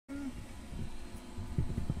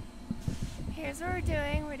Here's what we're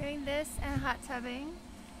doing. We're doing this and hot tubbing.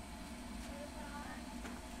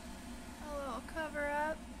 A little cover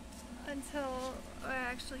up until I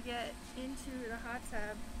actually get into the hot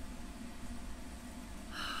tub.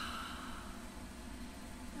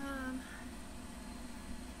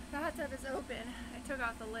 The hot tub is open. I took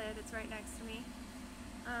off the lid. It's right next to me.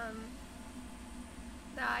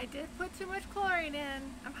 I did put too much chlorine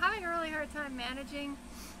in. I'm having a really hard time managing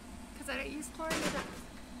because I don't use chlorine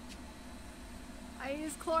I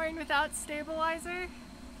use chlorine without stabilizer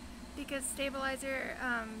because stabilizer,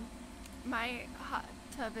 my hot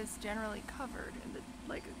tub is generally covered in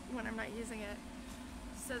when I'm not using it,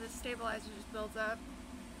 so the stabilizer just builds up.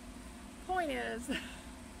 Point is,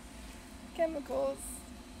 chemicals,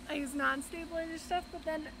 I use non-stabilizer stuff, but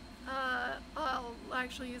then I'll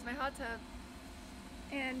actually use my hot tub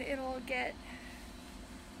and it'll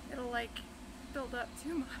build up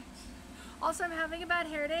too much. Also, I'm having a bad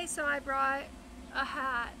hair day, so I brought a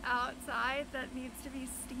hat outside that needs to be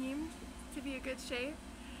steamed to be a good shape,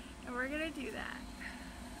 and we're gonna do that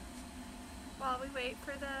while we wait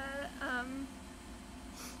for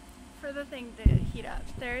the thing to heat up.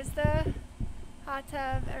 There's the hot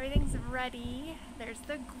tub, everything's ready. There's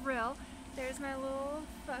the grill. There's my little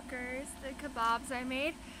fuckers, the kebabs I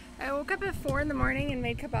made. I woke up at 4 in the morning and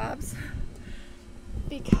made kebabs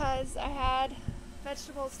because I had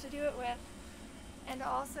vegetables to do it with, and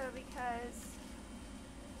also because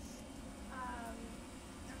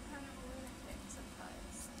I'm kind of a lunatic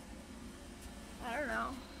sometimes. I don't know.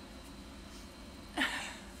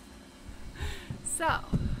 So,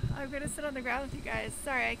 I'm gonna sit on the ground with you guys.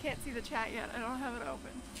 Sorry, I can't see the chat yet. I don't have it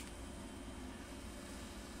open.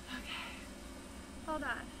 Okay. Hold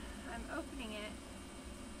on. I'm opening it.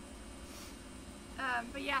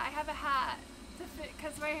 But yeah, I have a hat to fit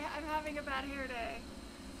because I'm having a bad hair day.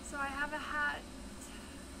 So I have a hat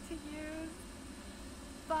to use,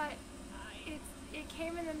 but it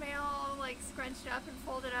came in the mail like scrunched up and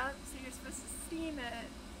folded up, so you're supposed to steam it.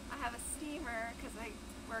 I have a steamer because I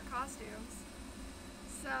wear costumes.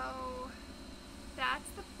 So that's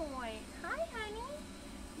the point. Hi, honey.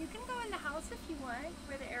 You can go in the house if you want,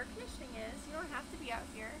 where the air conditioning is. You don't have to be out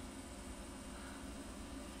here.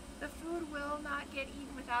 The food will not get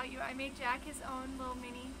eaten without you. I made Jack his own little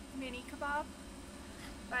mini kebab.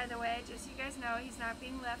 By the way, just so you guys know, he's not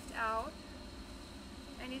being left out.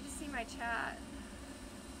 I need to see my chat.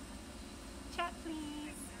 Chat,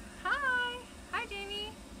 please. Hi. Hi,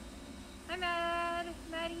 Jamie. Hi,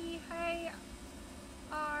 Maddie. Hi,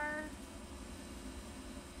 R.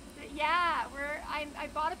 Yeah, I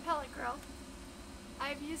bought a pellet grill.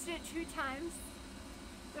 I've used it 2 times.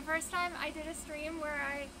 The first time I did a stream where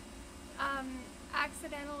I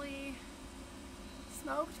accidentally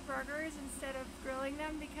smoked burgers instead of grilling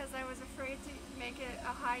them because I was afraid to make it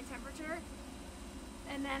a high temperature.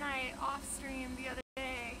 And then I off stream the other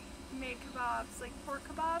day made kebabs, like pork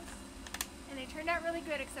kebabs, and they turned out really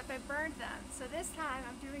good, except I burned them. So this time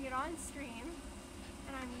I'm doing it on stream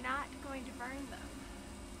and I'm not going to burn them.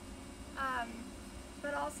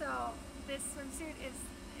 But also this swimsuit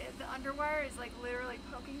the underwire is like literally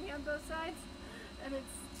poking me on both sides, and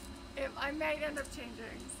I might end up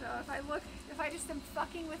changing. So if I just am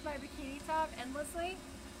fucking with my bikini top endlessly.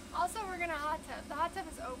 Also, we're gonna hot tub. The hot tub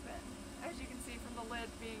is open, as you can see from the lid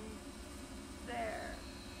being there.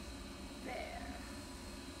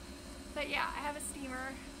 But yeah, I have a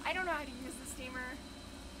steamer. I don't know how to use the steamer.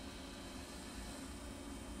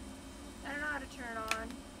 I don't know how to turn it on.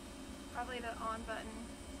 Probably the on button.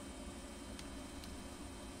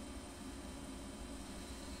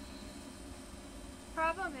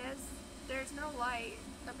 Problem is, there's no light,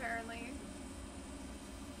 apparently.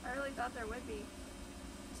 I really thought there would be.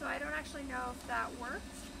 So I don't actually know if that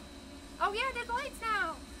worked. Oh yeah, there's lights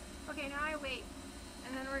now! Okay, now I wait.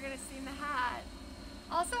 And then we're gonna steam the hat.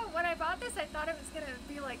 Also, when I bought this, I thought it was gonna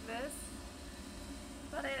be like this.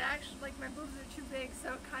 But it actually, like, my boobs are too big,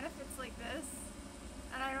 so it kind of fits like this.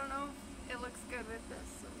 And I don't know if it looks good with this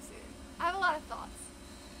swimsuit. I have a lot of thoughts.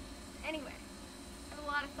 Anyway, I have a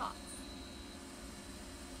lot of thoughts.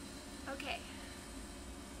 Okay.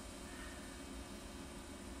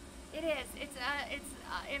 It is.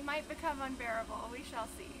 It might become unbearable. We shall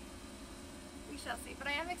see. We shall see. But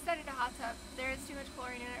I am excited to hot tub. There is too much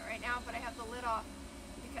chlorine in it right now, but I have the lid off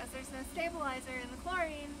because there's no stabilizer in the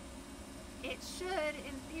chlorine. It should,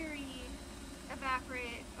 in theory,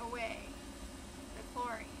 evaporate away the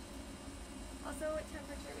chlorine. Also, what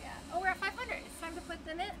temperature are we at? Oh, we're at 500. It's time to put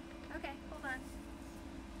them in. Okay, hold on.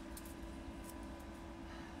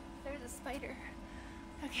 There's a spider.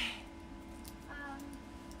 Okay.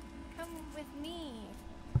 Come with me.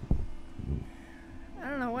 I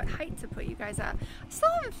don't know what what height to put you guys at. I still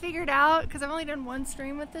haven't figured out, because I've only done one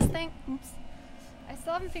stream with this thing. Oops. I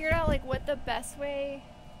still haven't figured out like what the best way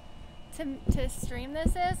to stream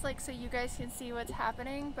this is, like so you guys can see what's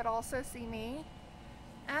happening, but also see me.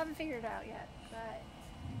 I haven't figured it out yet, but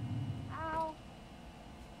ow.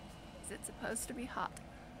 Is it supposed to be hot?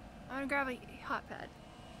 I'm gonna grab a hot pad.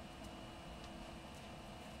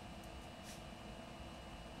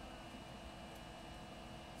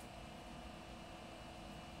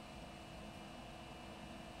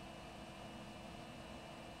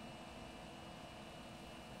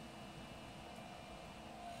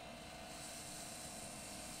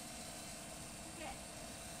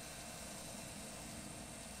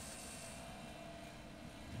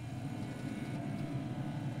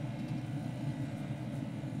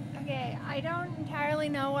 Okay, I don't entirely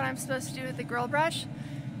know what I'm supposed to do with the grill brush,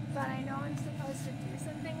 but I know I'm supposed to do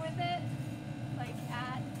something with it, like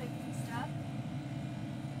add the stuff.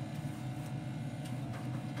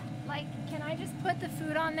 Like, can I just put the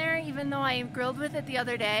food on there even though I grilled with it the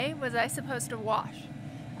other day? Was I supposed to wash?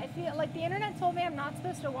 I feel like the internet told me I'm not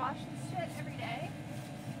supposed to wash this shit every day,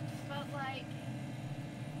 but like,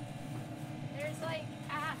 there's like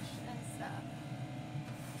ash and stuff.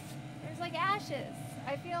 There's like ashes.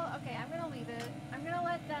 I feel, okay, I'm gonna leave it. I'm gonna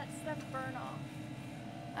let that stuff burn off.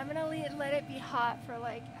 I'm gonna let it be hot for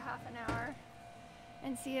like half an hour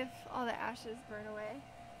and see if all the ashes burn away.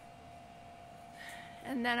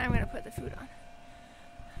 And then I'm gonna put the food on.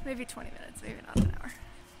 Maybe 20 minutes, maybe not an hour.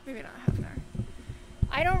 Maybe not half an hour.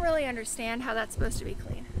 I don't really understand how that's supposed to be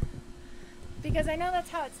clean. Because I know that's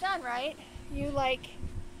how it's done, right? You like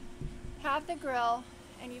have the grill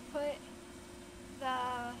and you put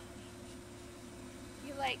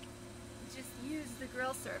you like just use the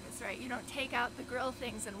grill surface, right? You don't take out the grill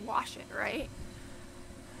things and wash it, right?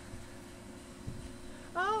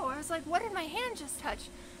 Oh, I was like, what did my hand just touch?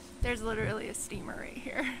 There's literally a steamer right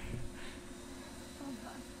here. Hold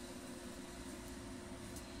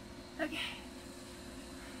on. Okay.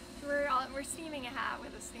 We're steaming a hat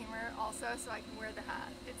with a steamer also, so I can wear the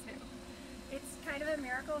hat. It's new. It's kind of a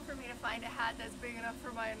miracle for me to find a hat that's big enough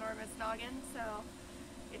for my enormous noggin, so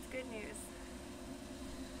it's good news.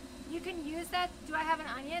 You can use that. Do I have an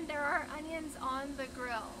onion? There are onions on the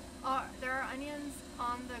grill. There are onions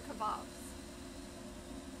on the kebabs.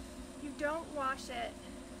 You don't wash it.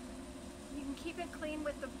 You can keep it clean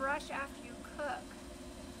with the brush after you cook.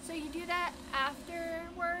 So you do that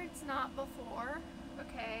afterwards, not before.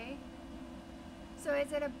 Okay. So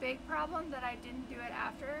is it a big problem that I didn't do it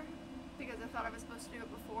after? Because I thought I was supposed to do it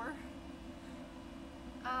before.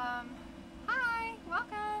 Hi,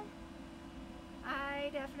 welcome. I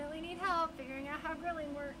definitely need help figuring out how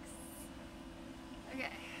grilling works. Okay.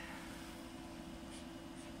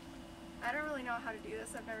 I don't really know how to do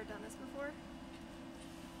this. I've never done this before.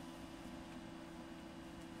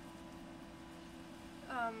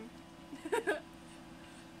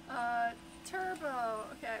 Turbo.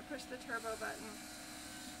 Okay, I pushed the turbo button.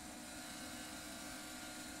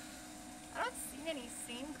 I don't see any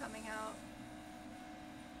steam coming out.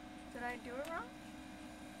 Did I do it wrong?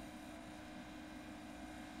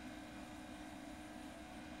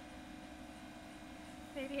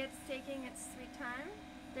 Maybe it's taking its sweet time.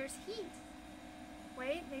 There's heat.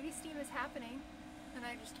 Wait, maybe steam is happening and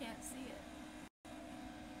I just can't see it.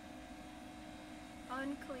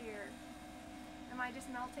 Unclear. Am I just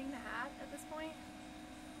melting the hat at this point?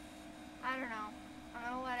 I don't know. I'm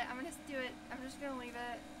gonna let it, I'm gonna just do it, I'm just gonna leave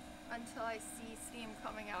it until I see steam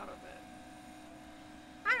coming out of it.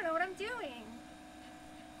 I don't know what I'm doing.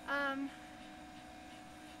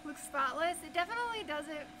 Looks spotless. It definitely does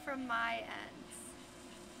it from my end.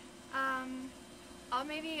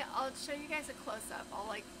 I'll show you guys a close-up. I'll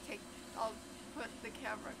put the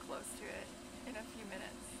camera close to it in a few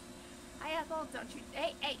minutes. Hi Ethel, don't you,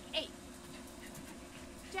 hey!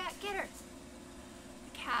 Jack, get her!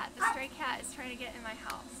 The cat, the stray cat is trying to get in my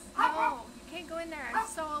house. No, you can't go in there, I'm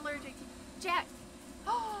so allergic to, Jack!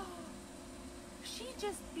 Oh, she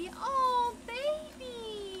just oh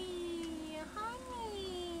baby!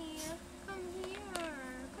 Honey! Come here.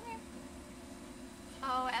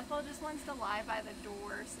 Oh, Ethel just wants to lie by the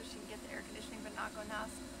door so she can get the air conditioning but not go in the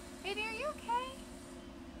house. Baby, are you okay?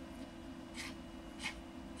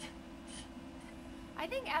 I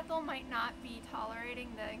think Ethel might not be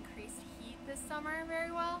tolerating the increased heat this summer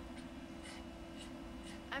very well.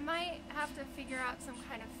 I might have to figure out some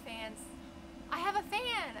kind of fans. I have a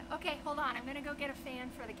fan! Okay, hold on. I'm gonna go get a fan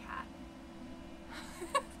for the cat.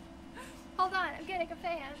 Hold on, I'm getting a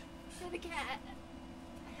fan for the cat.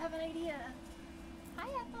 I have an idea. Hi,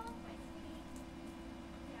 Ethel. Hi, sweetie.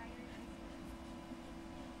 Yeah, you're nice.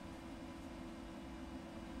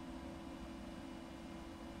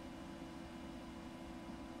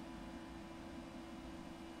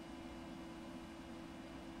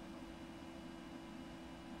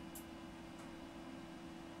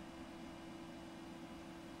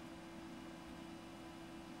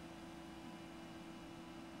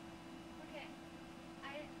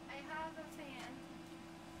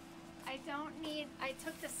 don't need, I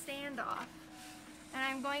took the stand off, and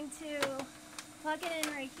I'm going to plug it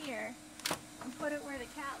in right here and put it where the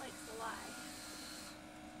cat likes to lie.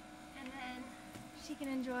 And then she can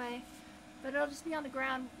enjoy, but it'll just be on the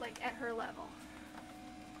ground, like at her level.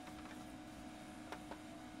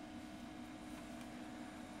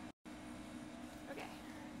 Okay.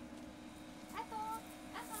 Ethel,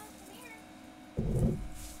 come here.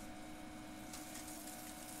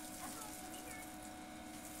 Ethel, come here.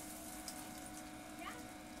 Yeah,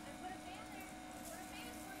 I put a fan there. I put a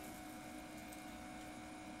fan for you.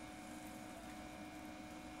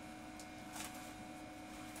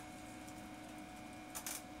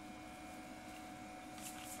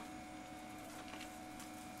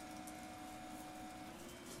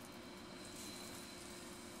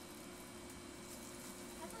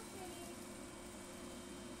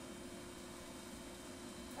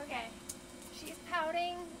 Okay, she's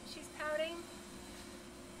pouting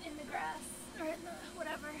in the grass, or in the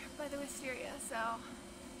whatever, by the wisteria, so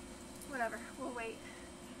whatever, we'll wait.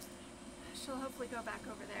 She'll hopefully go back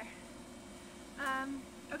over there.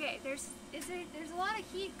 Okay, there's a lot of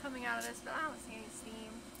heat coming out of this, but I don't see any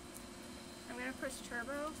steam. I'm gonna push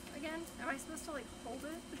turbo again. Am I supposed to like hold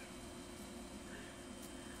it?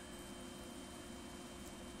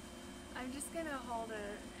 I'm just gonna hold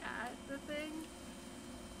it at the thing.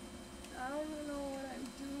 I don't know what I'm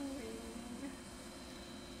doing.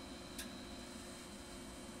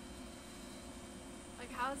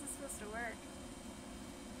 Like, how is this supposed to work?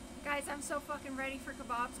 Guys, I'm so fucking ready for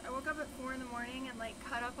kebabs. I woke up at 4 in the morning and like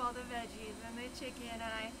cut up all the veggies and the chicken, and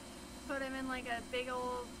I put them in like a big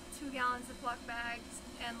old 2-gallon Ziploc bags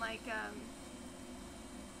and like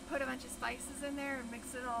put a bunch of spices in there and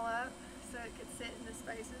mix it all up so it could sit in the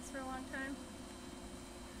spices for a long time.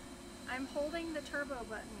 I'm holding the turbo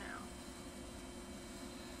button now.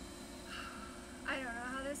 I don't know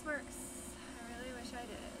how this works. I really wish I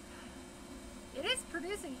did. It is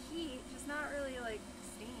producing heat, just not really like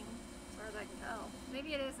steam, as far as I can tell.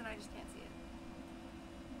 Maybe it is and I just can't see it.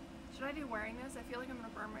 Should I be wearing this? I feel like I'm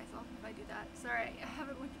gonna burn myself if I do that. Sorry, I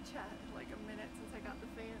haven't looked at chat in like a minute since I got the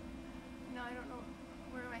fan. No, I don't know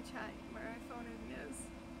where my chat, where my phone is.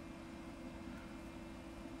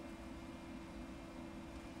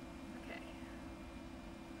 Okay.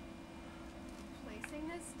 Placing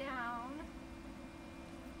this down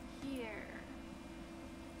here,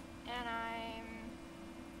 and I'm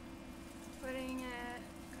putting it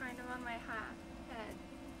kind of on my head.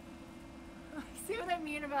 See what I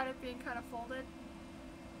mean about it being kind of folded?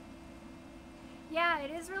 Yeah,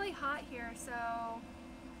 it is really hot here, so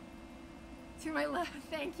to my left,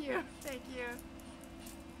 thank you.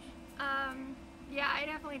 Yeah, I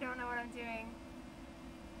definitely don't know what I'm doing.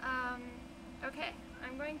 Okay,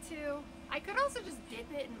 I'm going to, I could also just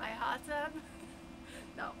dip it in my hot tub.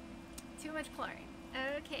 No, too much chlorine.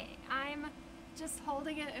 Okay, I'm just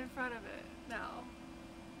holding it in front of it now.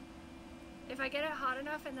 If I get it hot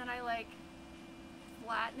enough and then I like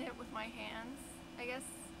flatten it with my hands, I guess.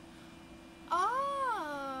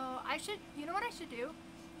 Oh, I should, you know what I should do?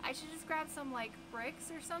 I should just grab some like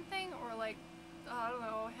bricks or something, or like, I don't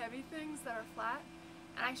know, heavy things that are flat,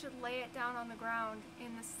 and I should lay it down on the ground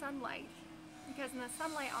in the sunlight, because in the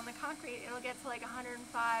sunlight on the concrete it'll get to like 105,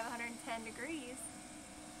 110 degrees.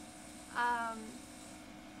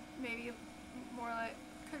 Maybe more, like,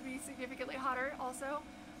 could be significantly hotter also,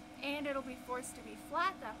 and it'll be forced to be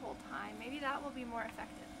flat that whole time. Maybe that will be more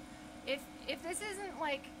effective. If this isn't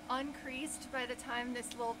like uncreased by the time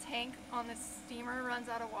this little tank on the steamer runs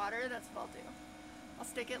out of water, that's what I'll do. I'll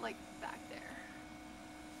stick it like back there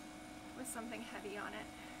with something heavy on it.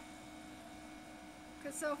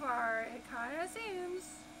 Because so far it kind of seems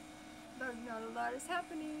like not a lot is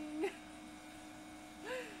happening.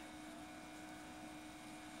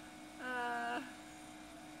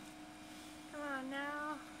 Come on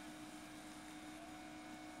now.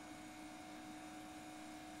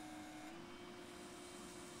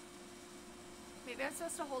 Maybe I'm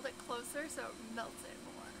supposed to hold it closer so it melts it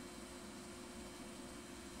more.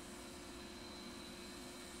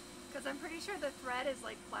 Because I'm pretty sure the thread is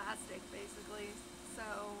like plastic basically, so...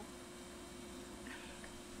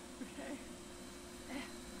 Okay.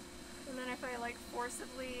 And then if I like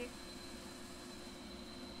forcibly...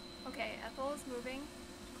 Okay, Ethel is moving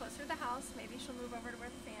closer to the house. Maybe she'll move over to where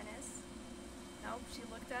the fan is. Nope, she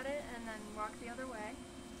looked at it and then walked the other way.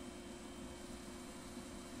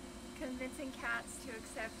 Convincing cats to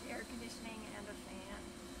accept air conditioning and a fan.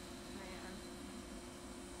 Man.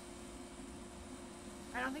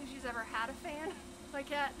 I don't think she's ever had a fan. My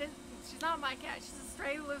cat, she's not my cat, she's a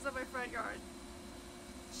stray who lives in my front yard.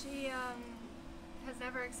 She has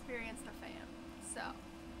never experienced a fan, so.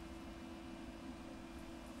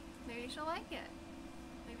 Maybe she'll like it.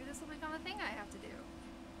 Maybe this will become a thing I have to do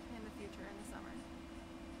in the future, in the summer.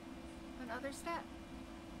 Another step.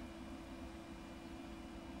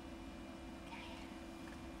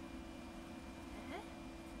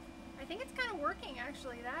 I think it's kind of working,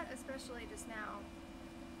 actually, that especially just now.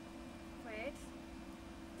 Wait.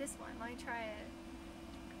 This one, let me try it.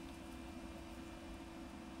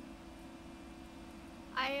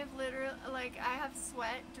 I have literally, like, I have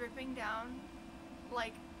sweat dripping down,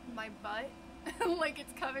 like, my butt. Like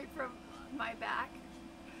it's coming from my back.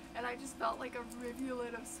 And I just felt like a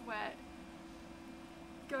rivulet of sweat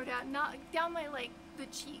go down, not down my, like, the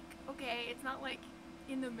cheek, okay? It's not, like,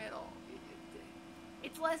 in the middle.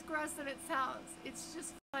 It's less gross than it sounds. It's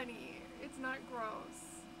just funny. It's not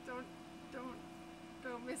gross. Don't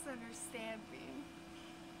misunderstand me.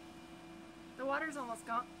 The water's almost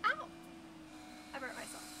gone. Ow! I burnt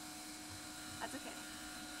myself. That's okay.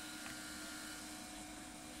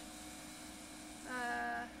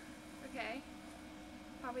 Okay.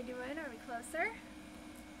 How we doing? Are we closer?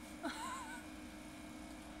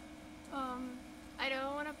 I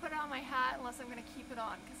don't want to put on my hat unless I'm going to keep it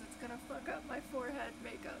on because it's going to fuck up my forehead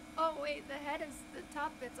makeup. Oh wait, the head is, the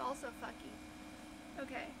top bit's also fucky.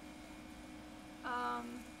 Okay.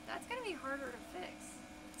 That's going to be harder to fix.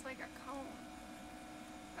 It's like a cone.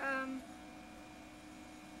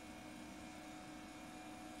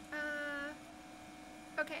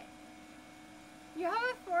 Okay. You have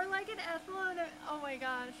a four-legged Ethel and a, oh my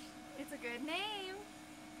gosh, it's a good name.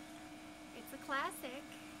 It's a classic.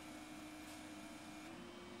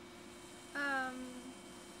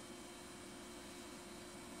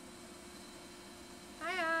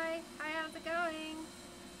 Hi, how's it going?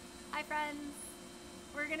 Hi friends.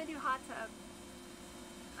 We're gonna do hot tub.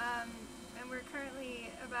 And we're currently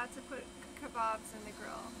about to put kebabs in the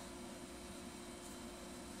grill.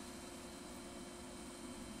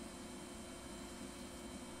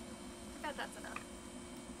 I bet that's enough.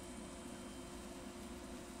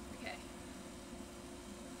 Okay.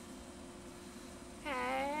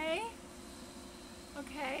 Hey.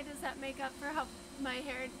 Okay, does that make up for how my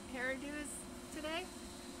hairdo is today?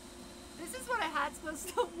 This is what a hat's supposed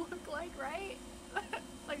to look like, right?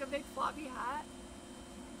 Like a big floppy hat.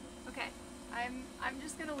 Okay, I'm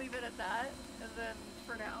just gonna leave it at that, and then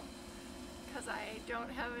for now, because I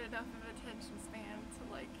don't have enough of an attention span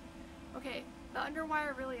to like. Okay, the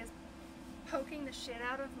underwire really is poking the shit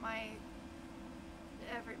out of my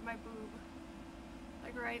boob,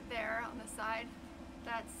 like right there on the side.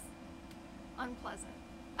 That's unpleasant.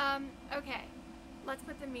 Okay, let's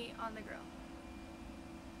put the meat on the grill.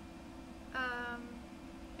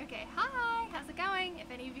 Okay, hi, how's it going? If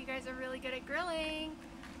any of you guys are really good at grilling,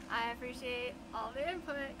 I appreciate all the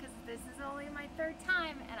input, because this is only my third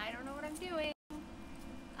time, and I don't know what I'm doing,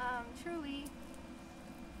 truly.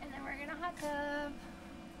 And then we're gonna hot tub.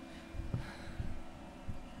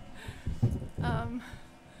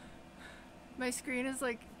 My screen is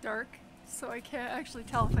like dark, so I can't actually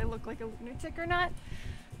tell if I look like a lunatic or not.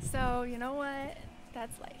 So, you know what?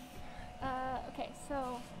 That's life. Okay,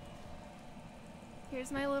 so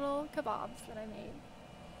here's my little kebabs that I made.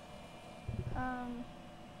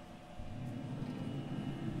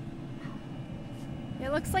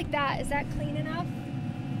 It looks like that. Is that clean enough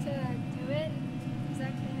to do it? Is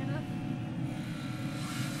that clean enough?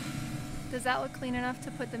 Does that look clean enough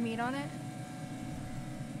to put the meat on it?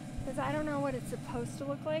 Because I don't know what it's supposed to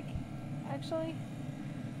look like, actually.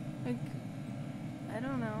 Like, I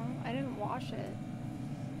don't know. I didn't wash it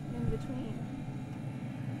in between.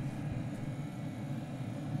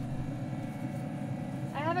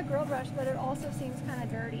 I have a grill brush, but it also seems kind of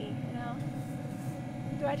dirty, you know?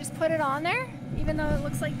 Do I just put it on there, even though it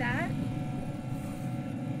looks like that?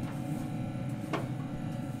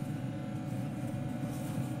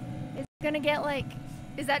 Is it gonna get like,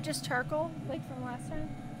 is that just charcoal, like from last time?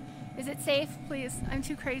 Is it safe? Please, I'm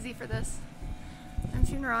too crazy for this. I'm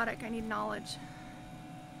too neurotic, I need knowledge.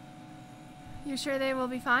 You sure they will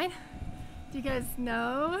be fine? Do you guys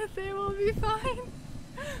know if they will be fine?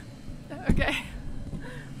 Okay,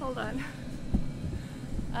 hold on.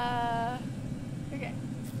 Okay.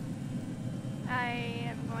 I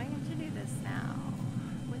am going to do this now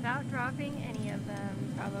without dropping any of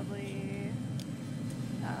them, probably.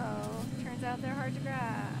 Uh-oh, turns out they're hard to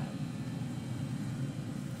grab.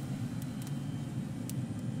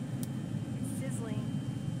 It's sizzling.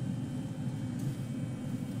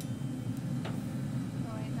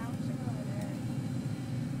 Oh wait, that one should go over there.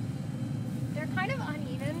 They're kind of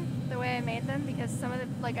uneven the way I made them because some of the,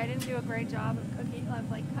 like, I didn't do a great job of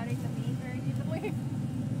cutting the meat very evenly.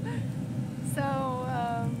 So,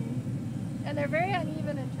 and they're very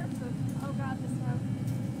uneven in terms of, oh god, the smoke.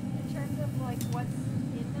 In because of like what's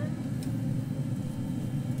in them.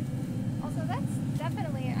 Also, that's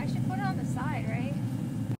definitely, I should put it on the side, right?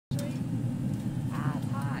 Actually,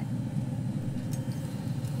 it's hot.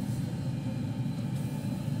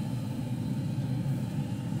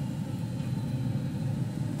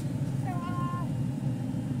 So hot.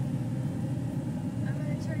 I'm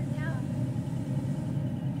gonna turn it down.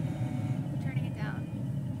 I'm turning it down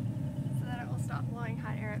so that it will stop blowing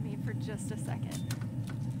hot air at me for just a second.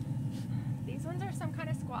 These ones are some kind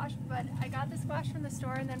of squash, but I got the squash from the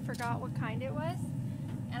store and then forgot what kind it was.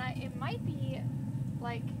 And it might be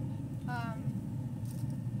like a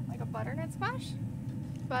butternut squash,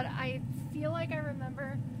 but I feel like I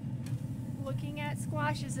remember looking at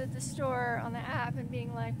squashes at the store on the app and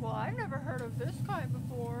being like, well, I've never heard of this kind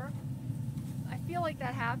before. I feel like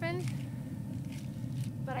that happened,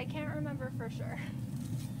 but I can't remember for sure.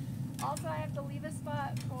 Also, I have to leave a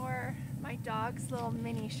spot for my dog's little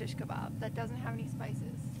mini shish kebab that doesn't have any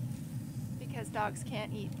spices because dogs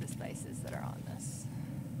can't eat the spices that are on this.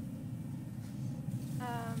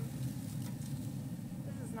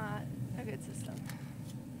 This is not a good system,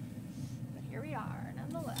 but here we are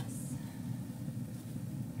nonetheless,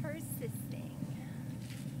 persisting.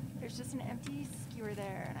 There's just an empty skewer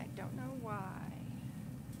there and I don't know why.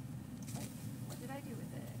 Like, what did I do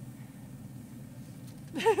with it?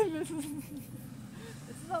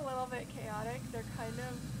 This is a little bit chaotic. They're kind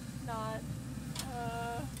of not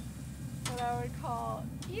what I would call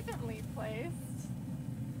evenly placed.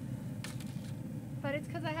 But it's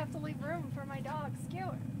because I have to leave room for my dog's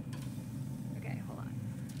skewer. Okay, hold on.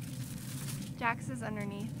 Jax is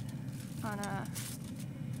underneath on a...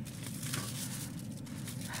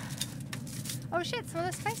 Oh shit, some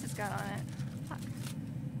of the spices got on it. Fuck.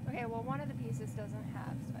 Okay, well one of the pieces doesn't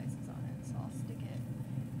have spices on it, so I'll stick it.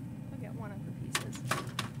 I'll get one of the pieces.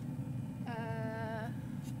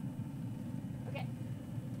 Okay.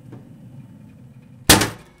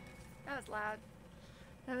 That was loud.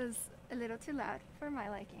 That was a little too loud for my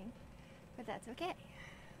liking, but that's okay.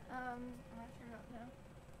 I'm gonna turn it up now.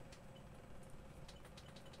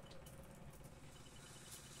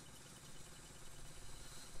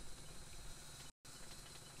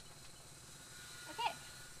 Okay.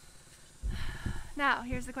 Now,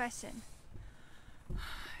 here's the question.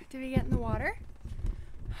 Do we get in the water?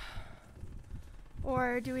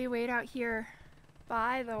 Or do we wait out here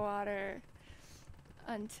by the water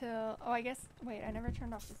until... Oh, I guess... Wait, I never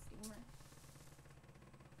turned off the steamer.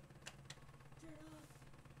 Turn it off.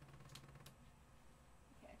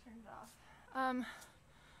 Okay, I turned it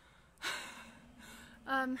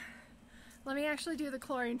off. Let me actually do the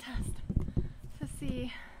chlorine test to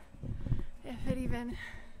see if it even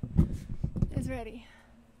is ready.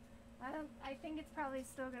 I think it's probably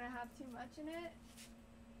still gonna have too much in it.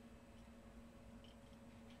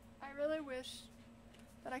 I really wish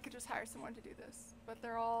that I could just hire someone to do this, but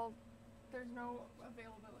there's no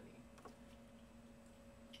availability.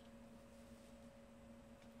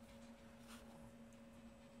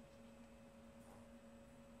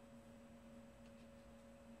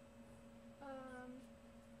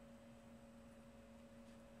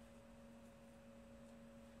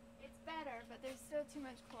 It's better, but there's still too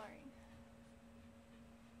much chlorine.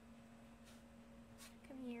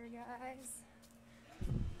 Come here, guys.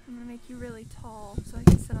 I'm gonna make you really tall so I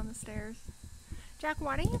can sit on the stairs. Jack,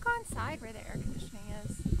 why don't you go inside where the air conditioning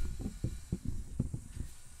is?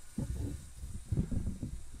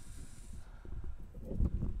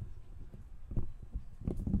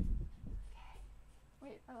 Okay.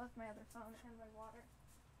 Wait, I left my other phone and my water.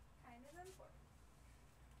 Kind of important.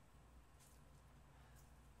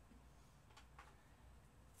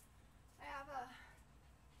 I have a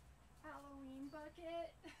Halloween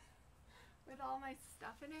bucket with all my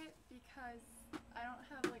stuff in it because I don't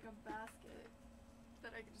have like a basket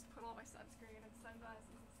that I can just put all my sunscreen and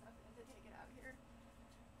sunglasses and stuff in to take it out here.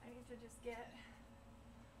 I need to just get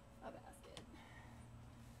a basket.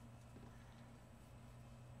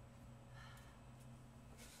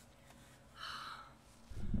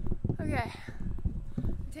 Okay,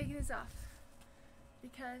 I'm taking this off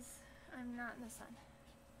because I'm not in the sun.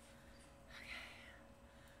 Okay.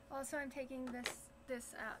 Also, I'm taking this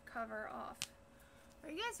cover off. Are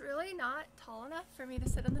you guys really not tall enough for me to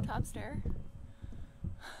sit on the top stair?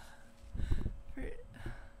 Okay,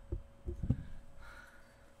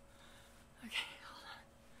 hold on.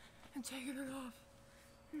 I'm taking it off.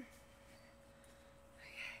 Okay.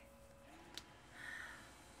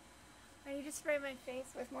 I need to spray my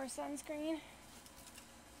face with more sunscreen.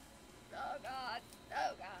 Oh god.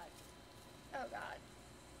 Oh god. Oh god.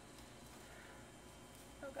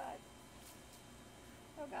 Oh god.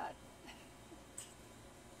 Oh god.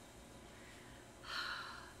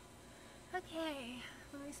 Okay,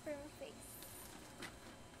 let me spray my face.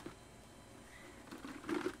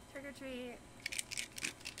 Trick or treat.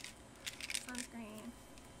 Sunscreen.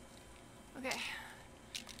 Okay.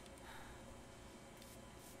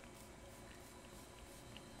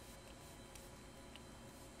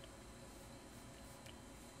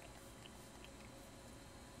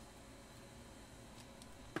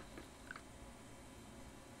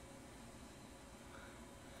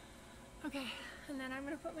 Okay, and then I'm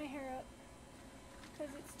gonna put my hair up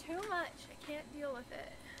because it's too much. I can't deal with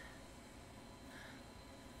it.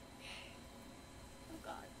 Oh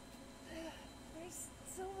God. There's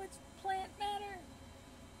so much plant matter.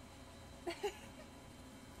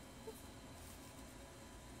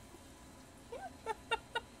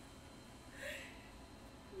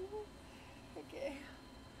 Okay.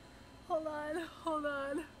 Hold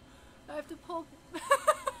on. I have to pull.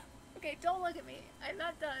 Okay, don't look at me. I'm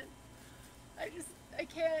not done. I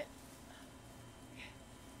can't.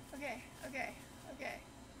 Okay.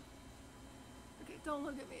 Okay, don't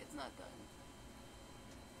look at me. It's not done.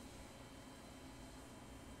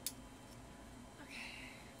 Okay.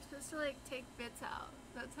 You're supposed to like take bits out.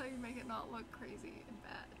 That's how you make it not look crazy and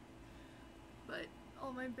bad. But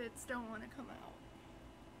all my bits don't want to come out.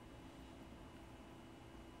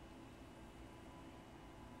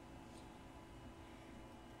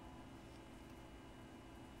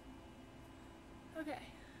 Okay.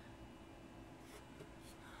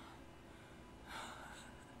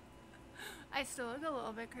 I still look a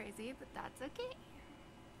little bit crazy, but that's okay.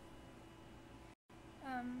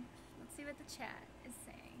 Let's see what the chat is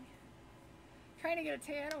saying. Trying to get a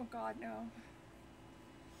tan? Oh God, no.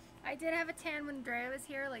 I did have a tan when Drea was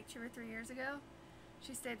here like 2 or 3 years ago.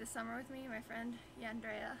 She stayed the summer with me, my friend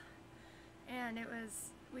Yandrea. And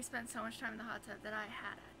we spent so much time in the hot tub that I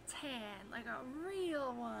had a tan, like a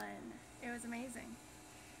real one. It was amazing.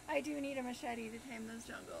 I do need a machete to tame those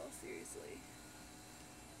jungles, seriously.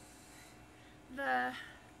 The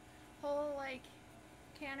whole like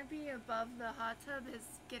canopy above the hot tub is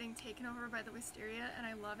getting taken over by the wisteria, and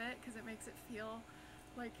I love it because it makes it feel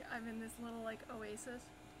like I'm in this little like oasis.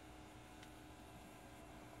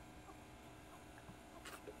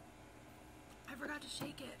 I forgot to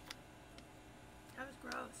shake it. That was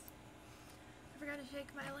gross. I forgot to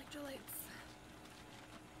shake my electrolytes.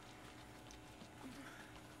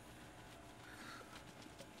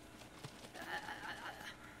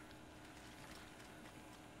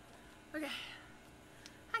 Okay.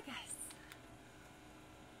 Hi guys.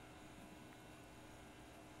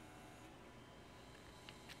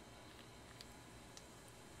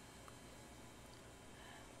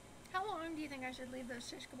 How long do you think I should leave those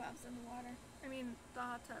shish kebabs in the water? I mean, the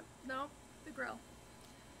hot tub. No, the grill.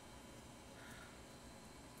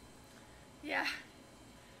 Yeah.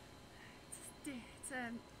 It's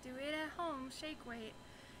a do it at home shake weight.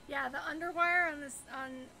 Yeah, the underwire on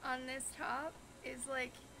this top is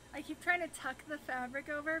like, I keep trying to tuck the fabric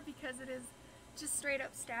over because it is just straight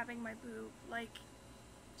up stabbing my boob. Like,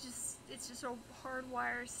 it's just a hard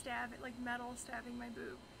wire stab, like metal stabbing my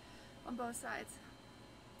boob on both sides.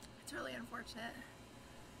 It's really unfortunate.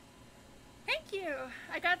 Thank you!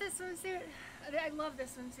 I got this swimsuit. I love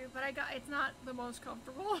this swimsuit, but it's not the most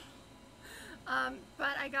comfortable.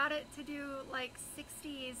 But I got it to do like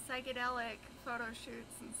 60s psychedelic photo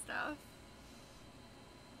shoots and stuff.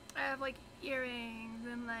 I have like earrings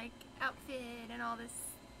and like outfit and all this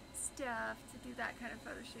stuff to do that kind of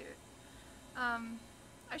photo shoot.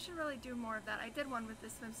 I should really do more of that. I did one with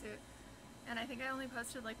this swimsuit and I think I only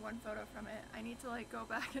posted like one photo from it. I need to like go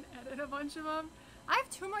back and edit a bunch of them. I have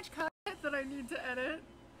too much content that I need to edit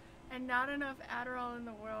and not enough Adderall in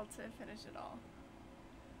the world to finish it all.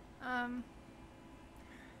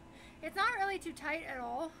 It's not really too tight at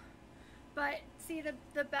all, but see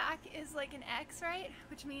the back is like an X, right?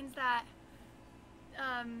 Which means that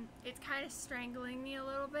it's kind of strangling me a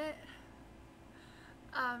little bit.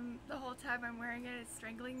 The whole time I'm wearing it, it's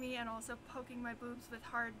strangling me and also poking my boobs with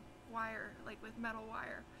hard wire, like with metal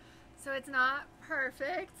wire. So it's not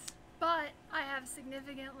perfect, but I have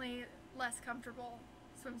significantly less comfortable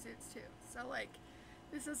swimsuits too. So like,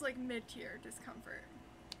 this is like mid-tier discomfort.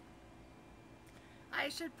 I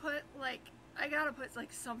should put like, I gotta put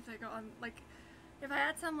like something on, like if I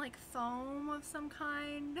had some like foam of some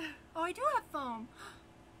kind. Oh, I do have foam.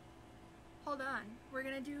 Hold on, we're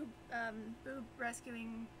gonna do boob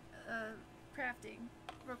rescuing crafting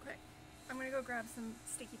real quick. I'm gonna go grab some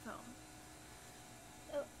sticky foam.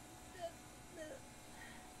 Oh.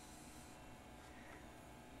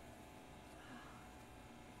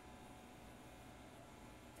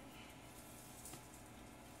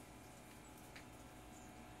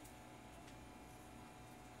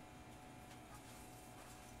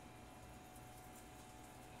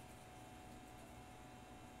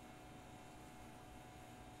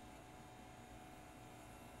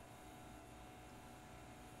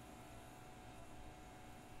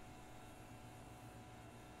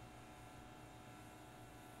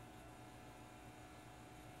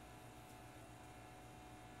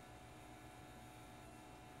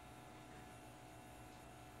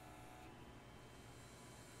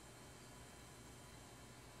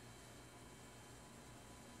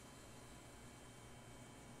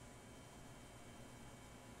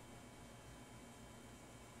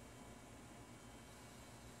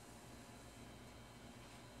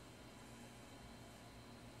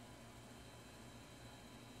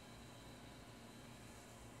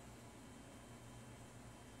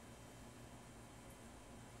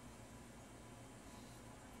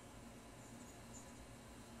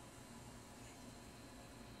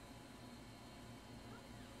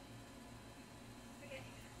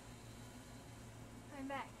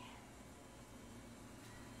 back.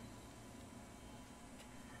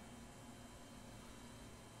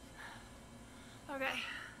 Okay.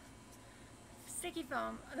 Sticky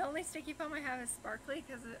foam. The only sticky foam I have is sparkly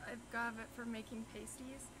because I've got it for making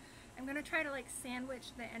pasties. I'm gonna try to like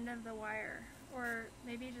sandwich the end of the wire, or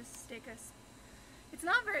maybe just stick a. It's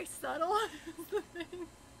not very subtle. Is the thing.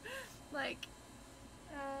 Like,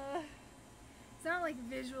 it's not like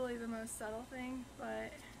visually the most subtle thing,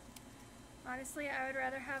 but honestly, I would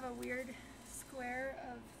rather have a weird square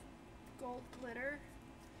of gold glitter,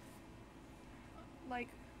 like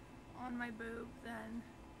on my boob, than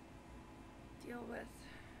deal with.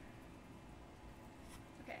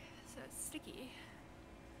 Okay, so it's sticky.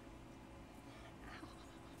 Ow,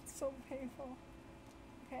 it's so painful.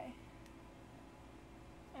 Okay.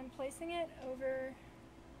 I'm placing it over,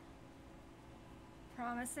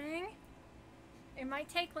 promising. It might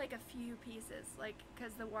take like a few pieces, like,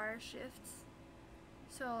 because the wire shifts.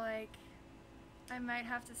 So like, I might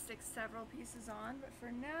have to stick several pieces on, but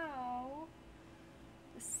for now,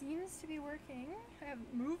 this seems to be working. I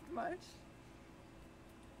haven't moved much.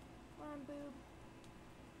 Come on, boob.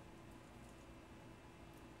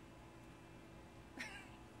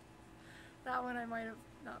 That one I might have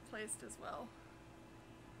not placed as well.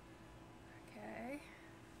 Okay.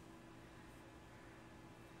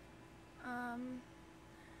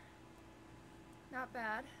 Not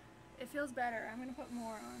bad. It feels better. I'm gonna put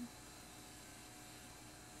more on.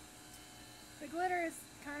 The glitter is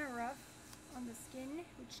kind of rough on the skin,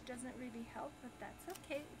 which doesn't really help, but that's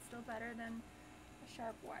okay. It's still better than a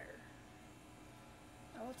sharp wire.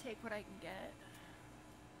 I will take what I can get.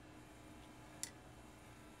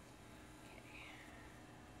 Okay.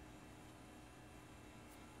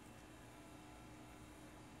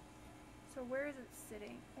 So where is it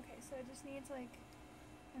sitting? Okay, so it just needs like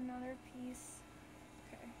another piece.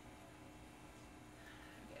 Okay.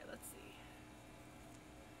 Okay, let's see.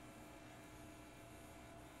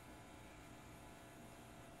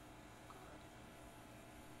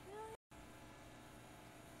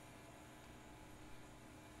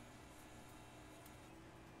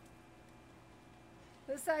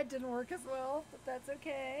 This side didn't work as well, but that's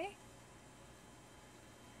okay.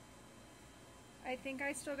 I think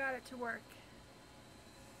I still got it to work.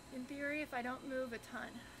 In theory, if I don't move a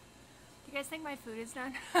ton. Do you guys think my food is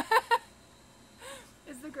done?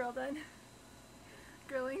 Is the grill done?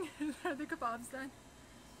 Grilling? Are the kebabs done?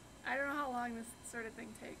 I don't know how long this sort of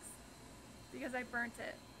thing takes, because I burnt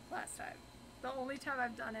it last time. The only time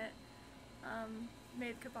I've done it,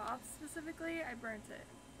 made kebabs specifically, I burnt it.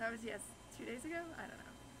 That was, yes, 2 days ago? I don't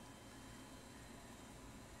know.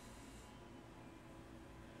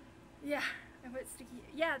 Yeah, I put sticky.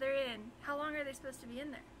 Yeah, they're in. How long are they supposed to be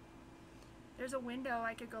in there? There's a window,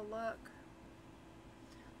 I could go look.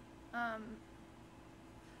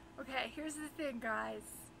 Okay, here's the thing, guys.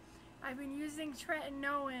 I've been using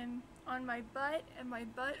tretinoin on my butt and my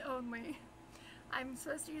butt only. I'm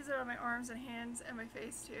supposed to use it on my arms and hands and my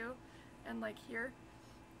face too, and like here.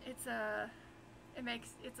 It's a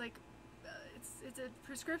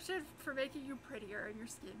prescription for making you prettier and your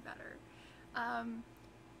skin better.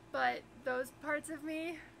 But those parts of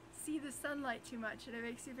me see the sunlight too much, and it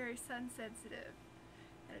makes you very sun sensitive,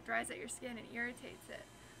 and it dries out your skin and irritates it.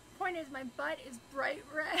 Point is, my butt is bright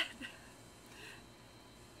red.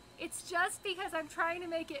 It's just because I'm trying to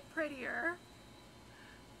make it prettier.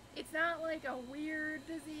 It's not like a weird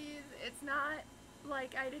disease. It's not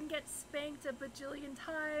like I didn't get spanked a bajillion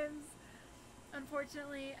times.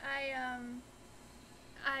 Unfortunately, I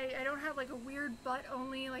don't have like a weird butt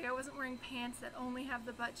only, like I wasn't wearing pants that only have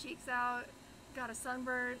the butt cheeks out, got a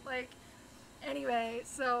sunburn, like, anyway,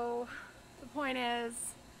 so the point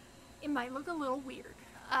is, it might look a little weird,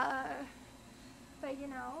 but you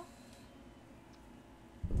know,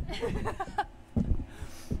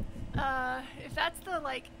 if that's the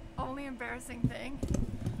like only embarrassing thing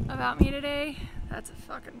about me today, that's a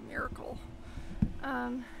fucking miracle,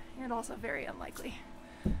 and also very unlikely.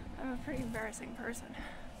 I'm a pretty embarrassing person.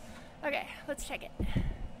 Okay, let's check it. Except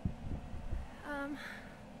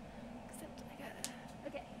I gotta,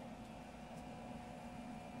 okay.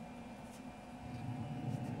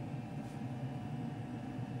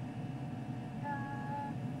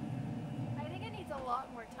 I think it needs a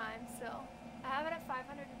lot more time still. I have it at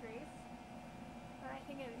 500 degrees, but I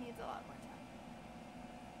think it needs a lot more time.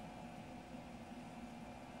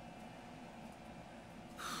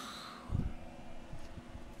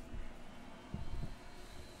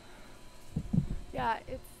 Yeah,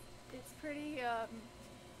 it's pretty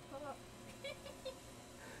hold up.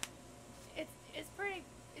 it's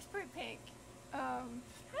pretty pink. Hi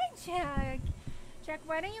Jack. Jack,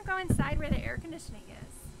 why don't you go inside where the air conditioning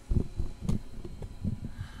is?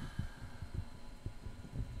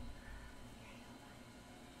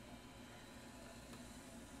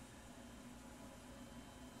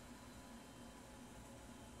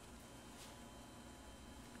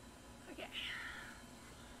 Okay.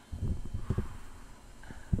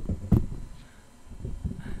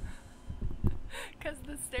 Because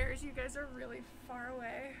the stairs, you guys are really far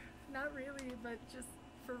away. Not really, but just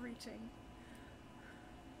for reaching.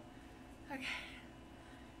 Okay.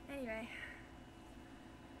 Anyway.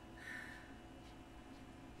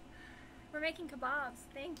 We're making kebabs.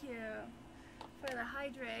 Thank you for the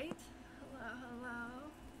hydrate. Hello, hello.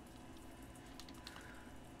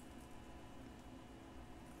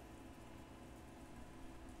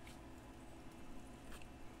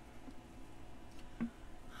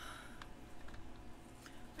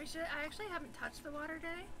 I actually haven't touched the water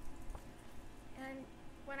today. And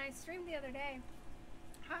when I streamed the other day,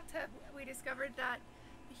 hot tub, we discovered that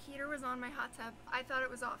the heater was on my hot tub. I thought it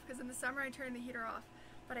was off because in the summer I turned the heater off,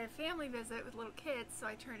 but I had a family visit with little kids, so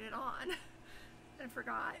I turned it on and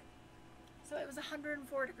forgot. So it was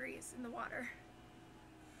 104 degrees in the water.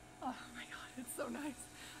 Oh my god, it's so nice.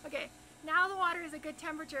 Okay, now the water is a good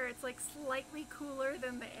temperature. It's like slightly cooler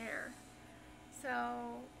than the air.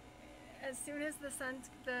 So as soon as the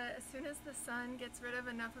sun gets rid of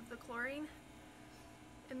enough of the chlorine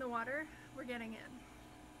in the water, we're getting in.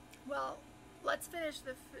 Well, let's finish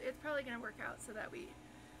the food. It's probably going to work out so that we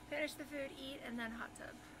finish the food, eat, and then hot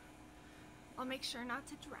tub. I'll make sure not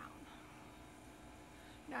to drown.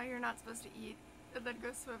 Now you're not supposed to eat and then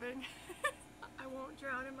go swimming. I won't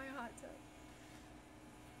drown in my hot tub.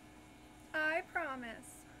 I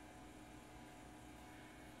promise.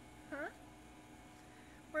 Huh?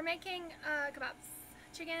 We're making kebabs.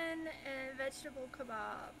 Chicken and vegetable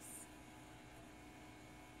kebabs.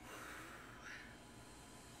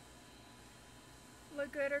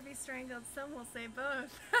 Look good or be strangled. Some will say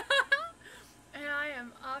both. And I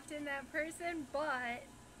am often that person, but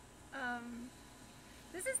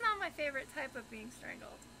this is not my favorite type of being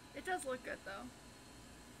strangled. It does look good though.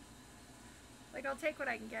 Like, I'll take what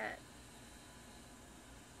I can get.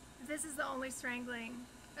 If this is the only strangling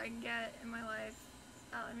I can get in my life,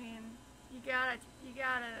 I mean, you gotta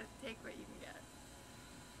take what you can get.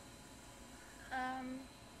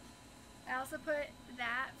 I also put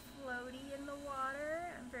that floaty in the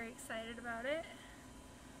water. I'm very excited about it.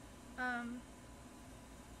 I'm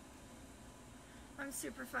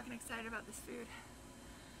super fucking excited about this food.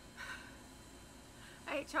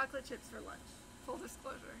 I ate chocolate chips for lunch, full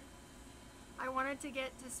disclosure. I wanted to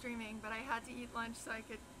get to streaming, but I had to eat lunch so I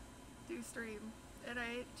could do stream, and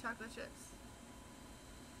I ate chocolate chips.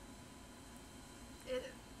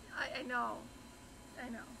 I know,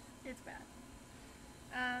 it's bad.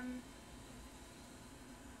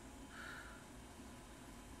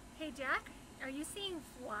 Hey Jack, are you seeing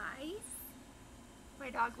flies? My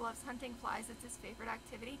dog loves hunting flies. It's his favorite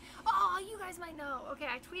activity. Oh, you guys might know. Okay,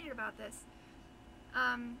 I tweeted about this.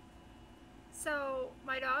 So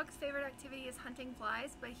my dog's favorite activity is hunting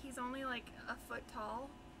flies, but he's only like a foot tall.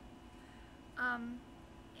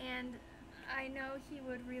 And I know he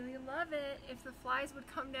would really love it if the flies would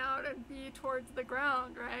come down and be towards the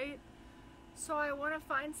ground, right? So I want to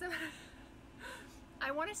find some,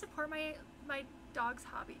 I want to support my dog's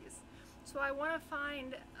hobbies. So I want to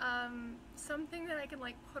find something that I can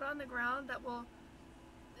like put on the ground that will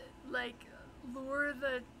like lure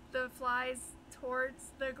the flies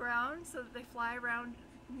towards the ground so that they fly around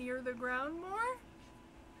near the ground more,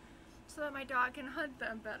 so that my dog can hunt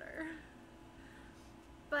them better.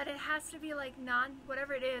 But it has to be like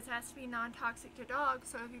whatever it is has to be non-toxic to dogs,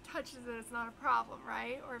 so if he touches it, it's not a problem,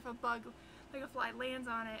 right? Or if a bug, like a fly, lands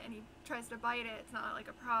on it and he tries to bite it, it's not like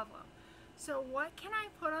a problem. So what can I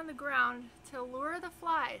put on the ground to lure the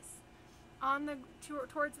flies on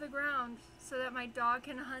towards the ground so that my dog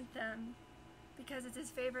can hunt them, because it's his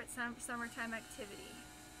favorite summertime activity?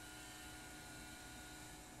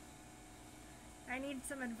 I need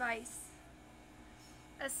some advice.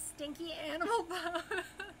 A stinky animal bone.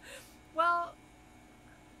 Well,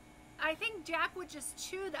 I think Jack would just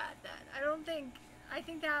chew that then. I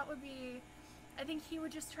think that would be, I think he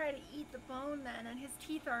would just try to eat the bone then, and his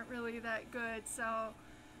teeth aren't really that good, so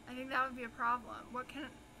I think that would be a problem. What can,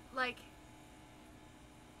 like,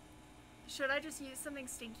 should I just use something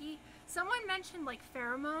stinky? Someone mentioned like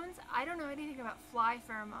pheromones. I don't know anything about fly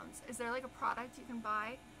pheromones. Is there like a product you can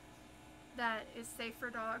buy that is safe for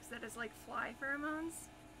dogs that is like fly pheromones?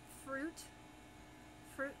 Fruit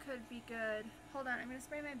could be good. Hold on, I'm gonna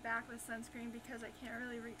spray my back with sunscreen because I can't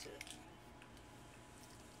really reach it.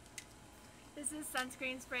 This is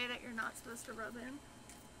sunscreen spray that you're not supposed to rub in.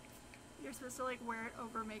 You're supposed to like wear it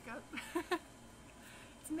over makeup.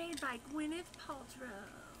 It's made by Gwyneth Paltrow.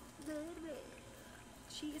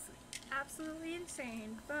 She's absolutely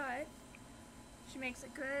insane, but she makes a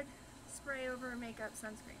good spray over makeup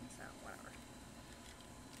sunscreen, so whatever.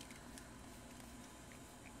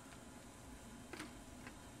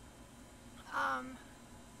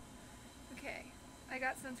 Okay, I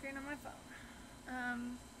got sunscreen on my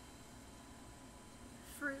phone.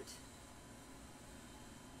 Fruit.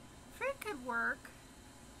 Fruit could work.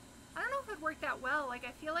 I don't know if it would work that well. Like,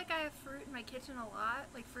 I feel like I have fruit in my kitchen a lot,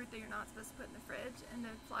 like fruit that you're not supposed to put in the fridge, and the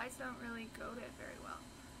flies don't really go to it very well.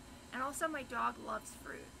 And also my dog loves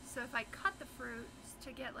fruit, so if I cut the fruit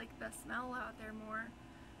to get like the smell out there more,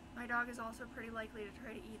 my dog is also pretty likely to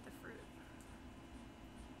try to eat the fruit.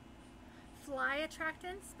 Fly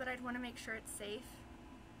attractants, but I'd want to make sure it's safe.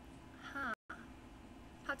 Huh.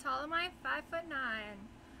 How tall am I? 5'9",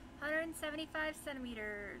 175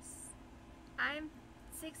 centimeters. I'm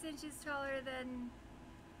 6 inches taller than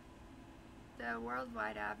the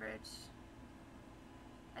worldwide average.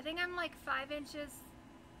 I think I'm like 5 inches.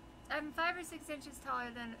 I'm 5 or 6 inches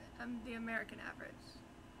taller than the American average.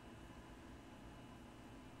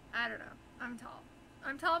 I don't know. I'm tall.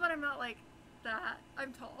 I'm tall, but I'm not like that.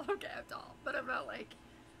 I'm tall. Okay, I'm tall, but I'm not like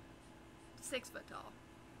 6 foot tall.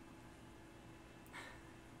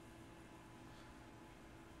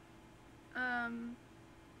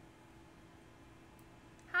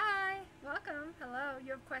 Hi, welcome. Hello.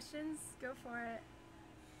 You have questions? Go for it.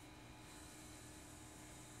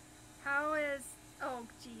 How is, oh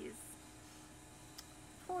geez.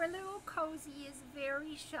 Poor little Cozy is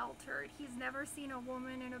very sheltered. He's never seen a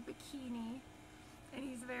woman in a bikini, and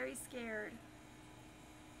he's very scared.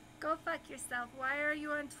 Go fuck yourself. Why are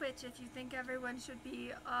you on Twitch if you think everyone should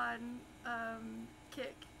be on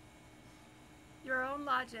Kick? Your own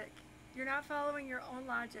logic. You're not following your own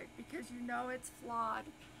logic because you know it's flawed.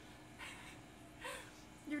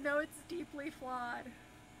 You know it's deeply flawed.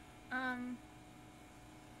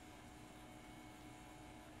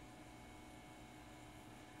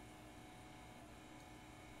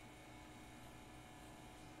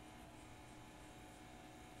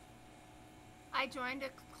 I joined a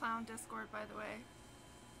clown Discord, by the way.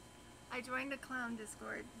 I joined a clown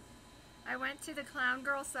Discord. I went to the Clown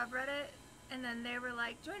Girl subreddit, and then they were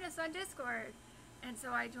like, join us on Discord. And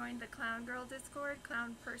so I joined the Clown Girl Discord,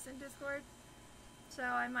 Clown Person Discord. So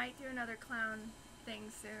I might do another clown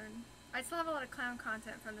thing soon. I still have a lot of clown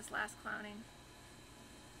content from this last clowning.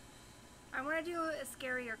 I want to do a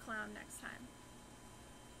scarier clown next time.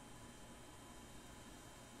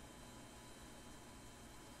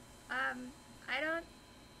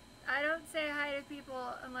 I don't say hi to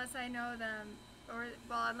people unless I know them, or,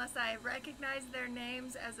 well, unless I recognize their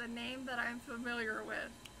names as a name that I'm familiar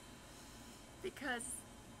with. Because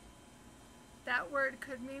that word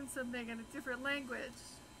could mean something in a different language.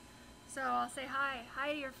 So I'll say hi.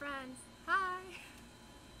 Hi to your friends. Hi.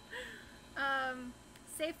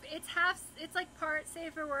 Safe, it's like part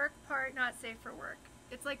safe for work, part not safe for work.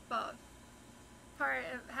 It's like both. Part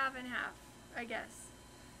half and half, I guess.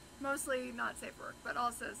 Mostly not safe for work, but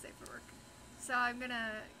also safe for work. So I'm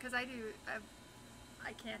gonna, cause I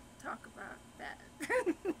can't talk about that.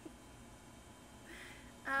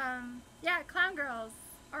 Yeah, clown girls.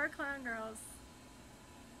 Our clown girls.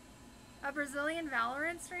 A Brazilian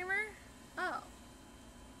Valorant streamer? Oh.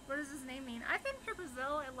 What does his name mean? I've been to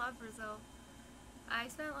Brazil. I love Brazil. I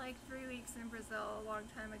spent like 3 weeks in Brazil a long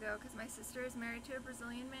time ago because my sister is married to a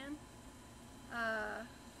Brazilian man.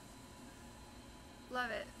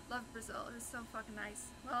 Love it. Love Brazil. It was so fucking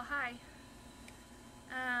nice. Well, hi.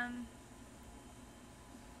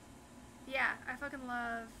 Yeah, I fucking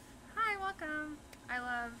love... Hi, welcome. I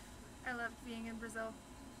love being in Brazil.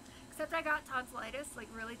 Except I got tonsillitis, like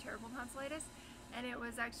really terrible tonsillitis, and it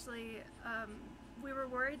was actually, we were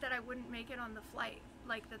worried that I wouldn't make it on the flight,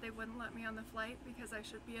 like that they wouldn't let me on the flight because I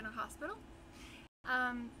should be in a hospital.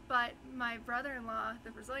 But my brother-in-law,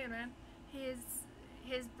 the Brazilian man,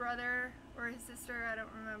 his brother or his sister, I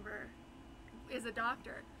don't remember, is a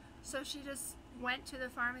doctor. So she just went to the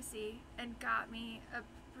pharmacy and got me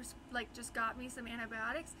just got me some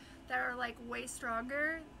antibiotics that are like way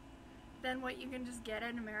stronger than what you can just get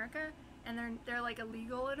in America, and they're like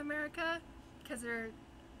illegal in America because they're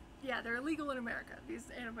illegal in America,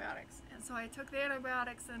 these antibiotics. And so I took the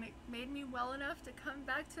antibiotics and it made me well enough to come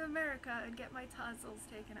back to America and get my tonsils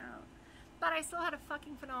taken out. But I still had a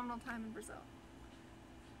fucking phenomenal time in Brazil.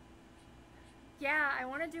 Yeah, I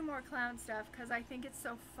want to do more clown stuff because I think it's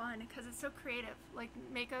so fun, because it's so creative. Like,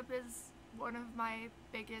 makeup is one of my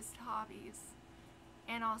biggest hobbies.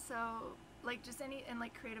 And also, like just any, and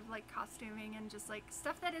like creative like costuming and just like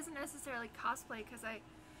stuff that isn't necessarily cosplay, because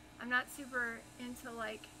I'm not super into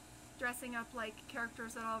like dressing up like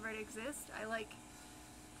characters that already exist. I like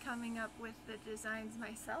coming up with the designs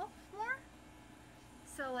myself more.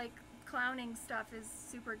 So like clowning stuff is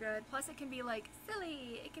super good. Plus it can be like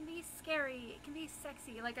silly, it can be scary, it can be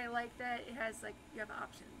sexy. Like I like that it has like, you have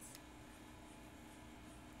options.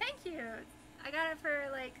 Thank you! I got it for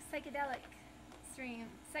like psychedelic stream,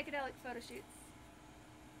 psychedelic photo shoots.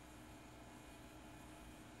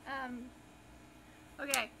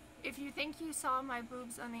 Okay, if you think you saw my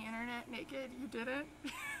boobs on the internet naked, you didn't.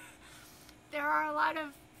 There are a lot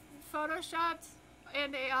of photoshopped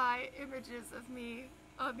and AI images of me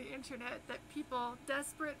on the internet that people,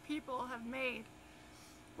 desperate people, have made,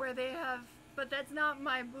 where they have, but that's not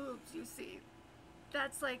my boobs, you see.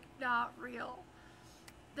 That's like not real.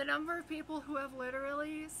 The number of people who have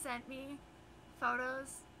literally sent me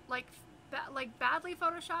photos, like badly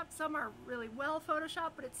photoshopped, some are really well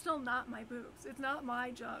photoshopped, but it's still not my boobs. It's not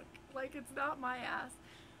my junk. Like, it's not my ass.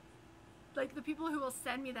 Like, the people who will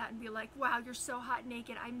send me that and be like, wow, you're so hot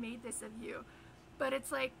naked, I made this of you. But it's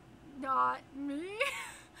like, not me.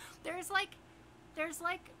 There's like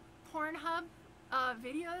Pornhub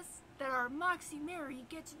videos that are Moxie Mary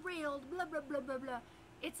gets railed, blah blah blah blah blah.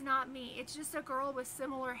 It's not me. It's just a girl with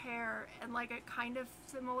similar hair and like a kind of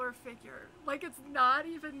similar figure. Like, it's not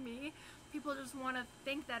even me. People just want to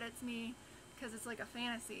think that it's me because it's like a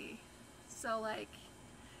fantasy. So like,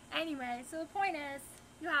 anyway, so the point is,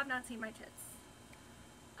 you have not seen my tits.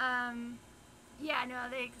 Yeah, no,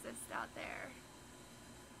 they exist out there.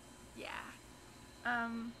 Yeah.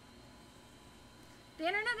 The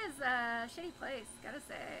internet is a shitty place, gotta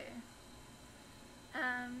say.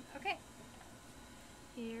 Okay.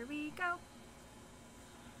 Here we go.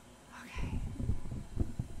 Okay.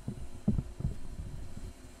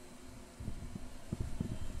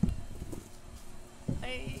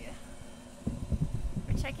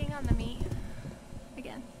 We're checking on the meat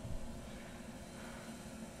again.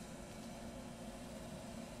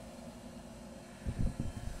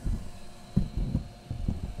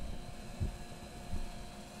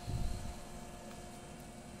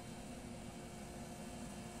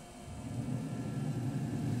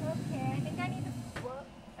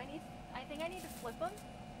 Flip them?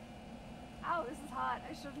 Ow, this is hot.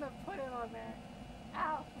 I shouldn't have put it on there.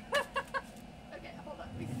 Ow. Okay, hold on.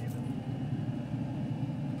 We can do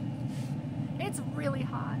this. It's really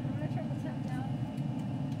hot. I'm gonna turn the temp down.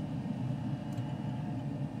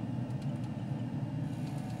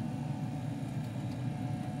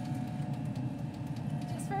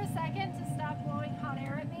 Just for a second to stop blowing hot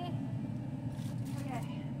air at me.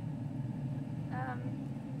 Okay.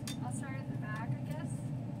 I'll start at the back, I guess.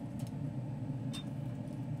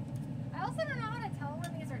 I also don't know how to tell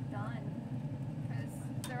when these are done, because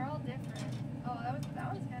they're all different. Oh,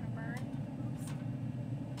 that was kind of burned. Oops.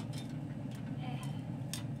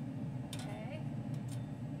 Okay.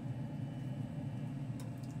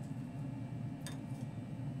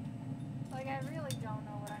 Like, I really don't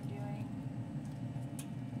know what I'm doing.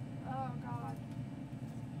 Oh god.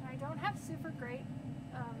 I don't have super great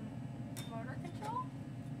motor control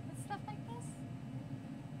with stuff like this.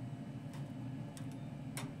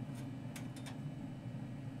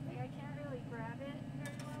 I can't really grab it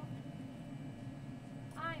very well.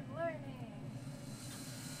 I'm learning.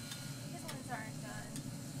 These ones aren't done.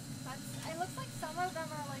 But it looks like some of them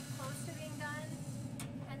are like close to being done,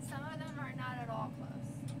 and some of them are not at all close.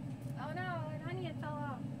 Oh no, an onion fell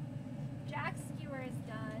off. Jack's skewer is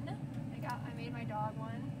done. I made my dog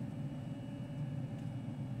one.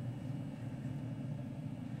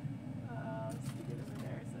 Let's stick it over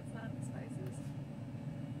there so it's not in the spices.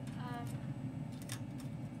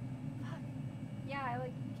 Yeah, I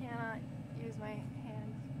like cannot use my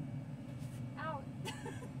hand. Ow!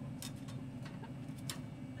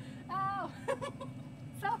 Ow!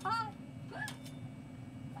 So hot!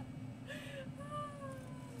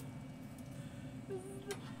 This is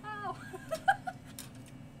the ow!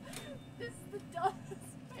 This is the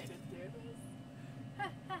dumbest way to do this.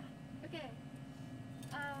 Okay.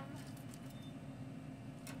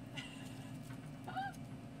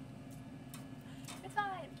 It's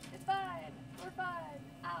fine. It's fine. We're fine.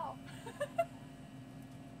 Ow.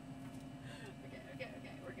 Okay.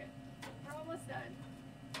 We're good. We're almost done.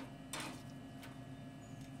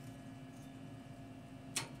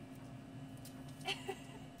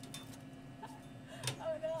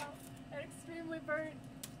 Oh no. An extremely burnt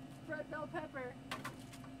red bell pepper.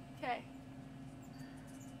 Okay.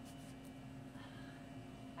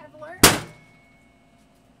 I've learned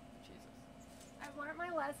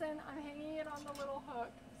my lesson. I'm hanging it on the little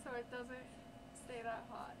hook so so it doesn't stay that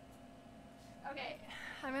hot. Okay,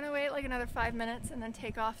 I'm gonna wait like another 5 minutes and then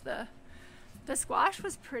take off the squash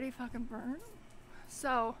was pretty fucking burnt,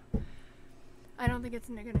 so I don't think it's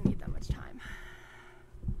gonna need that much time.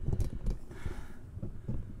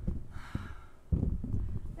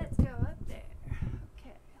 Let's go up there.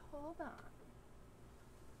 Okay, hold on.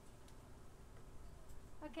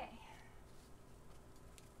 Okay.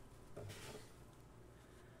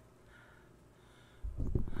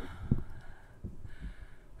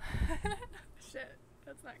 Shit,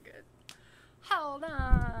 that's not good. Hold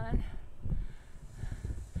on.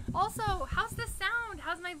 Also, how's this sound?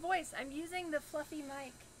 How's my voice? I'm using the fluffy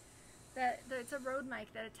mic. It's a Rode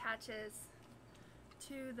mic that attaches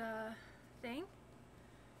to the thing.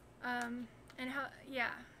 And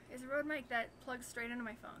it's a Rode mic that plugs straight into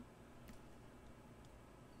my phone.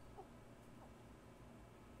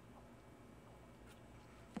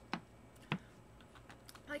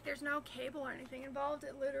 Like, there's no cable or anything involved.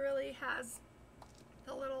 It literally has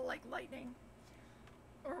the little like lightning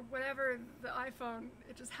or whatever, the iPhone,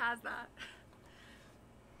 it just has that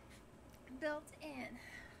built in.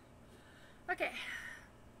 Okay.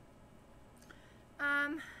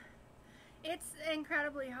 It's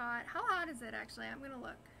incredibly hot. How hot is it actually? I'm gonna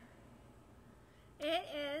look. It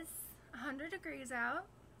is 100 degrees out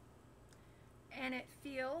and it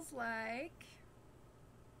feels like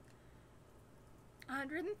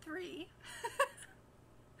 103.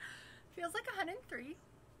 Feels like 103.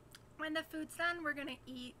 When the food's done, we're gonna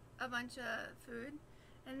eat a bunch of food,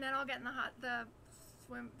 and then I'll get in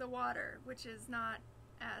the water, which is not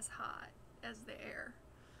as hot as the air.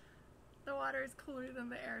 The water is cooler than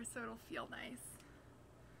the air, so it'll feel nice.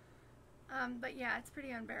 But yeah, it's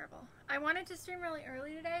pretty unbearable. I wanted to stream really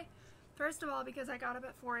early today. First of all, because I got up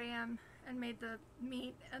at 4 a.m. and made the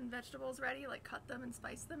meat and vegetables ready, like cut them and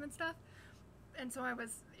spice them and stuff. And so I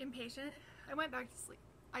was impatient. I went back to sleep.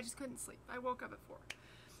 I just couldn't sleep. I woke up at 4.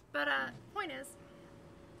 But point is,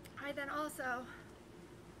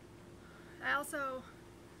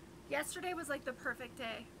 yesterday was like the perfect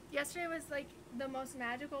day. Yesterday was like the most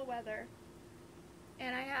magical weather.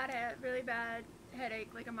 And I had a really bad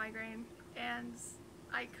headache, like a migraine, and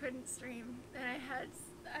I couldn't stream. And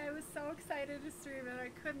I was so excited to stream and I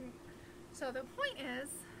couldn't. So the point is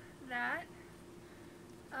that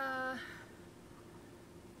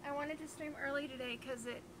I wanted to stream early today because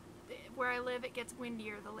where I live, it gets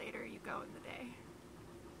windier the later you go in the day.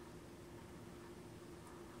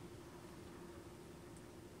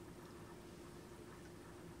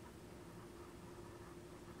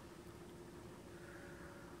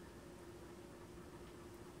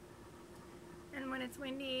 And when it's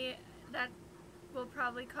windy, that will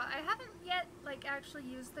probably cause... I haven't yet like actually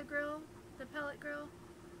used the grill, the pellet grill,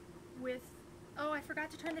 with... Oh, I forgot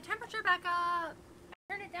to turn the temperature back up!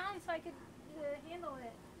 I turned it down so I could handle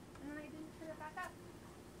it, and then I didn't turn it back up.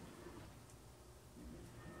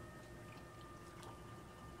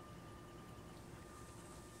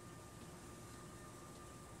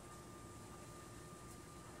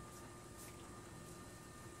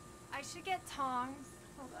 I should get tongs.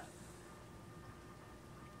 Hold up.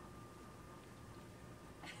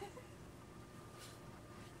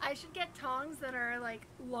 I should get tongs that are like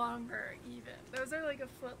longer even. Those are like a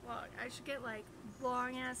foot long. I should get like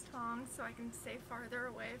long ass tongs so I can stay farther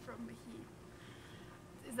away from the heat.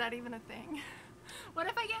 Is that even a thing? What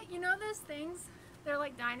if I get, you know those things? They're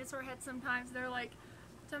like dinosaur heads sometimes. They're like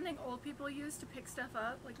something old people use to pick stuff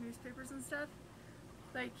up, like newspapers and stuff.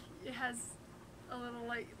 Like it has a little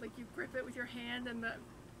like you grip it with your hand and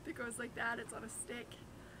it goes like that. It's on a stick.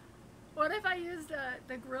 What if I used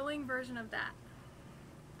the grilling version of that?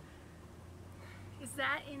 Is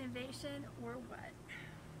that innovation or what?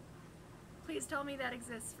 Please tell me that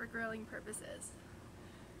exists for grilling purposes.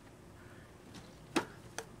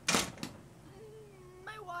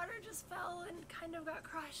 My water just fell and kind of got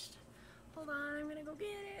crushed. Hold on, I'm gonna go get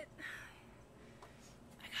it.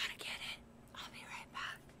 I gotta get it. I'll be right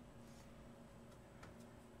back.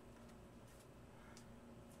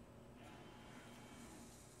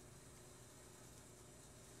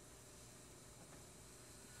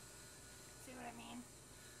 See what I mean?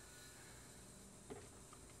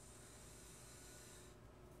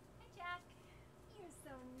 Hi, Jack. You're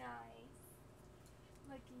so nice.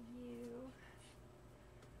 Look at you.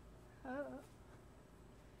 Oh.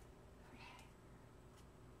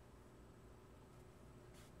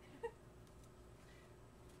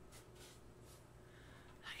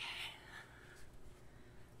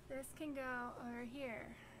 This can go over here.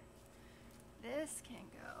 This can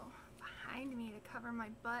go behind me to cover my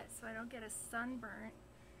butt so I don't get a sunburn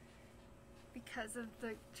because of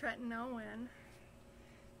the Trenton Owen.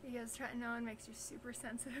 because tretinoin makes you super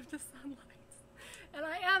sensitive to sunlight. And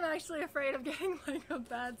I am actually afraid of getting like a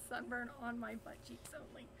bad sunburn on my butt cheeks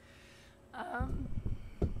only.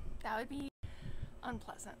 That would be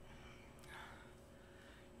unpleasant.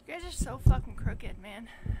 You guys are so fucking crooked, man.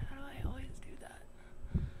 How do I always do that?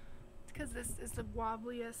 It's because this is the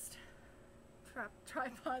wobbliest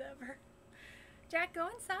tripod ever. Jack, go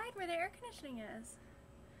inside where the air conditioning is.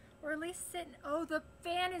 Or at least sit. Oh, the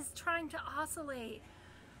fan is trying to oscillate.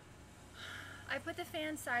 I put the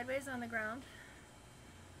fan sideways on the ground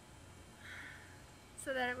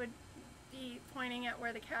so that it would be pointing at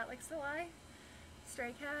where the cat likes to lie,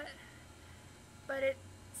 stray cat. But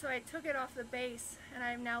so I took it off the base and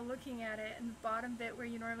I'm now looking at it, and the bottom bit where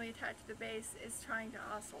you normally attach the base is trying to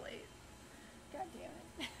oscillate. God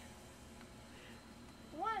damn it.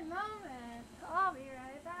 One moment, I'll be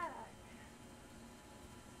right back.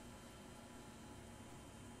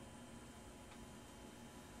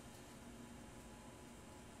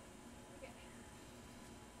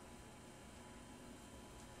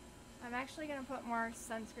 I'm actually going to put more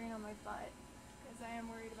sunscreen on my butt because I am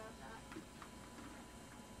worried about that.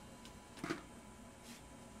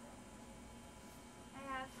 I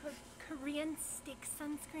have Korean stick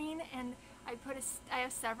sunscreen, and I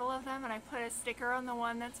have several of them, and I put a sticker on the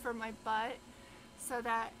one that's for my butt so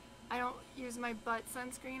that I don't use my butt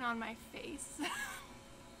sunscreen on my face.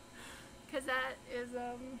 Because that is,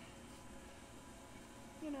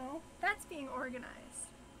 you know, that's being organized.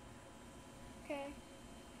 Okay?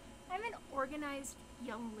 I'm an organized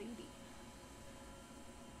young lady.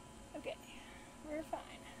 Okay, we're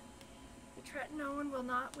fine. The tretinoin will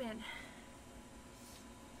not win.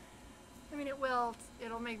 I mean,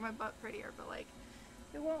 it'll make my butt prettier, but like,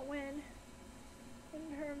 it won't win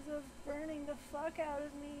in terms of burning the fuck out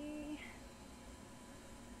of me.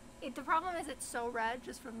 The problem is it's so red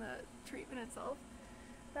just from the treatment itself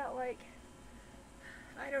that, like,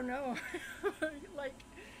 I don't know. Like,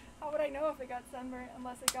 how would I know if it got sunburned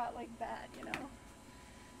unless it got, like, bad, you know?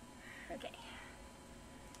 Okay.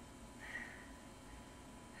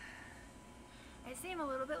 I seem a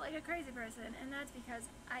little bit like a crazy person, and that's because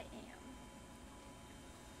I am.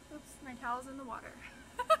 Oops, my towel's in the water.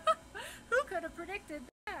 Who could have predicted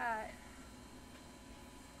that?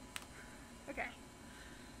 Okay.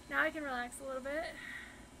 Now I can relax a little bit.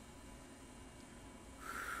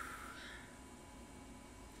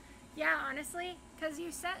 Yeah, honestly, because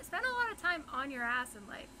you spend a lot of time on your ass in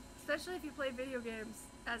life, especially if you play video games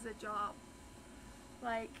as a job.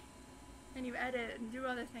 Like, and you edit and do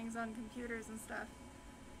other things on computers and stuff.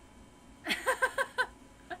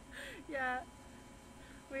 Yeah,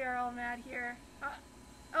 we are all mad here.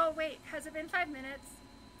 Oh wait, has it been 5 minutes?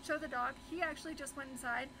 Show the dog. He actually just went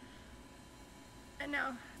inside. And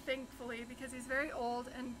now, thankfully, because he's very old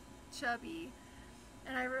and chubby,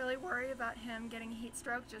 and I really worry about him getting heat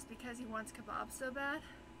stroke just because he wants kebabs so bad.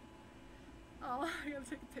 Oh, I gotta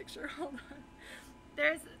take a picture, hold on.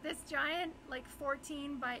 There's this giant, like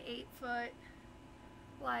 14 by 8 foot,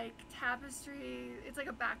 like tapestry. It's like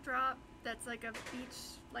a backdrop that's like a beach,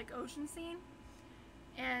 like ocean scene.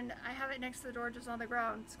 And I have it next to the door just on the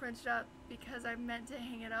ground, scrunched up, because I meant to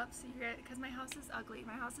hang it up so you get, because my house is ugly.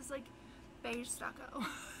 My house is like beige stucco.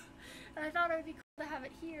 And I thought it would be cool to have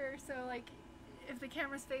it here, so like if the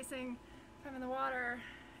camera's facing, if I'm in the water.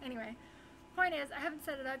 Anyway, point is, I haven't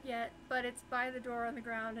set it up yet, but it's by the door on the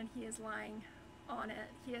ground and he is lying on it.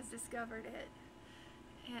 He has discovered it,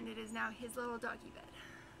 and it is now his little doggy bed,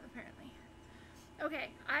 apparently.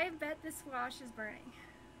 Okay, I bet this squash is burning.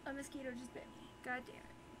 A mosquito just bit me. God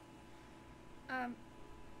damn it.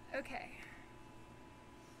 Okay.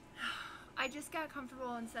 I just got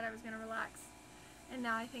comfortable and said I was gonna relax, and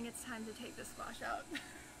now I think it's time to take the squash out.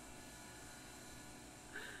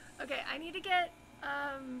 Okay, I need to get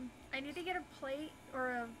a plate or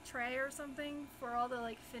a tray or something for all the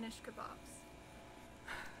like finished kebabs.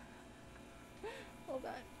 Hold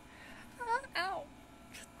on. Ow!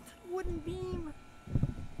 Wooden beam.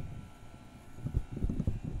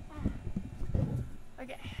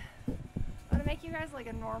 Okay. I'm gonna make you guys like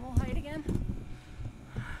a normal height again.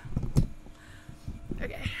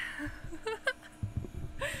 Okay.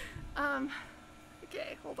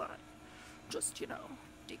 Okay, hold on. Just, you know,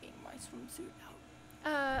 digging my swimsuit out.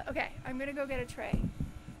 Okay, I'm gonna go get a tray.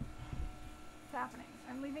 What's happening?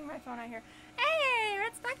 I'm leaving my phone out here. Hey,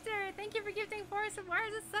 Red Spectre! Thank you for gifting Forest of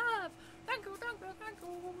Wires a sub! Thank you, thank you, thank you,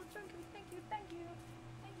 thank you, thank you, thank you,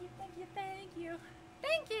 thank you, thank you, thank you,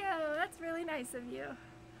 thank you! That's really nice of you.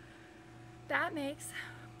 That makes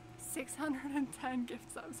 610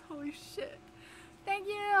 gift subs. Holy shit. Thank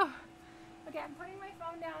you! Okay, I'm putting my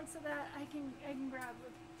phone down so that I can grab a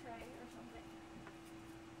tray or something.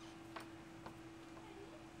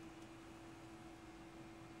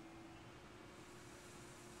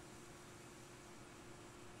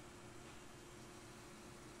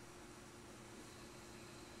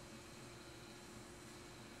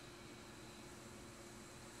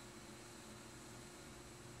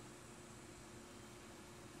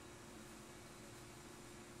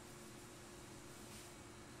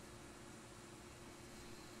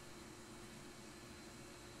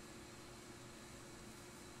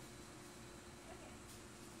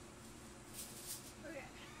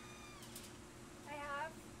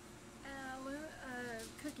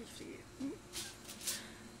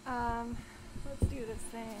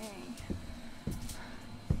 this thing.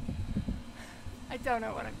 I don't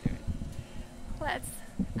know what I'm doing. Let's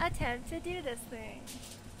attempt to do this thing.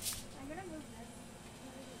 I'm gonna move this.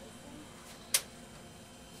 I'm gonna do this thing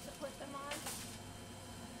to put them on.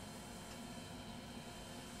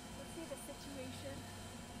 Let's see the situation.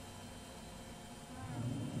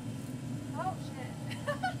 Oh shit.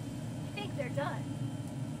 I think they're done.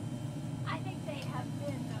 I think they have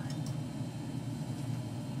been done.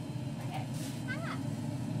 Okay.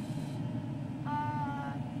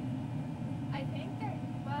 I think they're,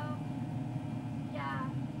 well, yeah.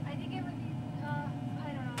 I think it would be,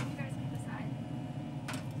 I don't know. You guys can decide.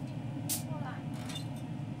 Hold on.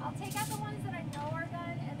 I'll take out the ones that I know are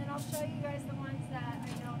done, and then I'll show you guys the ones that I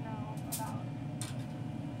don't know about.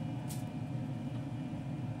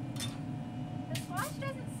 The squash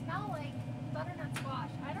doesn't smell like butternut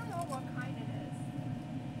squash. I don't know what kind it is.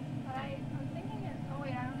 But I'm thinking it, oh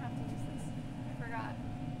wait, I don't have to use this. I forgot.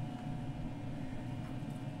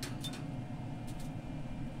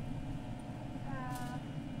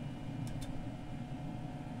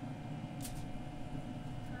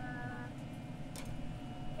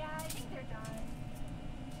 Yeah, I think they're done.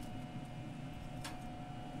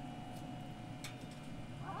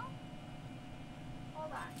 Well,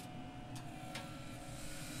 hold on.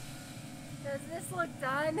 Does this look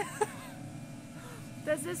done?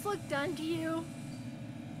 Does this look done to you?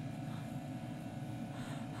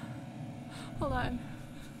 Hold on.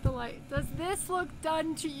 The light. Does this look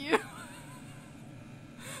done to you?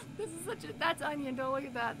 This is such a, that's onion, don't look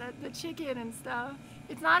at that. The chicken and stuff.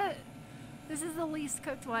 It's not a, this is the least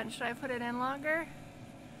cooked one. Should I put it in longer?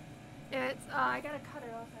 It's, I gotta cut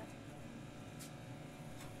it off.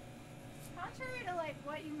 Contrary to like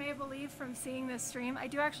what you may believe from seeing this stream, I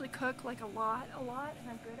do actually cook like a lot, and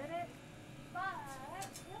I'm good at it. But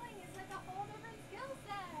grilling is like a whole different skill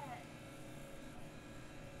set.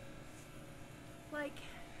 Like,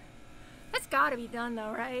 that's gotta be done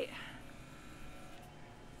though, right?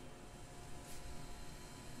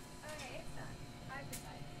 Okay, it's done. I've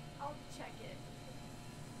decided. I'll check it.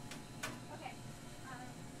 Okay.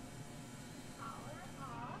 Power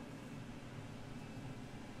off.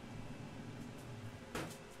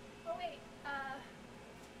 Oh wait,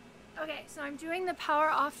 okay, so I'm doing the power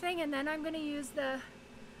off thing, and then I'm gonna use the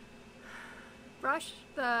brush,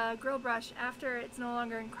 the grill brush, after it's no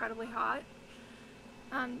longer incredibly hot.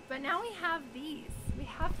 But now we have these. We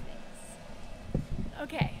have things.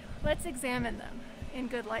 Okay, let's examine them in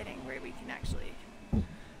good lighting where we can actually...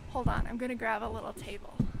 Hold on, I'm gonna grab a little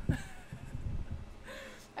table.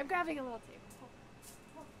 I'm grabbing a little table.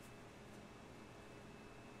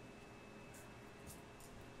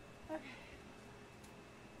 Okay.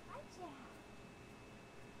 Gotcha.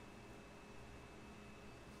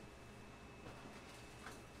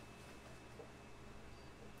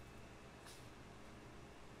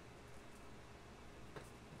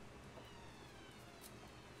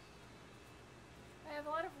 I have a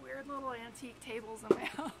lot of weird little antique tables in my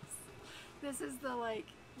house. This is the like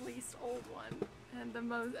least old one, and the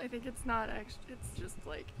most, I think it's not actually, it's just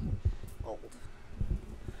like old.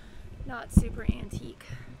 Not super antique.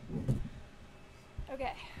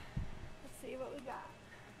 Okay, let's see what we got.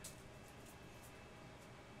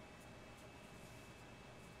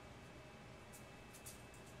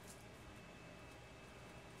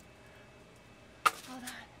 Hold on.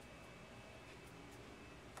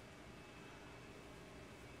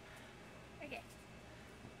 Okay.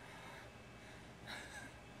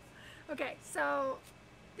 Okay, so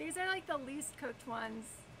these are like the least cooked ones.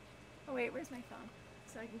 Oh wait, where's my phone?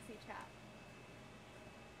 So I can see chat.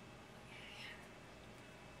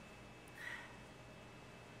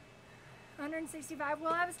 165.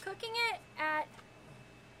 Well, I was cooking it at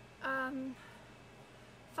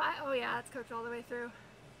 5. Oh yeah, it's cooked all the way through.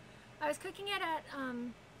 I was cooking it at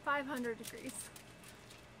 500 degrees.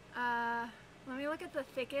 Let me look at the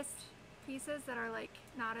thickest pieces that are like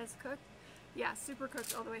not as cooked. Yeah, super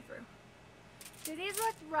cooked all the way through. Do these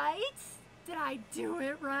look right? Did I do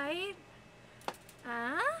it right?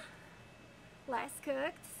 Less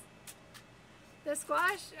cooked. The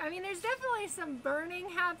squash, I mean, there's definitely some burning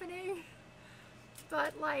happening,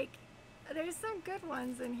 but like, there's some good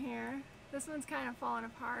ones in here. This one's kind of falling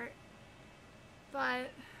apart, but,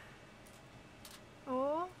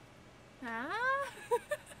 oh,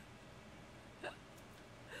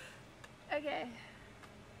 okay.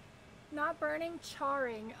 Not burning,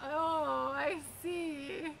 charring. Oh, I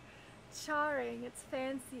see. Charring, it's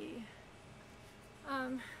fancy.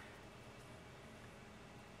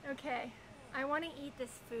 Okay, I want to eat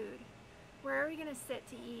this food. Where are we gonna sit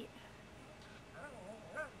to eat?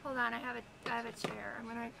 Hold on, I have a chair. I'm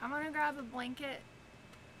gonna grab a blanket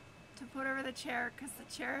to put over the chair because the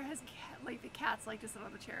chair has like the cats like to sit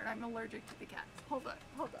on the chair and I'm allergic to the cats. Hold on,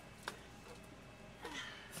 hold on.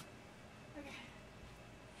 Okay.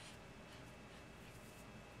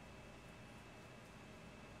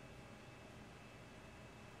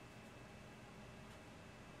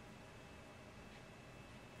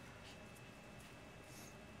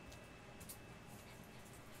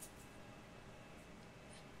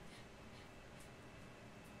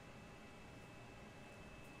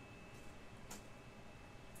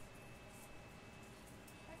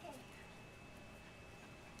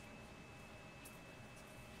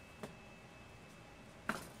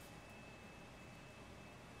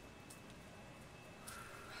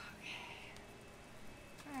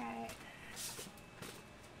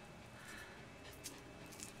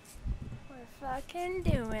 We're fucking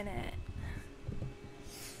doing it.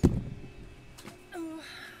 Ooh.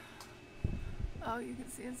 Oh, you can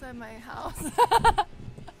see inside my house.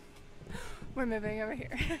 We're moving over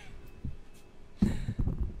here.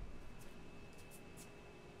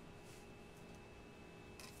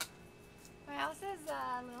 My house is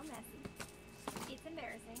a little messy. It's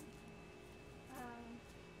embarrassing.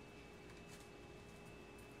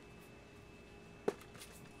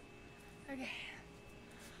 Okay.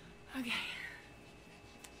 Okay.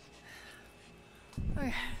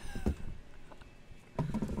 Okay.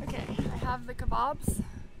 Okay, I have the kebabs.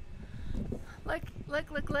 Look, look,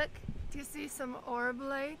 look, look. Do you see some orb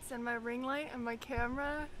lights and my ring light and my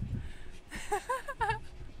camera?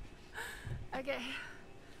 Okay.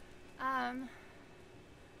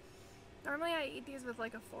 Normally I eat these with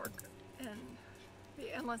like a fork and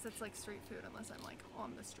unless it's like street food, unless I'm like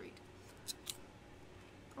on the street.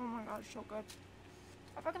 Oh my god, it's so good.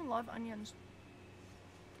 I fucking love onions.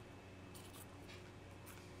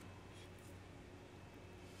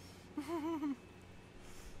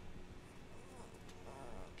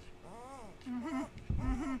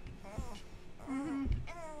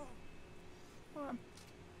 Hold on.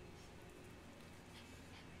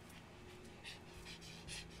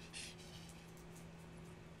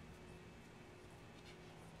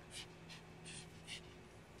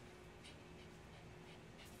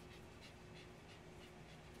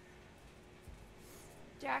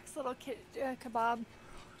 Jack's little kebab.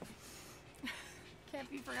 Can't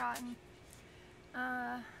be forgotten.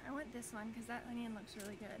 I want this one because that onion looks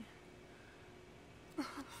really good.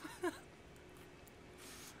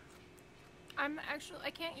 I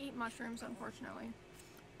can't eat mushrooms, unfortunately.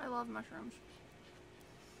 I love mushrooms.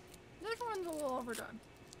 This one's a little overdone.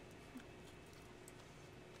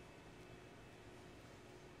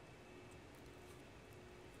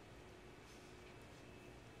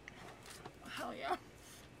 Hell yeah.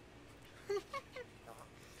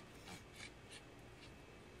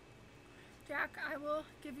 Jack, I will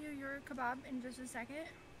give you your kebab in just a second.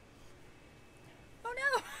 Oh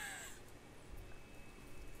no!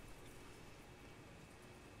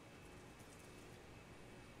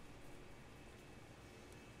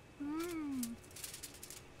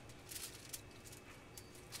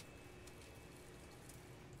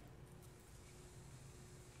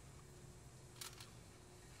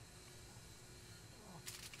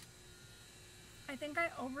 I think I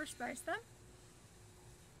overspiced them.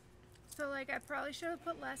 So like I probably should have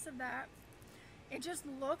put less of that. It just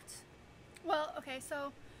looked, well, okay,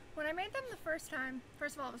 so when I made them the first time,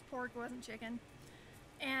 first of all it was pork, it wasn't chicken.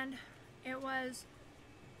 And it was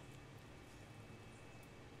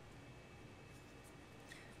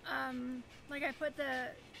like I put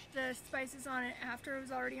the spices on it after it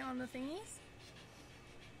was already on the thingies.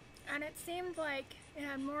 And it seemed like it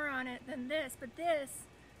had more on it than this, but this,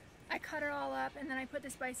 I cut it all up and then I put the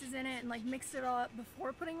spices in it and like mixed it all up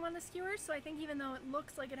before putting them on the skewers. So I think even though it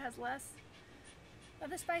looks like it has less of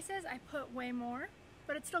the spices, I put way more,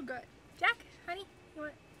 but it's still good. Jack, honey, you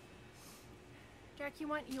want, Jack, you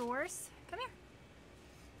want yours? Come here.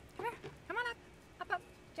 Come here. Come on up. Up, up.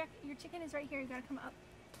 Jack, your chicken is right here. You gotta come up.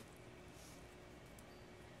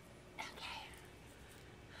 Okay.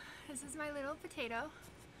 This is my little potato.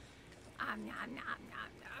 Nom, nom, nom.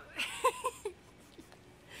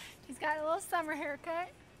 He's got a little summer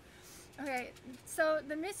haircut. Okay, so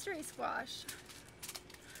the mystery squash,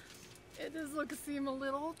 it does seem a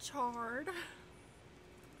little charred.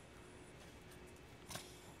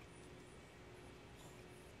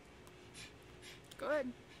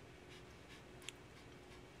 Good.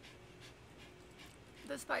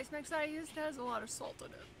 The spice mix that I used has a lot of salt in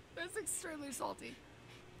it. It's extremely salty.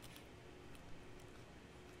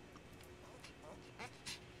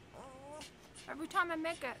 Every time I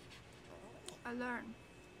make it, I learn.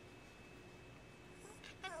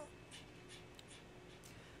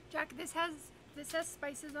 Jack, this has This has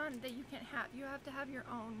spices on that you can't have. You have to have your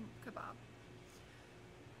own kebab.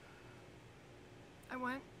 I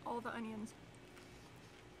want all the onions.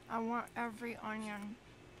 I want every onion.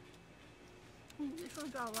 Ooh, this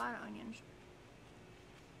one's got a lot of onions.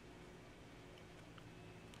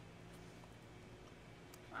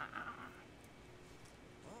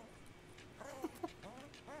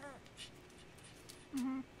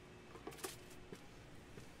 Mm-hmm.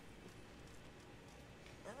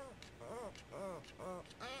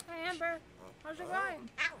 Hey Amber, how's it going?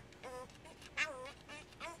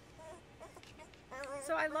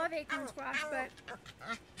 So I love acorn squash, but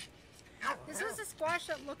this was a squash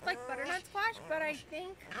that looked like butternut squash, but I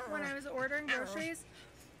think when I was ordering groceries,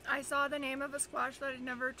 I saw the name of a squash that I'd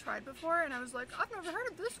never tried before, and I was like, I've never heard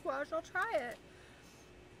of this squash, I'll try it.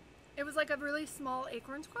 It was like a really small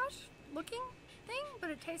acorn squash looking thing, but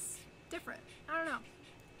it tastes different. I don't know.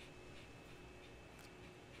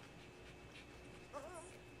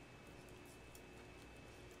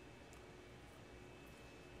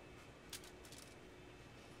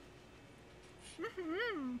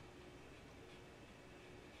 Mm-hmm.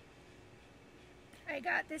 I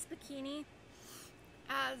got this bikini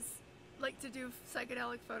as like to do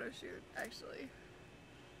psychedelic photo shoot actually.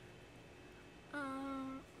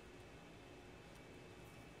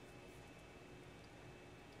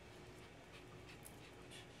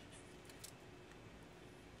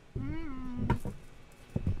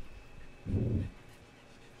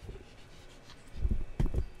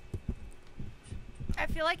 I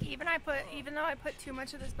feel like even though I put too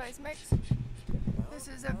much of the spice mix, this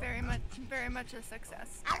is a very much a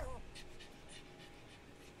success.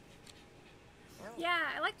 Yeah,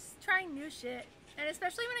 I like trying new shit, and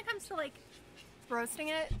especially when it comes to like roasting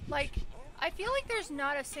it. Like, I feel like there's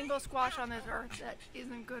not a single squash on this earth that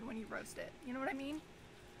isn't good when you roast it. You know what I mean?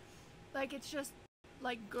 Like, it's just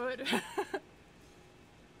like good.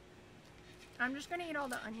 I'm just gonna eat all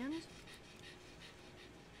the onions.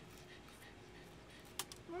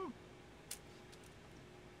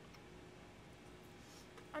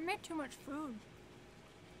 I made too much food.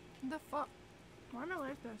 What the fuck? Why am I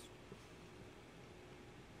like this?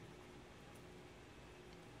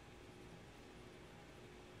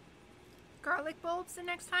 Garlic bulbs the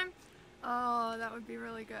next time? Oh, that would be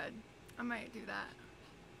really good. I might do that.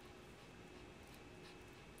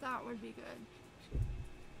 That would be good.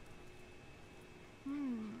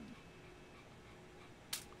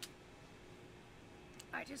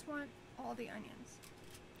 I just want all the onions.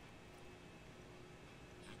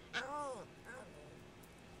 Oh.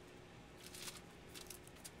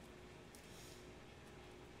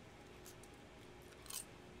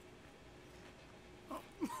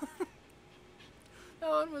 That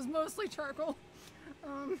one was mostly charcoal.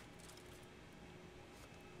 Oh.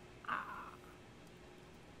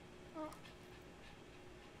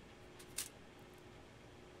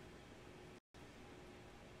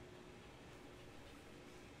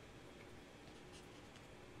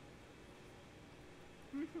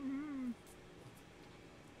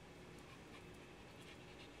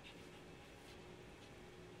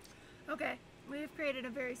 Okay, we've created a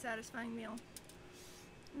very satisfying meal.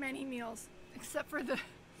 Many meals, except for the.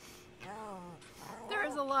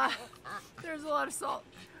 There's a lot of salt.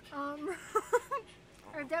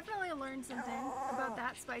 I definitely learned something about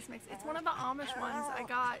that spice mix. It's one of the Amish ones I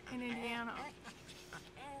got in Indiana,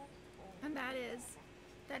 and that is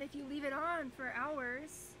that if you leave it on for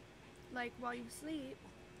hours, like while you sleep,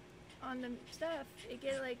 on the stuff, it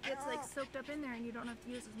gets soaked up in there, and you don't have to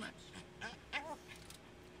use as much.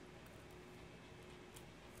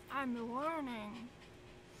 I'm learning.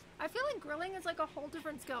 I feel like grilling is like a whole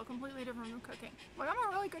different skill, completely different from cooking. Like, I'm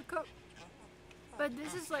a really good cook, but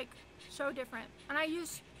this is like so different. And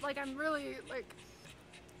I'm really like,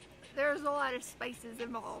 there's a lot of spices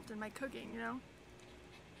involved in my cooking, you know?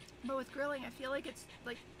 But with grilling, I feel like it's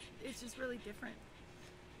just really different.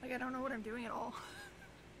 Like, I don't know what I'm doing at all.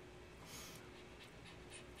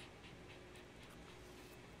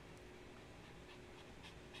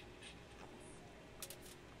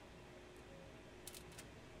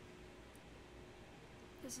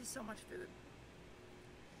 This is so much food.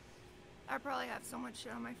 I probably have so much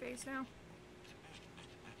shit on my face now.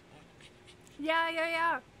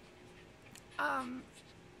 Yeah.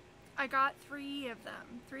 I got 3 of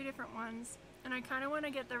them, 3 different ones, and I kind of want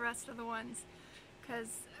to get the rest of the ones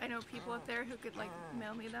because I know people up there who could like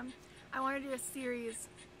mail me them. I want to do a series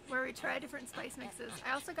where we try different spice mixes.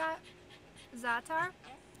 I also got za'atar.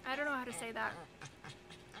 I don't know how to say that.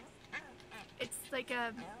 It's like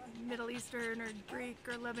a Middle Eastern or Greek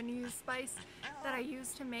or Lebanese spice that I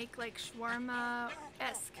use to make like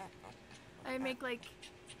shawarma-esque. I make like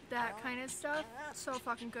that kind of stuff. So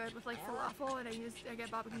fucking good with like falafel, and I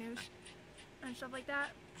get baba ganoush and stuff like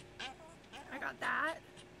that. I got that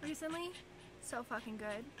recently. So fucking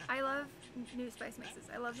good. I love new spice mixes.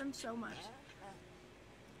 I love them so much.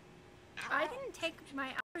 I didn't take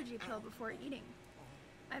my allergy pill before eating.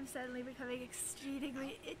 I'm suddenly becoming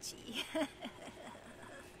exceedingly itchy.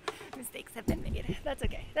 Mistakes have been made. That's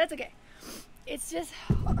okay. That's okay. It's just,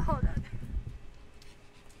 hold on.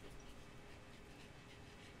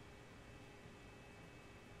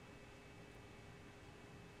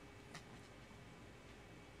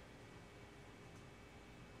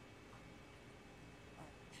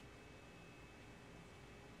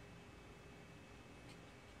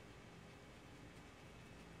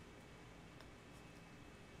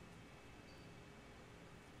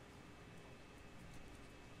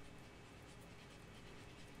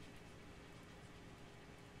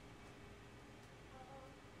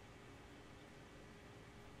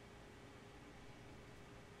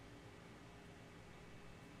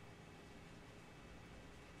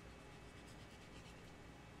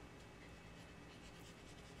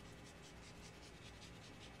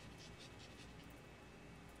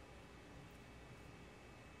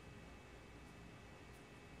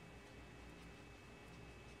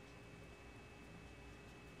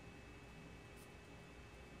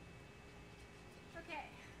 Okay.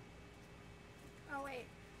 Oh wait,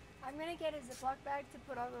 I'm gonna get a Ziploc bag to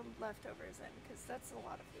put all the leftovers in, because that's a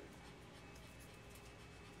lot of food.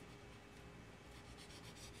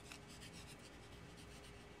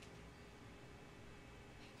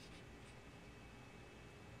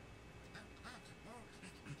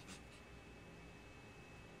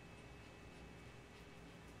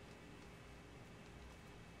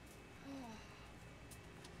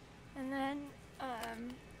 And then,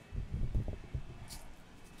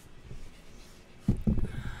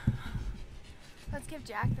 let's give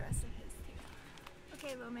Jack the rest of his too.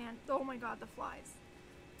 Okay, little man. Oh my god, the flies.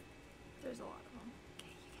 There's a lot of them. Okay,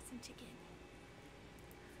 you get some chicken.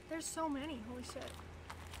 There's so many, holy shit.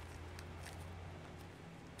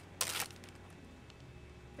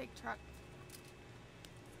 Big truck.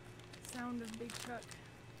 Sound of big truck.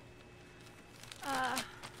 Okay.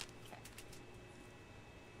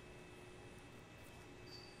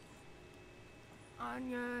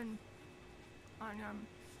 Onion. Onion.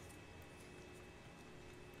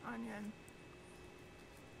 Onion.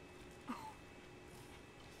 Oh.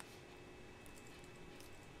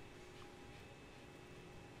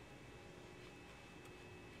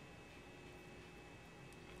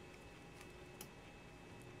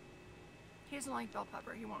 He doesn't like bell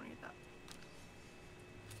pepper. He won't eat that.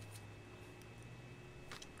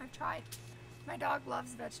 I've tried. My dog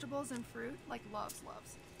loves vegetables and fruit. Like loves.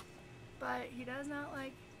 But he does not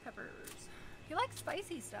like peppers. He likes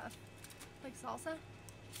spicy stuff. Like salsa.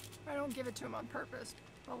 I don't give it to him on purpose.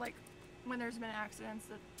 But like when there's been accidents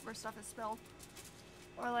where stuff is spilled.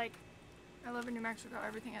 Or like, I live in New Mexico.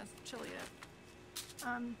 Everything has chili in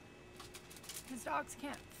it. His dogs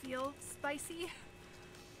can't feel spicy.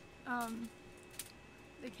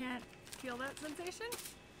 They can't feel that sensation.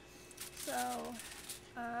 So,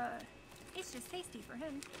 it's just tasty for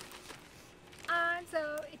him. I'm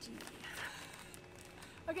so itchy.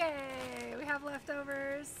 Okay, we have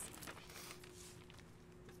leftovers.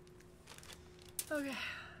 Okay,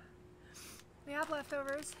 we have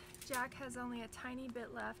leftovers. Jack has only a tiny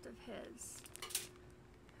bit left of his.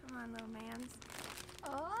 Come on, little mans.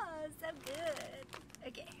 Oh, so good.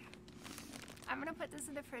 Okay, I'm gonna put this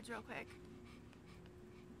in the fridge real quick.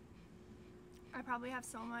 I probably have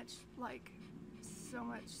so much, I don't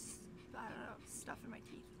know, stuff in my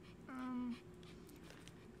teeth.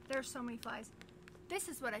 There's so many flies. This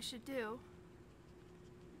is what I should do.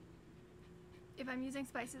 If I'm using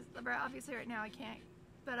spices, obviously right now I can't,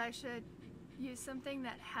 but I should use something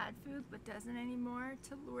that had food but doesn't anymore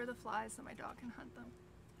to lure the flies so my dog can hunt them.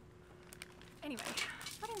 Anyway,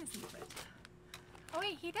 putting this in the fridge. Oh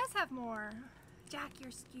wait, he does have more. Jack,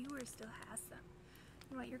 your skewer still has some.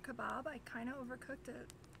 You want your kebab? I kind of overcooked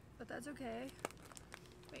it, but that's okay.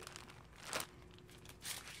 Wait.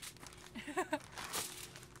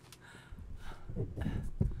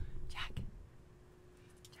 Jack,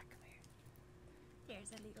 come here.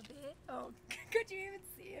 There's a little bit. Oh, could you even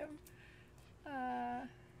see him?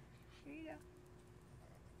 Here you go.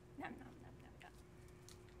 Nom nom nom nom nom.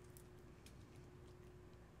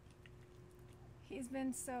 He's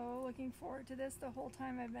been so looking forward to this the whole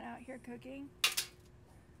time I've been out here cooking.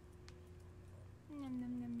 Nom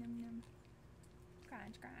nom nom nom nom.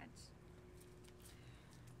 Crunch, crunch.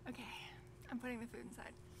 Okay, I'm putting the food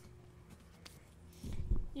inside.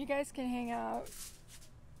 You guys can hang out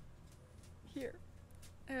here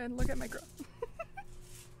and look at my growth.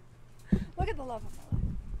 Look at the love of my life.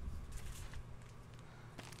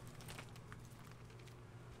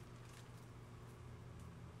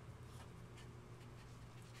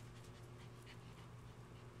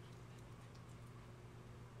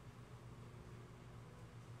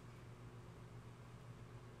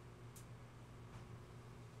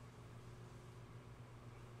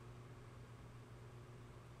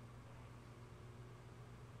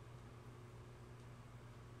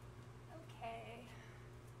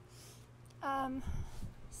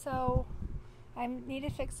 So I need to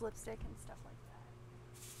fix lipstick and stuff like that.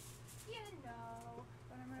 You know,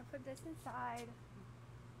 but I'm gonna put this inside.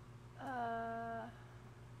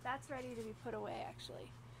 That's ready to be put away actually.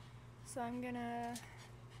 So I'm gonna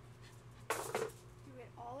do it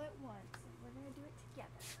all at once and we're gonna do it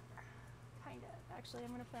together. Kind of. Actually,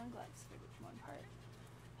 I'm gonna put on gloves for this one part.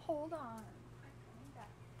 Hold on. I'm coming back.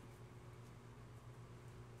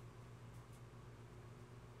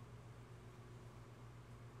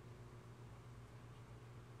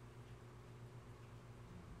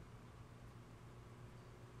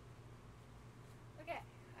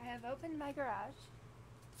 I have opened my garage.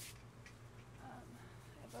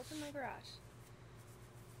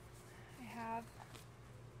 I have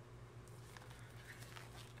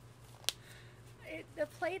the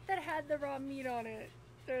plate that had the raw meat on it,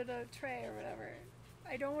 or the tray or whatever.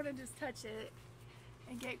 I don't want to just touch it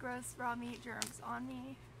and get gross raw meat germs on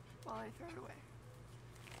me while I throw it away.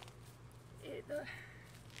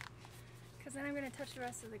 Because then I'm going to touch the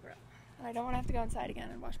rest of the grill. And I don't want to have to go inside again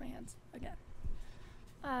and wash my hands again.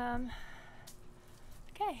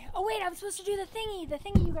 Okay. Oh wait, I'm supposed to do the thingy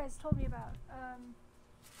you guys told me about.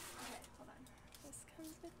 Okay, hold on. This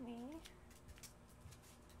comes with me.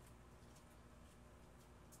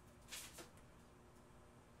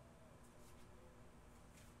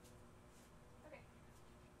 Okay.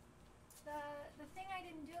 The thing I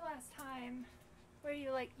didn't do last time, where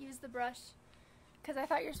you like use the brush, because I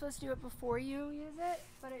thought you're supposed to do it before you use it,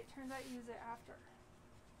 but it turns out you use it after.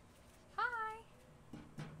 Hi!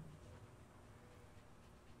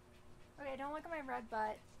 Okay, don't look at my red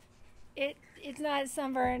butt. It's not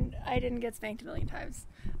sunburned. I didn't get spanked a million times.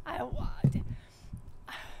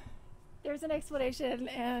 There's an explanation,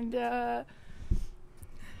 and okay.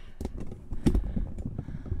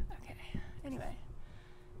 Anyway,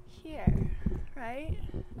 here, right?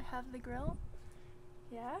 I have the grill.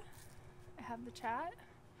 Yeah. I have the chat.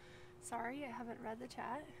 Sorry, I haven't read the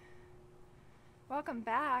chat. Welcome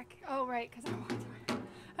back. Oh, right, because I walked away.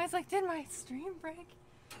 I was like, did my stream break?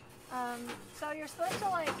 So you're supposed to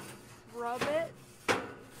like rub it.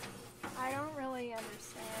 I don't really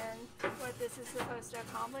understand what this is supposed to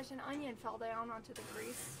accomplish. An onion fell down onto the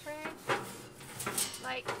grease tray.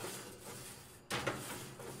 Like,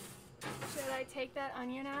 should I take that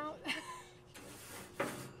onion out? Are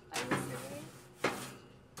you serious?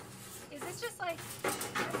 Is this just like...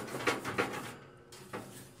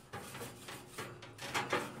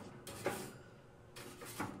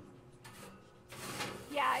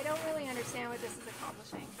 Yeah, I don't really understand what this is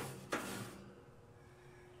accomplishing.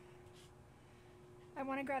 I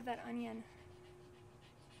want to grab that onion.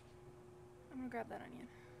 I'm going to grab that onion.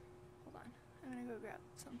 Hold on. I'm going to go grab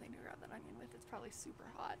something to grab that onion with. It's probably super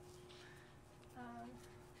hot.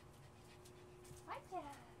 Hi, Dad.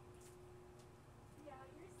 Yeah,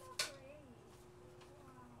 you're so brave.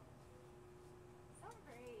 Wow. So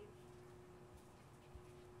brave.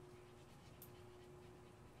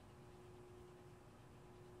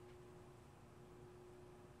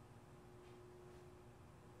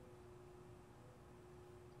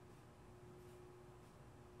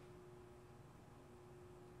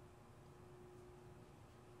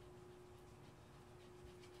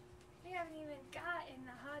 We haven't even got in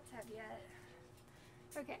the hot tub yet.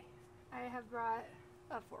 Okay, I have brought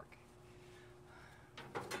a fork.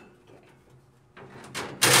 Okay.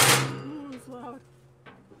 Ooh, it's loud.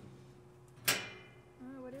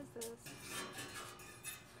 Oh, what is this?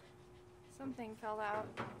 Something fell out.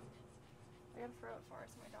 I gotta throw it far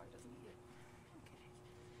so my dog doesn't eat it.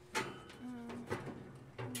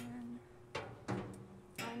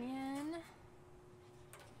 Okay. Onion.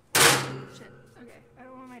 Shit. Okay, I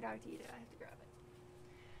don't want my dog to eat it. I have to grab it.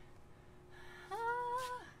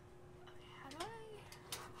 Okay, how do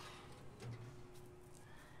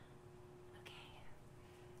okay.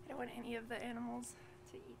 I don't want any of the animals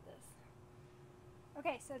to eat this.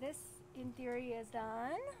 Okay, so this, in theory, is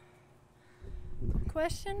done.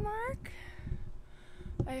 Question mark?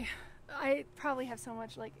 I probably have so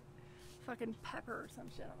much, like, fucking pepper or some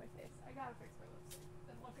shit on my face. I gotta fix my lipstick.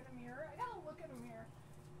 Then look in a mirror. I gotta look in a mirror.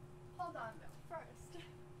 Hold on, though, first.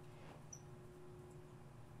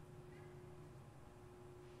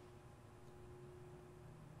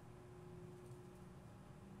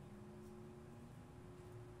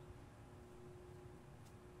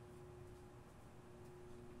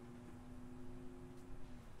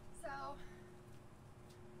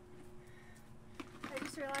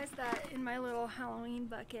 realized that in my little Halloween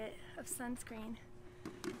bucket of sunscreen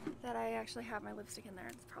that I actually have my lipstick in there.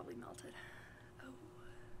 It's probably melted. Oh,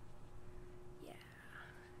 yeah.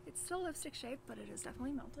 It's still lipstick shaped, but it is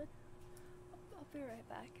definitely melted. I'll be right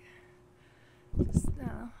back. Just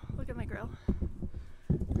look at my grill.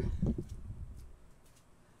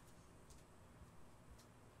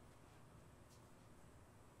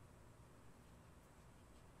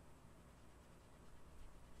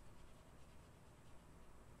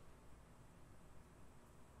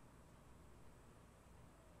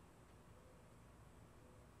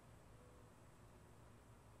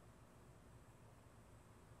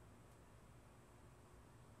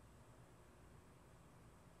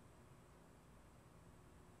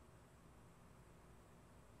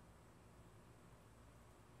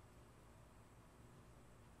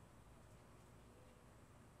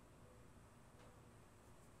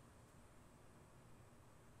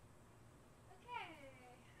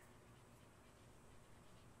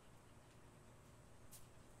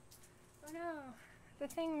 Oh no, the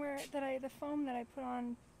thing the foam that I put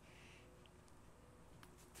on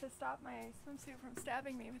to stop my swimsuit from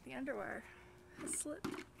stabbing me with the underwear has slipped.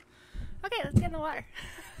 Okay, let's get in the water.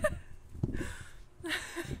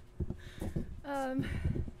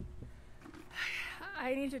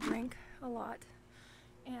 I need to drink a lot,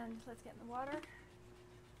 and let's get in the water.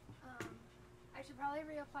 I should probably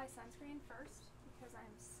reapply sunscreen first because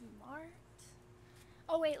I'm smart.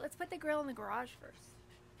 Oh wait, let's put the grill in the garage first.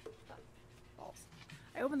 Oh, balls.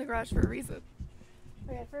 I opened the garage for a reason.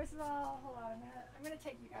 Okay, first of all, hold on, I'm gonna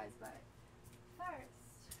take you guys, but first,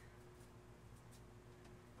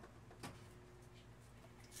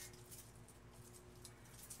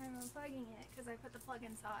 I'm unplugging it because I put the plug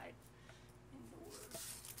inside.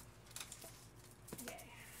 Indoors. Okay.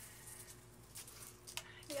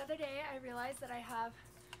 The other day I realized that I have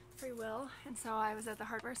free will, and so I was at the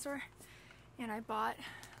hardware store and I bought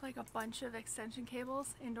like a bunch of extension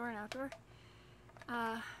cables, indoor and outdoor,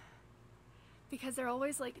 because they're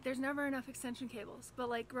always like, there's never enough extension cables, but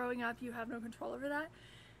like growing up you have no control over that,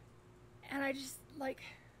 and I just like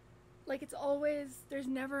it's always, there's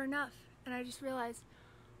never enough, and I just realized,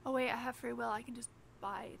 oh wait, I have free will, I can just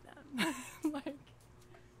buy them. Like, anyway.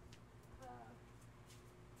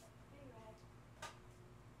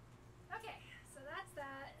 Okay, so that's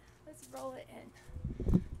that. Let's roll it in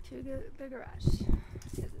to the garage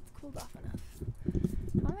because it's cooled off enough.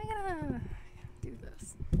 How am I gonna do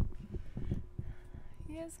this?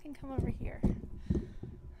 You guys can come over here.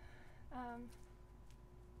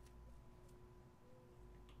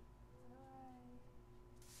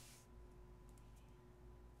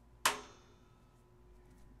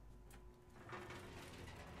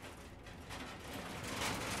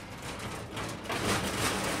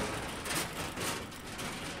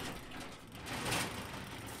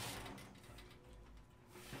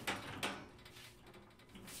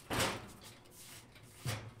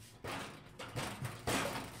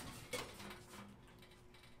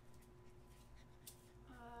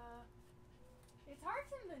 It's hard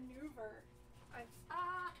to maneuver.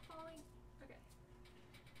 Falling. Okay.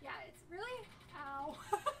 Yeah, it's really, ow.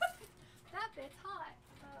 That bit's hot.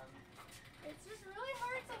 It's just really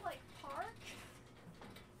hard to like park.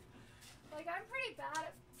 Like, I'm pretty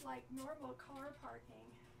bad at like normal car parking.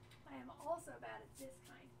 I am also bad at this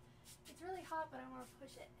kind. It's really hot, but I want to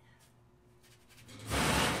push it.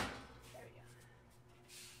 There we go.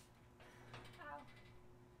 Ow.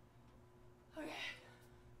 Okay.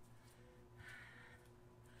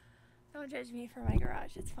 Don't judge me for my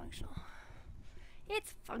garage, it's functional.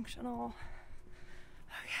 It's functional.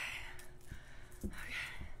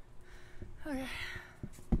 Okay.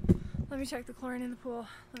 Let me check the chlorine in the pool.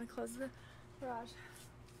 Let me close the garage.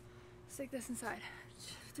 Stick this inside.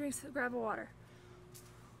 Grab a water.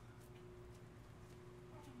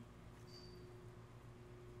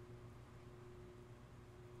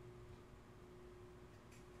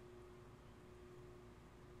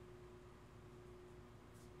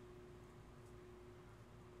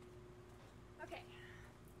 Okay.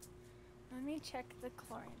 Let me check the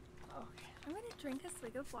chlorine. Okay. I'm going to drink a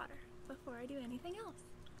swig of water before I do anything else.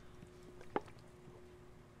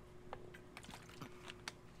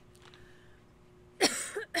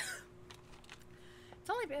 It's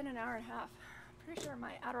only been an hour and a half. I'm pretty sure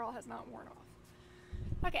my Adderall has not worn off.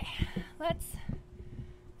 Okay, let's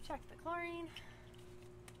check the chlorine.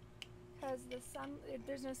 Because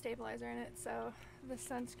there's no stabilizer in it, so the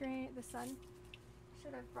sun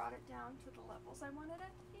should have brought it down to the levels I wanted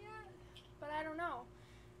it to be at. But I don't know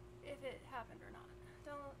if it happened or not.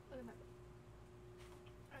 Don't look at my book.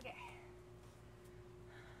 Okay.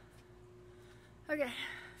 Okay.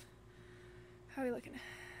 How are we looking?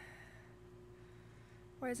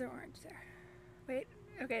 Why is there orange there? Wait,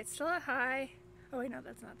 okay, it's still a high. Oh wait, no,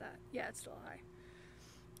 that's not that. Yeah, it's still a high.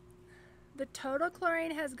 The total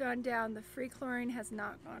chlorine has gone down. The free chlorine has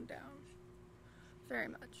not gone down very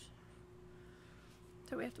much.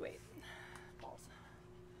 So we have to wait. Balls.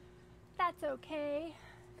 That's okay,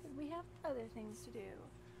 because we have other things to do.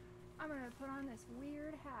 I'm gonna put on this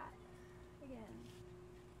weird hat again.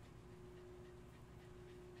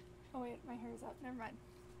 Oh wait, my hair's up. Never mind.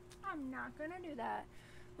 I'm not gonna do that.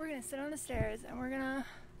 We're gonna sit on the stairs and we're gonna...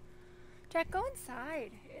 Jack, go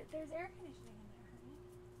inside. There's air conditioning in there, honey.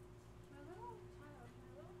 My little child,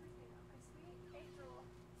 my little my sweet angel.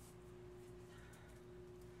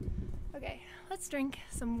 Okay, let's drink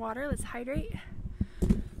some water. Let's hydrate.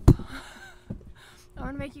 I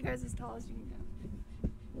want to make you guys as tall as you can go.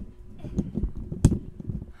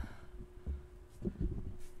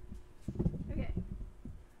 Okay.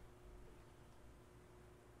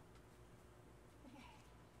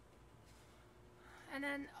 And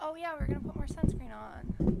then, oh yeah, we're gonna put more sunscreen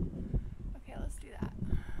on. Okay, let's do that.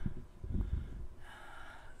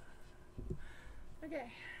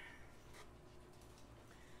 Okay.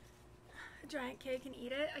 A giant cake and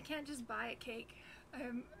eat it. I can't just buy a cake. I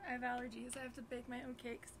have allergies. I have to bake my own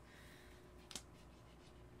cakes.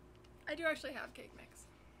 I do actually have cake mix.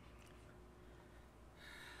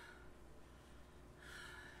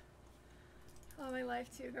 All my life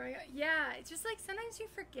too, growing up. Yeah, it's just like sometimes you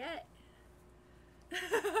forget.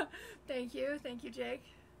 Thank you, Jake,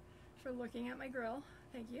 for looking at my grill.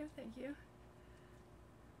 Thank you.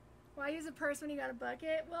 Why use a purse when you got a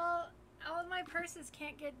bucket? Well, all of my purses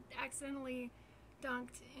can't get accidentally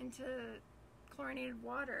dunked into chlorinated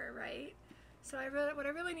water, right? So what I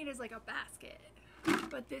really need is like a basket.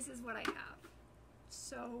 But this is what I have.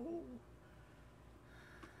 So,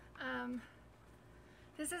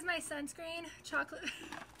 this is my sunscreen, chocolate.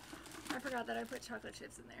 I forgot that I put chocolate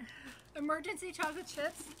chips in there. Emergency chocolate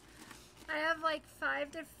chips. I have like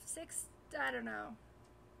 5 to 6, I don't know,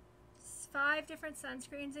 5 different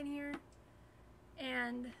sunscreens in here,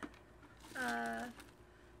 and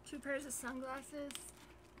 2 pairs of sunglasses.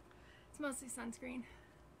 It's mostly sunscreen.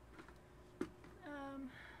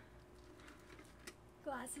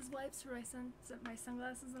 Glasses wipes for my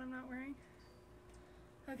sunglasses that I'm not wearing.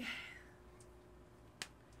 Okay.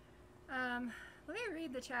 Let me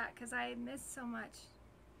read the chat because I missed so much.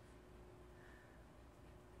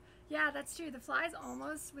 Yeah, that's true. The flies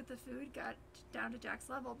almost with the food got down to Jack's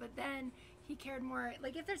level, but then he cared more.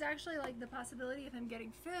 Like if there's actually like the possibility of him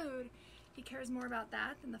getting food, he cares more about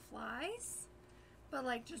that than the flies, but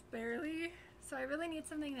like just barely. So I really need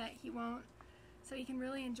something that he won't, so he can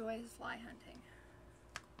really enjoy his fly hunting.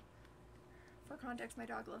 For context, my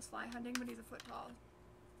dog loves fly hunting, but he's a foot tall.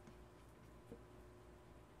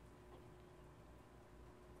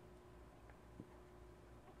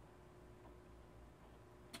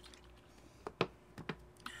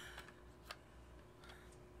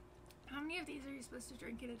 How many of these are you supposed to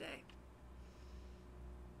drink in a day?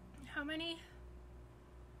 How many?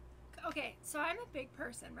 Okay, so I'm a big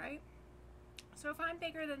person, right? So if I'm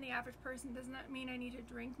bigger than the average person, doesn't that mean I need to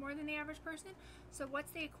drink more than the average person? So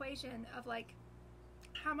what's the equation of like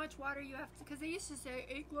how much water you have to, because they used to say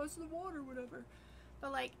 8 glasses of water, whatever.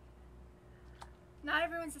 But like, not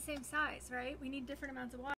everyone's the same size, right? We need different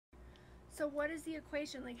amounts of water. So what is the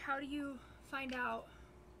equation? Like, how do you find out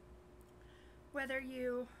whether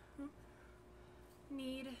you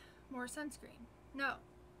need more sunscreen? No.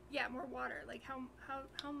 Yeah, more water. Like how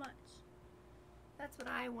much? That's what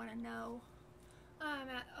I want to know.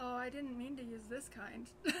 Oh, I didn't mean to use this kind.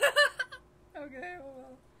 Okay,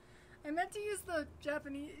 well. I meant to use the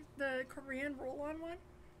Korean roll-on one,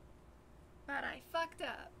 but I fucked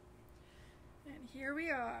up. And here we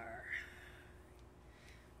are.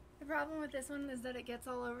 The problem with this one is that it gets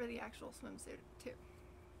all over the actual swimsuit too.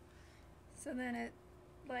 So then it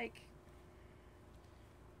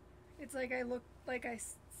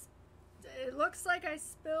looks like I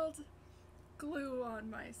spilled glue on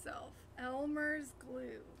myself. Elmer's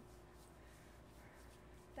glue.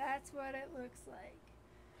 That's what it looks like.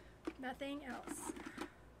 Nothing else.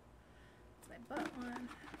 It's my butt one.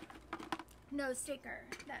 No sticker.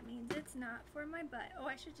 That means it's not for my butt. Oh,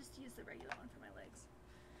 I should just use the regular one for my legs.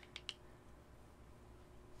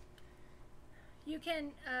 You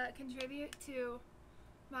can contribute to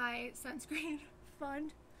my sunscreen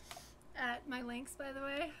fund at my links, by the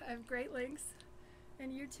way. I have great links.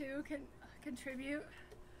 And you too can contribute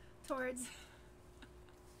towards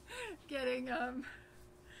getting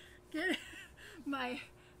my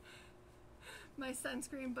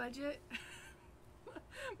sunscreen budget.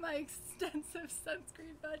 My extensive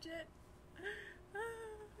sunscreen budget.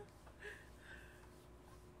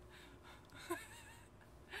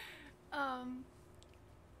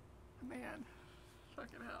 Man,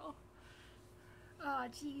 fucking hell. Oh,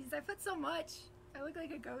 jeez, I put so much. I look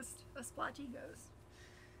like a ghost, a splotchy ghost.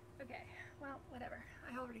 Okay, well, whatever.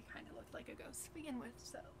 I already kind of looked like a ghost to begin with,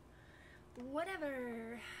 so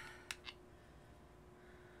whatever.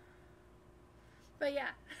 But yeah,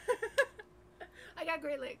 I got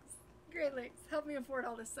great legs. Great legs. Help me afford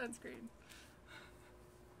all this sunscreen.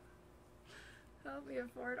 Help me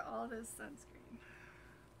afford all this sunscreen.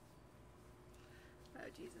 Oh,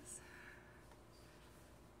 Jesus.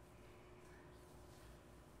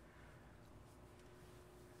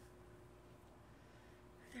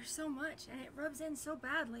 There's so much, and it rubs in so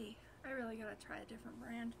badly. I really gotta try a different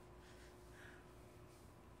brand.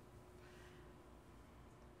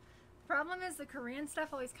 The problem is the Korean stuff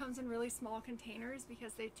always comes in really small containers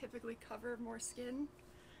because they typically cover more skin.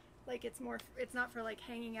 Like it's not for like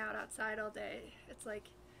hanging out outside all day. It's like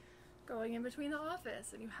going in between the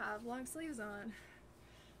office and you have long sleeves on.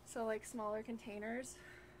 So like smaller containers.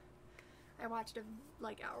 I watched a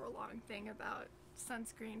like hour-long thing about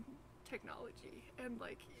sunscreen technology and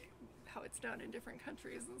like how it's done in different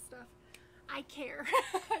countries and stuff. I care.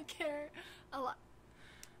 I care a lot.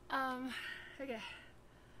 Okay.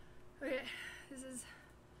 Okay, this is,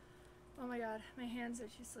 oh my god, my hands are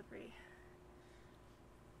too slippery.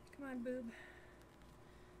 Come on, boob.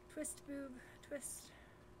 Twist, boob, twist.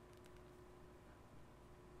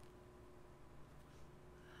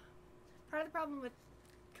 Part of the problem with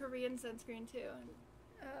Korean sunscreen too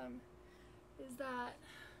is that,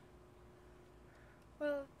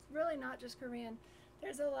 well, it's really not just Korean.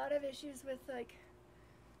 There's a lot of issues with like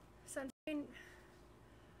sunscreen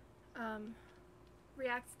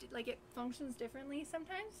reacts, like it functions differently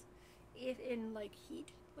sometimes if in like heat.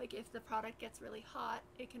 Like if the product gets really hot,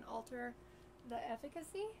 it can alter the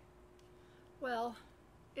efficacy. Well,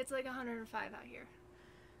 it's like 105 out here.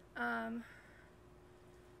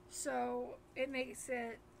 So it makes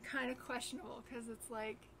it kind of questionable because it's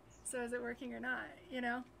like, so is it working or not, you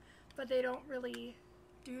know? But they don't really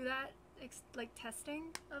do that, like testing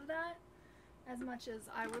of that as much as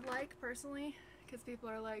I would like personally, because people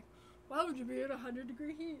are like, why would you be at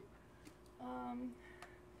 100-degree heat?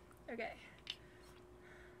 Okay.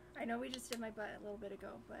 I know we just did my butt a little bit ago,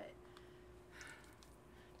 but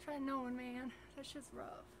try knowing, man. That's just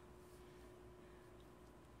rough.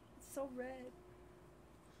 It's so red.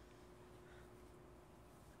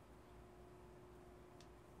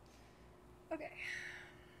 Okay.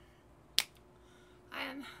 I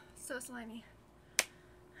am so slimy.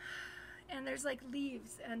 And there's like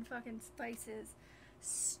leaves and fucking spices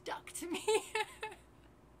stuck to me.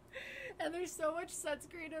 And there's so much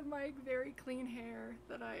sunscreen in my very clean hair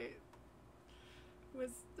that I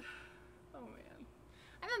was, oh man.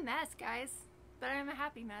 I'm a mess, guys, but I'm a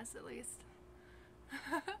happy mess at least.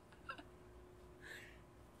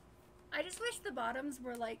 I just wish the bottoms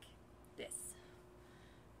were like this.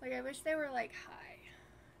 Like I wish they were like high.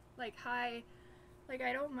 Like high, like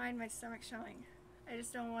I don't mind my stomach showing. I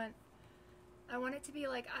just don't want, I want it to be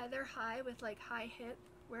like either high with like high hip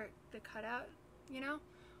where the cutout, you know?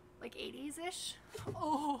 Like 80s-ish.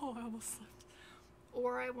 Oh, I almost slipped.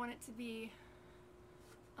 Or I want it to be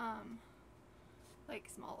like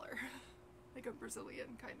smaller. Like a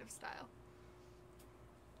Brazilian kind of style.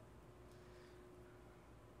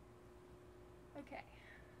 Okay.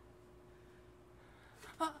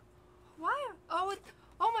 Why? Oh,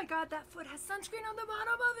 oh my god, that foot has sunscreen on the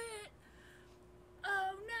bottom of it!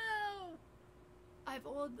 Oh no! I've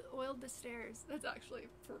oiled the stairs. That's actually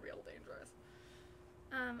for real dangerous.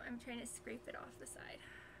 I'm trying to scrape it off the side.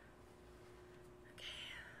 Okay,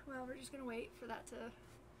 well, we're just gonna wait for that to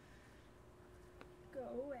go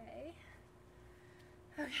away.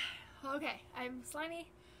 Okay, I'm slimy.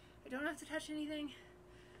 I don't have to touch anything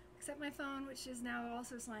except my phone, which is now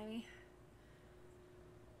also slimy.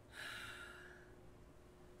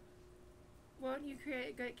 Won't you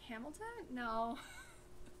create good Hamilton? No.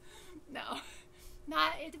 No.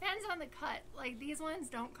 Not, it depends on the cut. Like these ones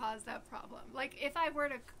don't cause that problem. Like if I were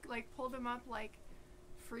to like pull them up like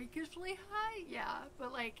freakishly high, yeah,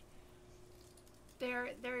 but like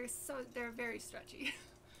they're very stretchy.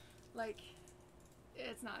 Like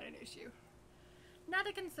it's not an issue. Not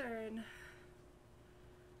a concern.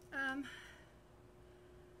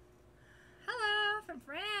 Hello from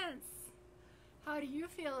France. How do you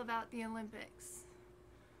feel about the Olympics?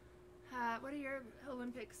 What are your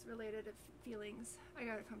Olympics related feelings? I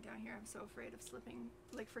gotta come down here. I'm so afraid of slipping,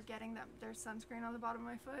 like forgetting that there's sunscreen on the bottom of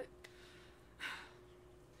my foot.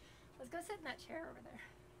 Let's go sit in that chair over there.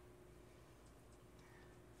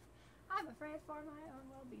 I'm afraid for my own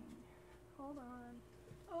well-being. Hold on.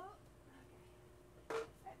 Oh, okay.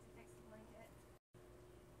 I have to fix the blanket.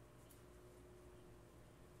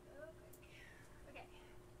 Oh, quick. Okay.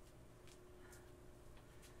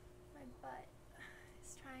 My butt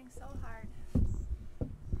is trying so hard.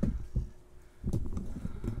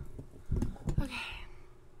 Okay.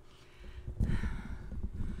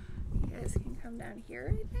 You guys can come down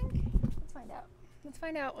here, I think. Let's find out. Let's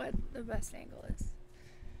find out what the best angle is.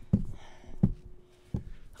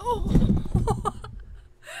 Oh!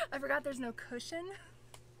 I forgot there's no cushion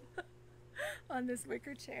on this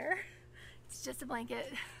wicker chair. It's just a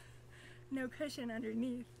blanket. No cushion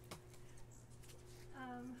underneath.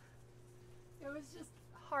 It was just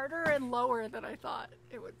harder and lower than I thought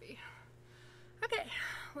it would be. Okay,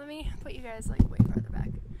 let me put you guys like way farther back.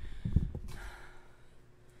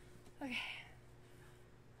 Okay.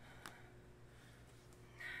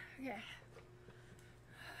 Okay.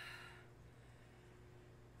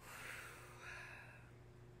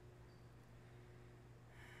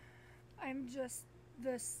 I'm just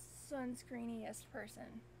the sunscreeniest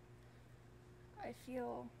person. I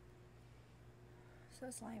feel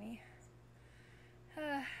so slimy.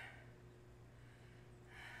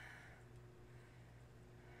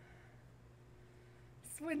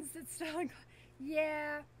 Wouldn't sit still and go,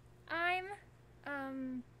 yeah, I'm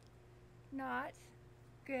not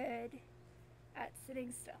good at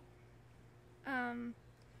sitting still. In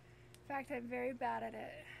fact, I'm very bad at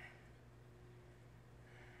it.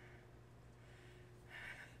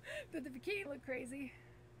 Did the bikini look crazy?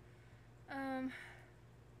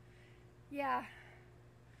 Yeah.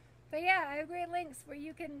 But yeah, I have great links where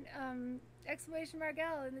you can, !L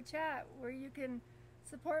in the chat, where you can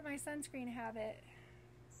support my sunscreen habit.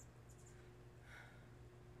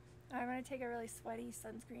 I'm gonna take a really sweaty,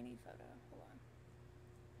 sunscreeny photo. Hold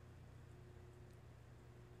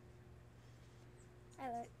on. I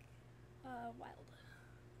look, wild.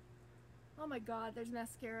 Oh my god, there's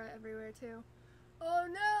mascara everywhere too. Oh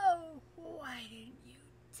no! Why didn't you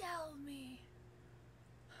tell me?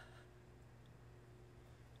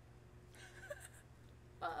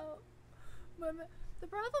 Uh-oh. The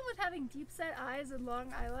problem with having deep set eyes and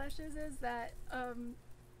long eyelashes is that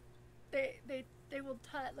they will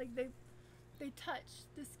touch, like they touch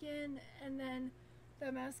the skin, and then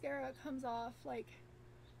the mascara comes off like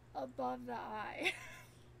above the eye,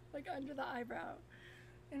 like under the eyebrow,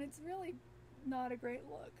 and it's really not a great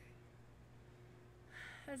look.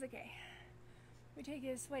 That's okay. We take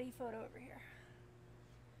a sweaty photo over here.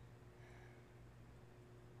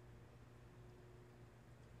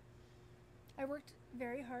 I worked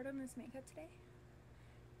very hard on this makeup today,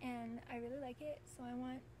 and I really like it, so I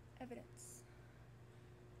want evidence.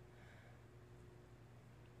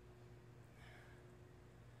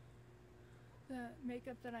 The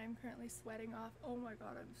makeup that I'm currently sweating off, oh my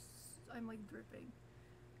god, I'm like dripping.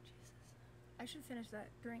 Jesus. I should finish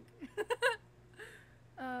that drink.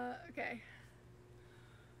 Okay.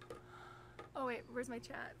 Oh wait, where's my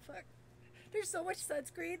chat? Fuck. There's so much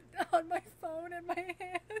sunscreen on my phone and my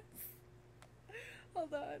hands.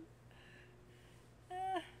 Hold on.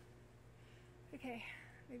 Okay,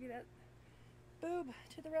 maybe that boob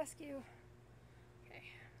to the rescue. Okay,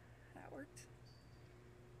 that worked.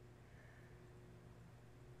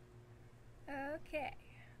 Okay.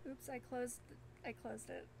 Oops, I closed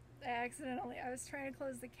it. I was trying to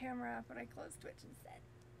close the camera, but I closed Twitch instead.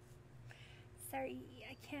 Sorry,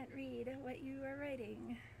 I can't read what you are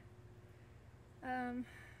writing.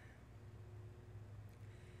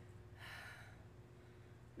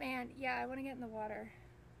 Man, yeah, I want to get in the water.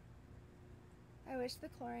 I wish the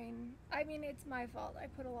chlorine, I mean, it's my fault. I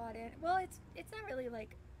put a lot in. Well, it's not really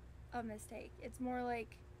like a mistake. It's more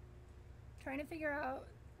like trying to figure out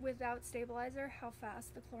without stabilizer how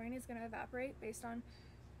fast the chlorine is going to evaporate based on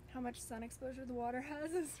how much sun exposure the water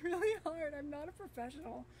has. Is really hard. I'm not a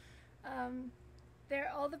professional.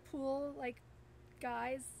 All the pool like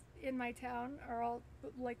guys in my town are all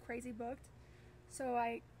like crazy booked, so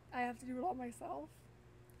I have to do it all myself,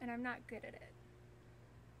 and I'm not good at it.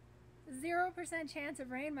 0% chance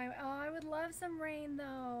of rain. I would love some rain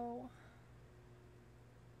though.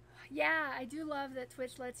 Yeah, I do love that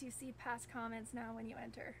Twitch lets you see past comments now when you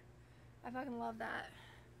enter. I fucking love that.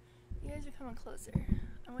 You guys are coming closer.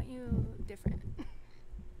 I want you different.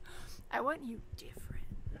 I want you different.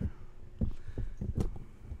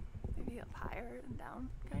 Maybe up higher and down,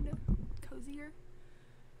 kind of. Cozier.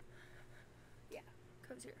 Yeah,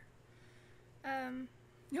 cozier.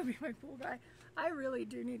 You'll be my pool guy. I really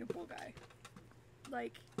do need a pool guy.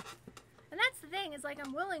 Like, and that's the thing, is like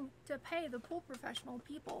I'm willing to pay the pool professional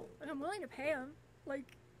people. Like, I'm willing to pay them.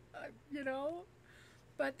 Like, you know?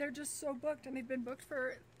 but they're just so booked, and they've been booked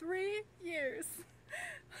for 3 years.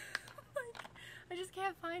 Like, I just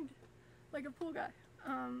can't find like a pool guy.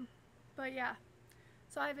 But yeah,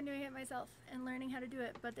 so I've been doing it myself and learning how to do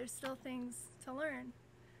it, but there's still things to learn.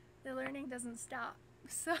 The learning doesn't stop.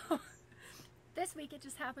 So this week it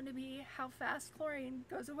just happened to be how fast chlorine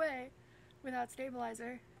goes away without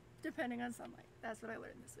stabilizer, depending on sunlight. That's what I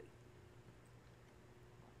learned this week.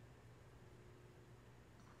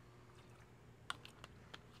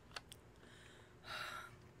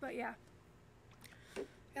 But yeah,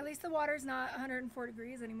 at least the water's not 104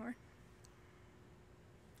 degrees anymore.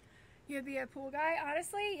 You'd be a pool guy?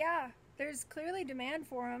 Honestly, yeah. There's clearly demand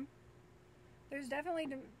for them. There's definitely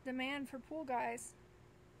demand for pool guys.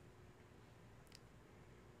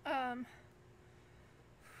 I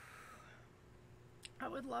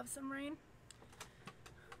would love some rain.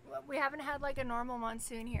 We haven't had like a normal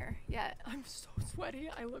monsoon here yet. I'm so sweaty.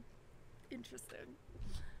 I look interested.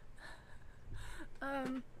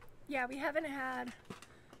 Yeah, we haven't had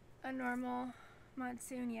a normal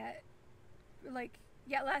monsoon yet. Like,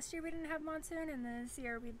 yeah, last year we didn't have monsoon, and this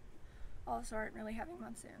year we also aren't really having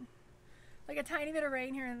monsoon. Like a tiny bit of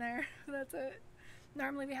rain here and there. That's it.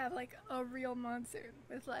 Normally we have like a real monsoon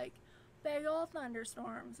with like big old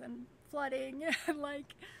thunderstorms and flooding and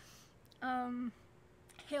like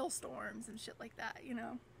hailstorms and shit like that, you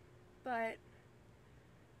know. But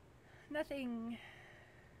nothing.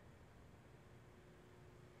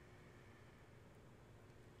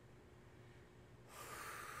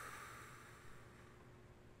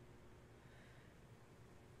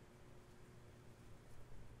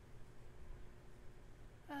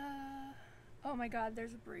 Oh my god,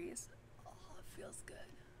 there's a breeze. Oh, it feels good.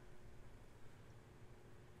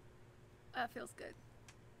 That feels good.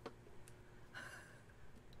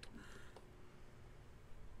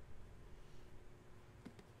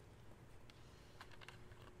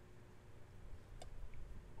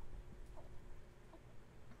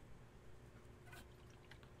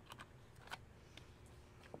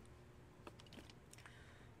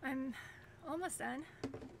 I'm almost done.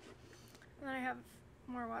 And then I have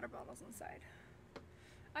more water bottles inside.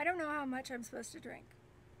 I don't know how much I'm supposed to drink.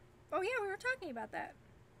 Oh yeah, we were talking about that.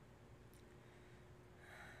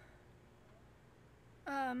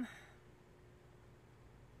 I'm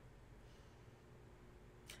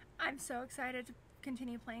so excited to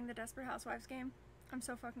continue playing the Desperate Housewives game. I'm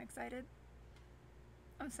so fucking excited.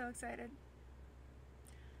 I'm so excited.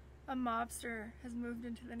 A mobster has moved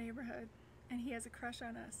into the neighborhood and he has a crush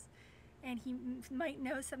on us. And he might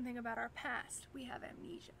know something about our past. We have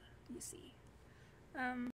amnesia, you see.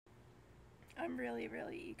 I'm really,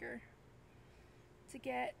 really eager to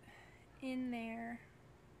get in there.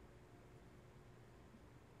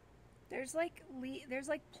 There's like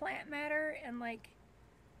plant matter and like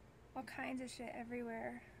all kinds of shit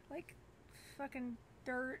everywhere. Like fucking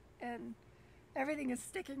dirt, and everything is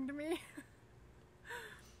sticking to me.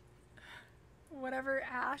 Whatever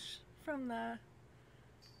ash from the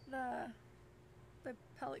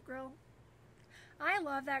pellet grill. I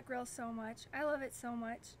love that grill so much. I love it so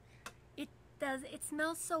much. It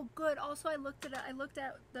smells so good. Also, I looked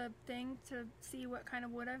at the thing to see what kind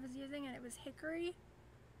of wood I was using, and it was hickory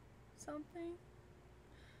something.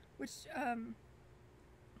 Which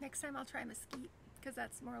next time I'll try mesquite, because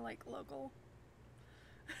that's more like local.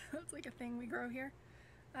 That's like a thing we grow here.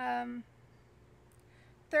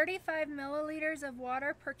 35 milliliters of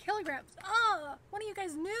water per kilogram. Oh, one of you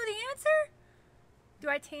guys knew the answer? Do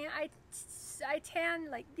I tan? I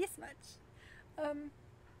tan like this much.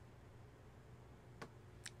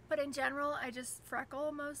 But in general, I just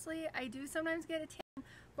freckle mostly. I do sometimes get a tan,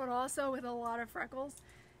 but also with a lot of freckles.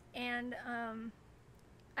 And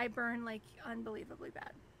I burn like unbelievably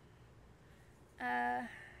bad.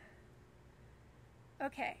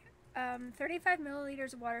 Okay. 35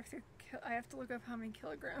 milliliters of water. I have to look up how many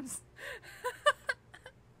kilograms.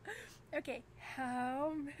 Okay.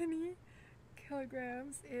 How many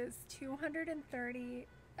kilograms is 230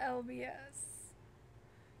 lbs?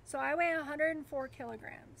 So I weigh 104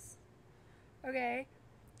 kilograms. Okay.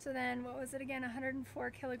 So then what was it again?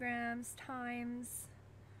 104 kilograms times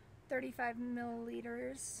 35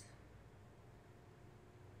 milliliters.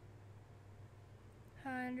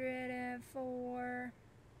 104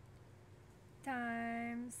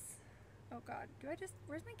 times, oh god,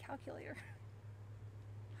 where's my calculator?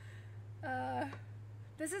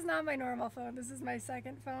 This is not my normal phone, this is my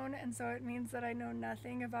second phone, and so it means that I know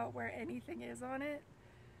nothing about where anything is on it.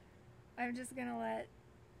 I'm just gonna let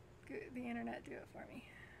the internet do it for me.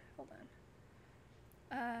 Hold on.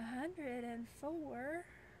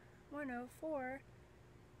 104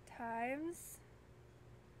 times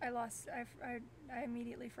I lost. I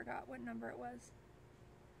immediately forgot what number it was.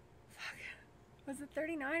 Fuck. Was it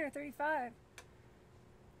 39 or 35?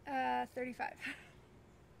 35.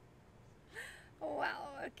 Oh, wow.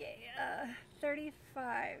 Okay.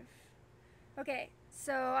 35. Okay.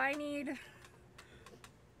 So I need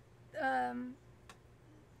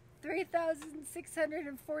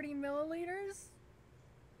 3,640 milliliters.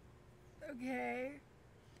 Okay.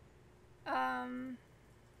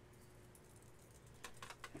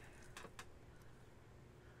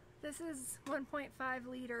 This is 1.5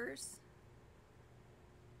 liters.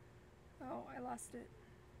 Oh, I lost it.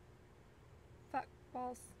 Fuck,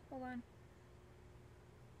 balls. Hold on.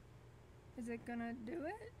 Is it gonna do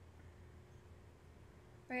it?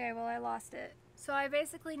 Okay, well, I lost it. So I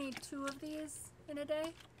basically need 2 of these in a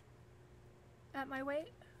day at my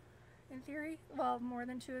weight, in theory. Well, more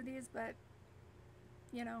than 2 of these, but,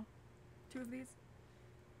 you know, 2 of these.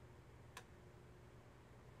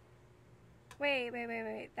 Wait.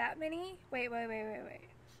 That many? Wait.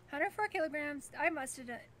 104 kilograms. I must have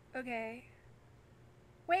done. Okay.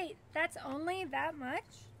 Wait, that's only that much?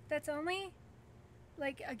 That's only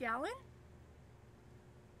like a gallon?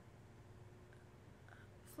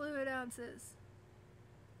 Fluid ounces.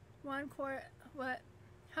 1 quart. What?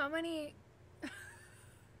 How many?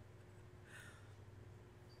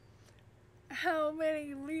 How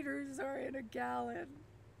many liters are in a gallon?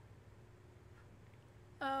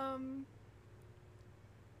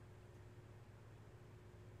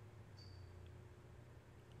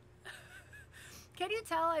 Can you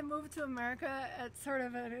tell I moved to America at sort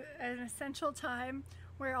of an essential time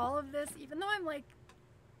where all of this, even though I'm like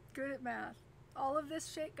good at math, all of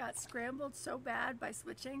this shit got scrambled so bad by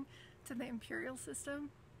switching to the imperial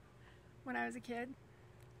system when I was a kid.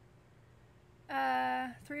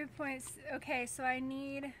 3 points. Okay, so I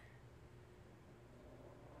need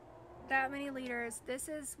that many liters. This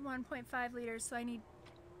is 1.5 liters, so I need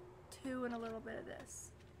 2 and a little bit of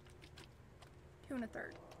this. 2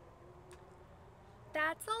 1/3.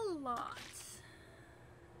 That's a lot.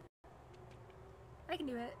 I can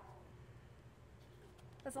do it.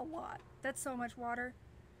 That's a lot. That's so much water.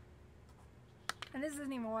 And this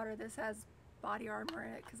isn't even water. This has body armor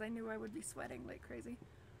in it because I knew I would be sweating like crazy.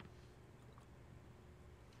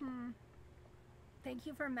 Thank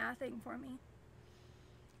you for mathing for me.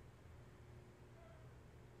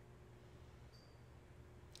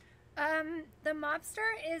 The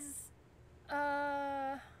mobster is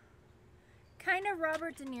kind of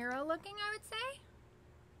Robert De Niro looking, I would say.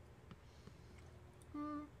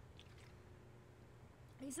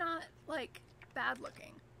 He's not like bad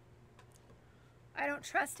looking. I don't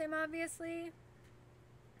trust him, obviously,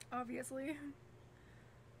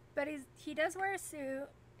 but he does wear a suit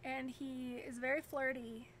and he is very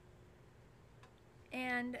flirty,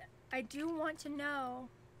 and I do want to know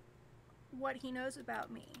what he knows about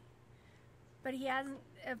me, but he hasn't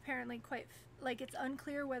apparently quite, like, it's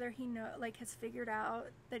unclear whether he has figured out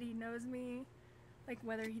that he knows me, like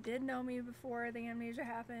whether he did know me before the amnesia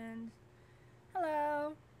happened.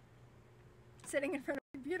 Hello. Sitting in front of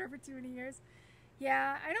a computer for too many years.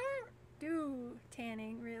 Yeah, I don't do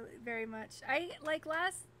tanning really very much.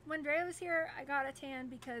 When Dre was here, I got a tan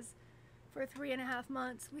because for 3.5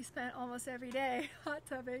 months we spent almost every day hot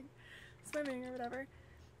tubbing, swimming or whatever,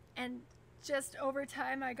 and just over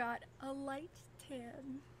time I got a light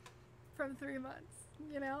tan from 3 months,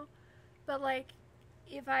 you know? But like,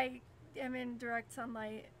 if I am in direct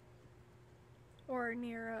sunlight or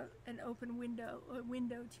near an open window, a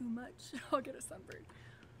window too much, I'll get a sunburn.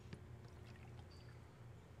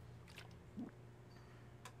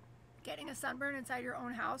 Getting a sunburn inside your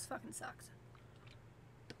own house fucking sucks.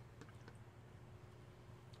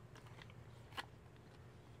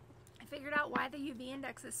 I figured out why the UV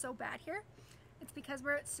index is so bad here. It's because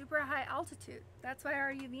we're at super high altitude. That's why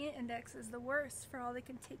our UV index is the worst for all the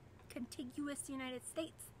contiguous United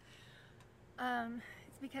States.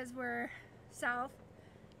 It's because we're south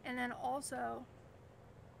and then also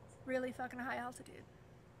really fucking high altitude.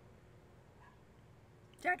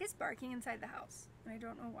 Jack is barking inside the house, and I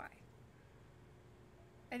don't know why.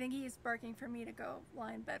 I think he's barking for me to go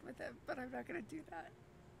lie in bed with him, but I'm not gonna do that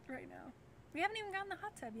right now. We haven't even gotten the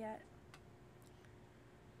hot tub yet.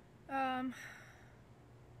 I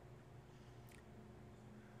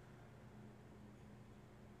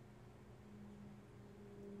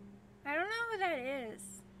don't know who that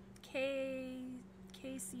is.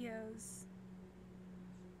 KCOs.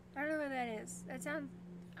 I don't know who that is. That sounds,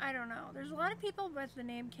 I don't know. There's a lot of people with the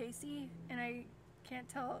name Casey, and I can't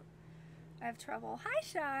tell. I have trouble. Hi,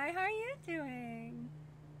 Shy. How are you doing?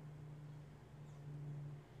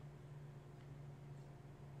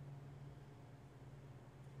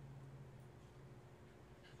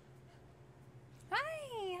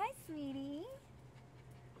 sweetie.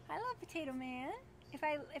 I love Potato Man. If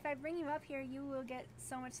I bring you up here, you will get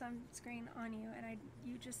so much sunscreen on you, and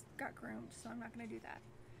you just got groomed, so I'm not gonna do that.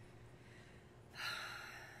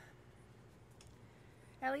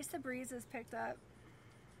 At least the breeze is picked up.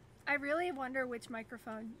 I really wonder which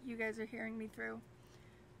microphone you guys are hearing me through,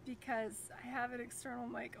 because I have an external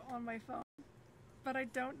mic on my phone, but I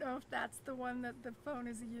don't know if that's the one that the phone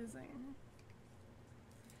is using.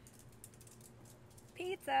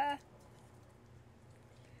 Pizza.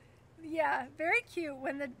 Yeah, very cute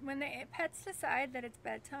when the pets decide that it's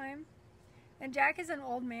bedtime. And Jack is an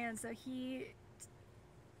old man, so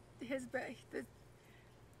his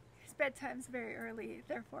bedtime's very early,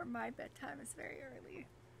 therefore my bedtime is very early.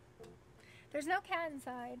 There's no cat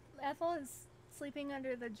inside. Ethel is sleeping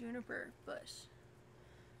under the juniper bush.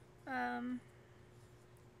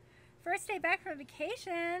 First day back from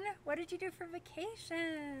vacation. What did you do for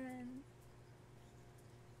vacation?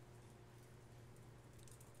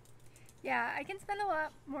 Yeah, I can spend a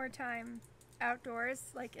lot more time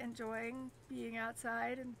outdoors, like enjoying being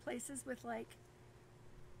outside in places with like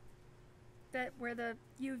where the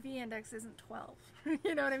UV index isn't 12.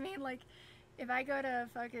 You know what I mean? Like if I go to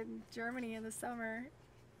fucking Germany in the summer,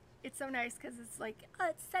 it's so nice because it's like, oh,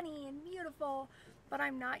 it's sunny and beautiful, but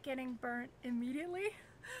I'm not getting burnt immediately.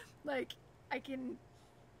 Like I can,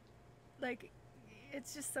 like,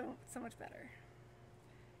 it's just so much better.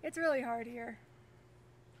 It's really hard here.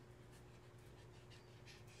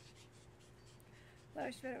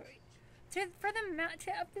 To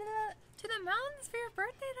the mountains for your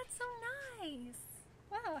birthday. That's so nice.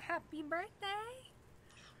 Wow, happy birthday.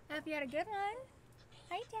 I hope you had a good one.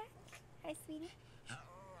 Hi, Jack. Hi, sweetie.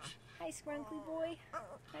 Hi, Scrunkly boy.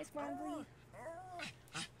 Hi, Scrunkly.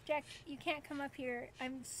 Jack, you can't come up here.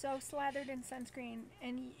 I'm so slathered in sunscreen,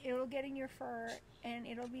 and it'll get in your fur, and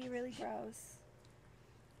it'll be really gross.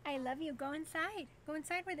 I love you. Go inside. Go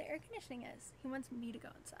inside where the air conditioning is. He wants me to go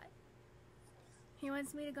inside. He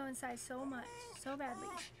wants me to go inside so much, so badly.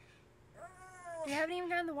 We haven't even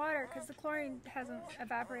gotten the water because the chlorine hasn't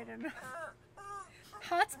evaporated enough.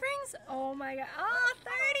 Hot springs? Oh my god. Oh,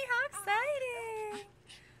 30, how exciting!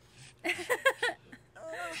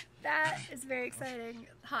 That is very exciting.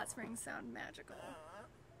 Hot springs sound magical.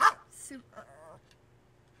 Super.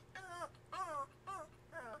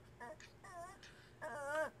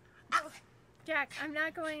 Jack, I'm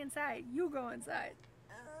not going inside. You go inside.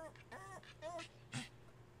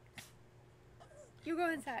 You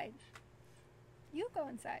go inside. You go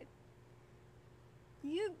inside.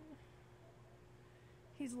 You.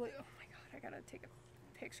 He's like, oh my god, I gotta take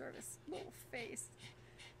a picture of his little face.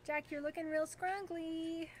 Jack, you're looking real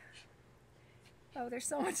scrunkly. Oh, there's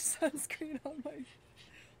so much sunscreen on my.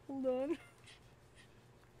 Hold on.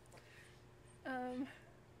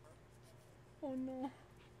 Oh no.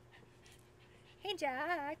 Hey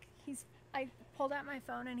Jack. I pulled out my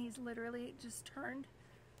phone and he's literally just turned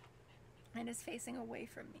and is facing away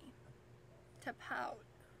from me to pout.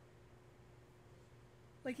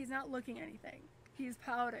 Like he's not looking at anything. He's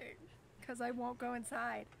pouting because I won't go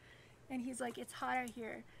inside. And he's like, it's hot out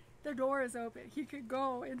here. The door is open. He could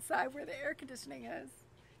go inside where the air conditioning is.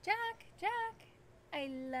 Jack, Jack, I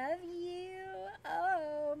love you.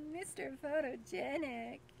 Oh, Mr.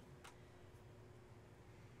 Photogenic.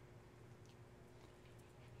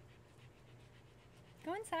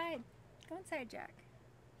 Go inside. Go inside, Jack.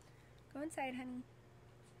 Go inside, honey.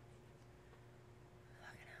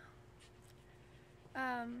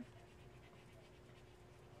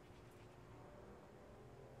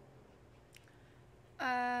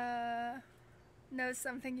 Knows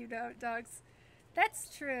something you don't, dogs.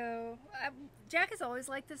 That's true. Jack is always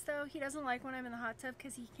like this, though. He doesn't like when I'm in the hot tub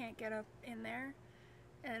because he can't get up in there.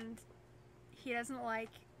 And he doesn't like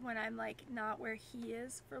when I'm, like, not where he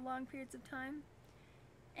is for long periods of time.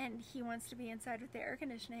 And he wants to be inside with the air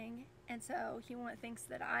conditioning. And so he thinks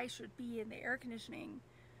that I should be in the air conditioning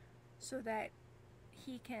so that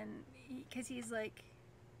he can, because he's like,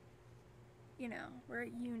 you know, we're a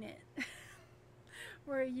unit.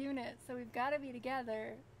 We're a unit, so we've got to be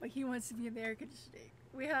together, but he wants to be in the air conditioning.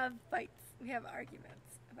 We have fights. We have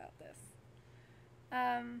arguments about this.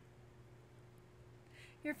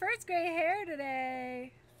 Your first gray hair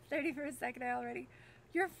today. 31st second already.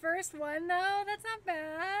 Your first one, though? That's not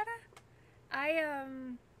bad. I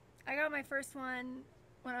got my first one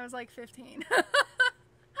when I was like 15.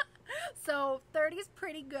 So 30's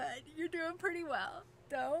pretty good. You're doing pretty well.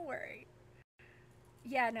 Don't worry.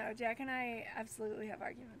 Yeah, no, Jack and I absolutely have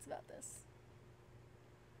arguments about this.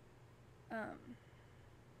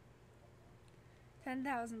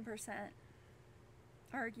 10,000%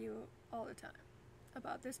 argue all the time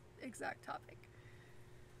about this exact topic.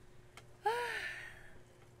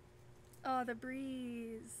 Oh, the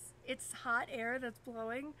breeze. It's hot air that's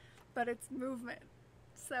blowing, but it's movement.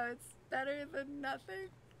 So it's better than nothing.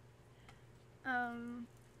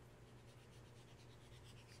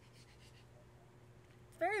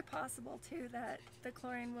 It's very possible too that the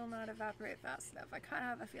chlorine will not evaporate fast enough. I kind of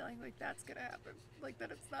have a feeling like that's gonna happen. Like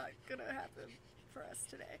that it's not gonna happen for us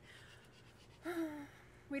today.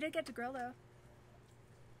 We did get to grill though.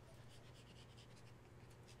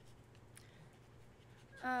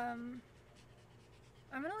 I'm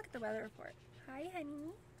gonna look at the weather report. Hi,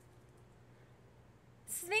 honey.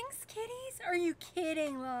 Sphinx kitties? Are you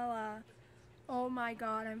kidding, Lala? Oh my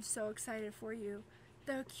god, I'm so excited for you.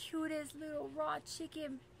 The cutest little raw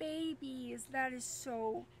chicken babies. That is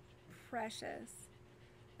so precious.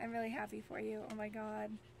 I'm really happy for you. Oh my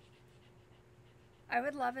god. I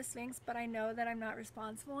would love a Sphinx, but I know that I'm not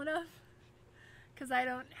responsible enough. Because I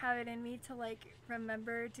don't have it in me to like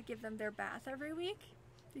remember to give them their bath every week.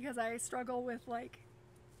 Because I struggle with like,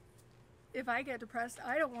 if I get depressed,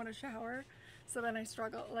 I don't want to shower. So then I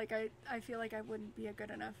struggle, like I feel like I wouldn't be a good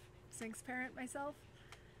enough Sphinx parent myself.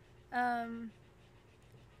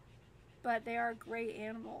 But they are great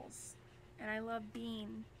animals. And I love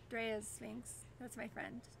Bean, Drea's Sphinx. That's my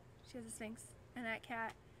friend. She has a Sphinx and that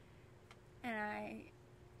cat. And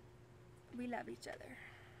we love each other.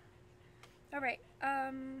 Alright,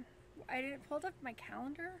 I didn't pulled up my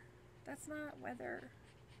calendar. That's not weather.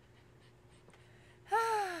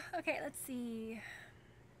 Okay, let's see.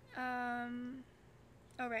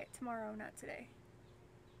 Oh right, tomorrow, not today.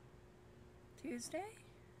 Tuesday?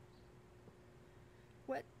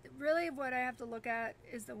 What I have to look at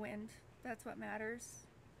is the wind. That's what matters.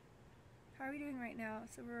 How are we doing right now?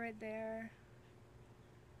 So we're right there.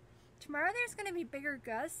 Tomorrow there's going to be bigger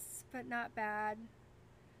gusts, but not bad.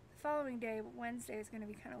 The following day, Wednesday, is going to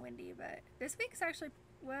be kind of windy, but this week's actually,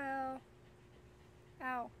 well,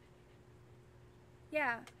 ow.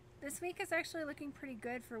 Yeah, this week is actually looking pretty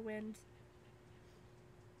good for wind.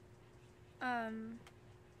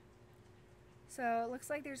 So it looks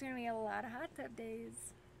like there's going to be a lot of hot tub days.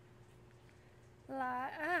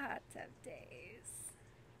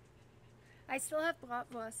 I still have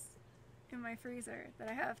bratwurst in my freezer that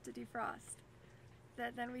I have to defrost,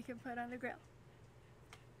 that then we can put on the grill.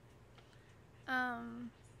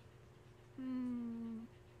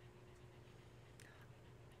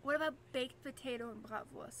 What about baked potato and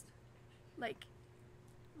bratwurst? Like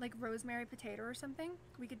rosemary potato or something?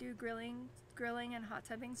 We could do grilling and hot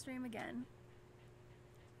tubbing stream again.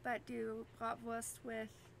 But do bratwurst with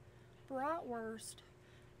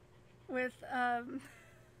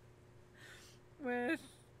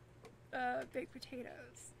baked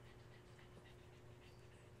potatoes.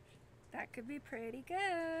 That could be pretty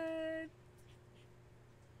good.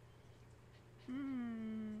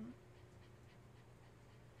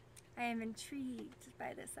 I am intrigued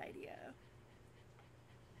by this idea.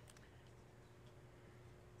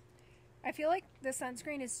 I feel like the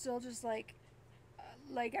sunscreen is still just like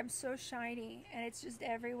I'm so shiny and it's just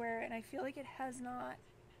everywhere, and I feel like it has not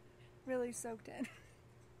really soaked in.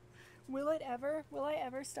 Will I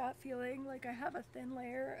ever stop feeling like I have a thin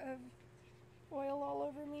layer of oil all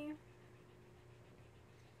over me?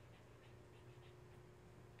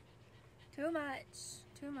 Too much.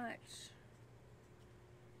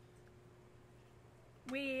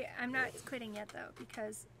 I'm not quitting yet though,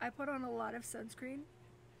 because I put on a lot of sunscreen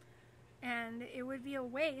and it would be a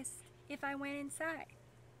waste if I went inside.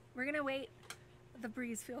 We're gonna wait. The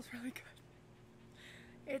breeze feels really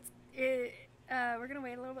good. We're gonna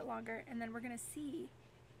wait a little bit longer, and then we're gonna see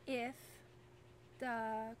if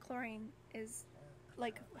the chlorine is,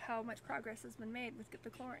 like, how much progress has been made with the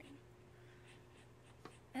chlorine.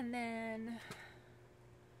 And then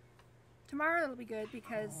tomorrow it'll be good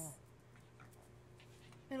because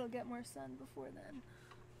it'll get more sun before then.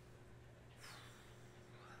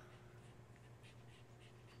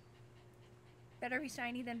 Better be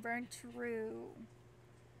shiny than burned. True.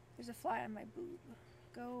 There's a fly on my boob.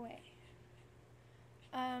 Go away.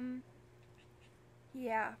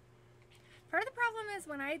 Yeah. Part of the problem is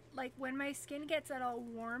when my skin gets at all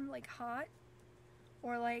warm, like hot,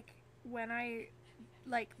 or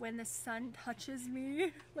when the sun touches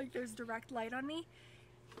me, like there's direct light on me,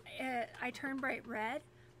 I turn bright red,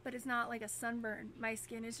 but it's not like a sunburn. My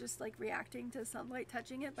skin is just like reacting to sunlight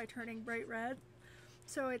touching it by turning bright red.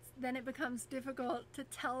 So then it becomes difficult to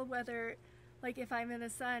tell whether, like, if I'm in the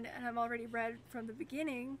sun and I'm already red from the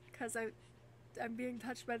beginning because I'm being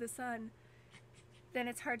touched by the sun, then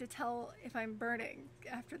it's hard to tell if I'm burning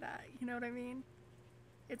after that. You know what I mean?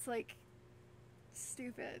 It's like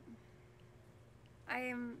stupid.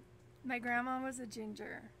 My grandma was a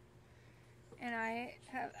ginger, and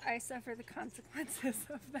I suffer the consequences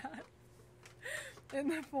of that in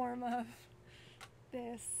the form of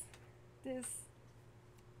this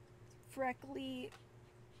freckly,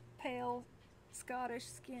 pale Scottish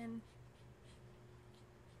skin.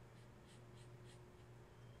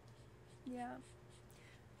 Yeah.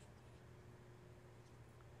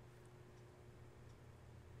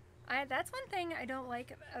 That's one thing I don't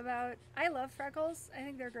like about, I love freckles, I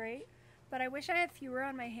think they're great, but I wish I had fewer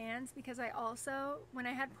on my hands, because I also, when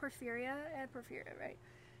I had porphyria, right?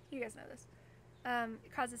 You guys know this.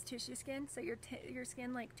 It causes tissue skin, so your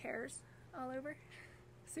skin like tears all over.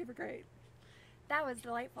 Super great. That was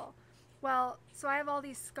delightful. Well, so I have all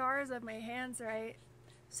these scars of my hands, right?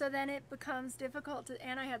 So then it becomes difficult to,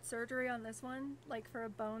 and I had surgery on this one, like for a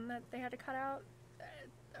bone that they had to cut out,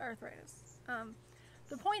 arthritis.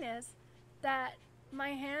 The point is that my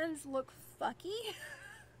hands look fucky.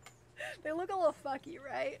 They look a little fucky,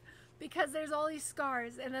 right? Because there's all these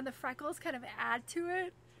scars, and then the freckles kind of add to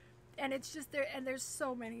it, and it's just there, and there's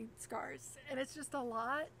so many scars, and it's just a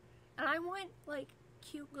lot. And I want like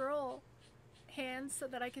cute girl hands so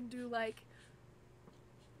that I can do like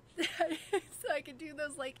so I can do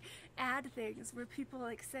those like ad things where people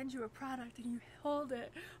like send you a product and you hold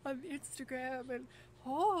it on Instagram and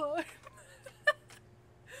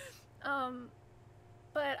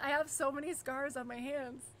but I have so many scars on my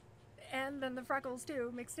hands, and then the freckles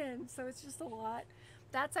too mixed in, so it's just a lot.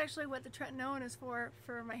 That's actually what the tretinoin is for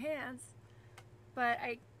my hands, but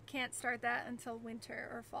I can't start that until winter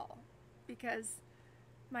or fall because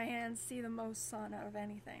my hands see the most sun out of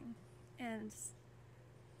anything, and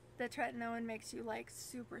the tretinoin makes you like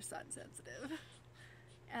super sun sensitive.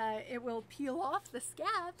 It will peel off the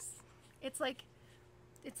scabs. It's like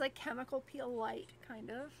chemical peel light, kind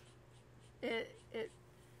of. It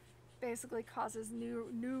basically causes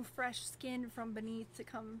new fresh skin from beneath to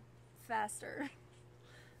come faster.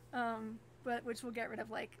 But which will get rid of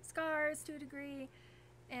like scars to a degree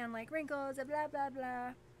and like wrinkles and blah blah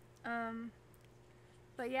blah.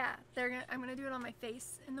 But yeah, I'm gonna do it on my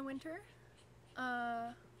face in the winter.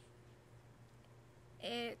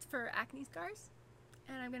 It's for acne scars,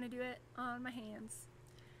 and I'm gonna do it on my hands.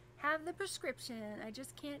 Have the prescription. I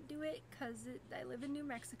just can't do it because I live in New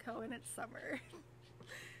Mexico and it's summer.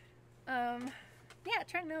 Yeah,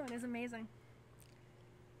 tretinoin is amazing.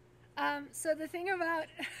 So the thing about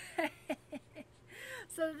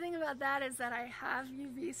that is that I have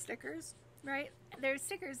UV stickers, right? There's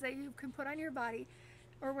stickers that you can put on your body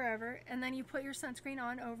or wherever, and then you put your sunscreen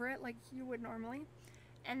on over it like you would normally.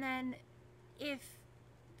 And then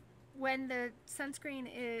when the sunscreen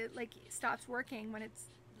stops working, when it's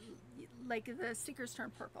like the stickers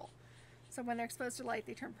turn purple. So when they're exposed to light,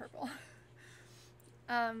 they turn purple.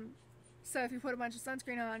 So if you put a bunch of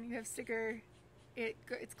sunscreen on, you have sticker,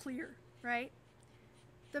 it's clear, right?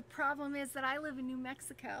 The problem is that I live in New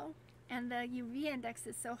Mexico, and the UV index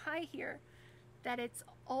is so high here that it's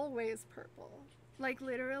always purple. Like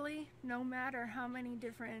literally, no matter how many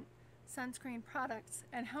different sunscreen products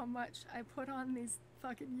and how much I put on these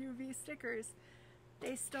fucking UV stickers,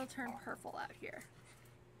 they still turn purple out here.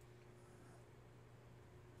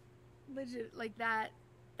 Legit, like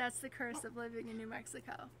that's the curse of living in New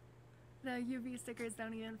Mexico. The UV stickers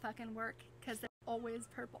don't even fucking work because they're always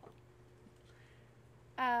purple.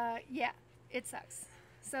 Yeah, it sucks.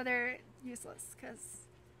 So they're useless because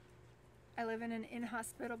I live in an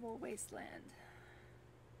inhospitable wasteland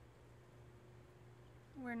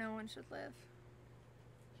where no one should live.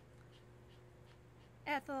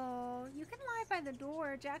 Ethel, you can lie by the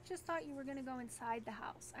door. Jack just thought you were going to go inside the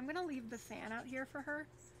house. I'm going to leave the fan out here for her.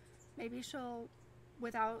 Maybe she'll,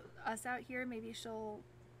 without us out here, maybe she'll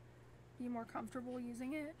be more comfortable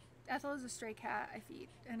using it. Ethel is a stray cat I feed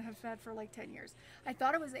and have fed for like 10 years. I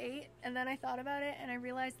thought it was 8, and then I thought about it, and I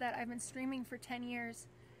realized that I've been streaming for 10 years,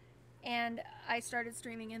 and I started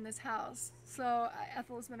streaming in this house. So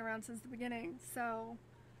Ethel has been around since the beginning, so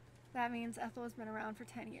that means Ethel has been around for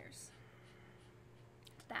 10 years.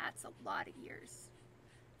 That's a lot of years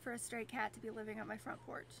for a stray cat to be living on my front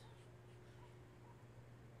porch.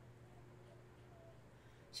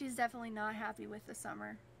 She's definitely not happy with the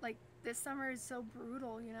summer. Like, this summer is so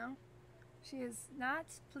brutal, you know? She is not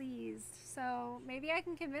pleased. So maybe I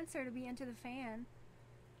can convince her to be into the fan.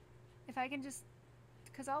 If I can just,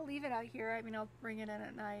 because I'll leave it out here. I mean, I'll bring it in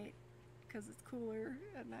at night because it's cooler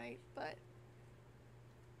at night, but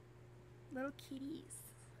little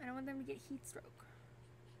kitties. I don't want them to get heat stroke.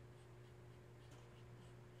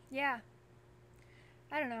 Yeah.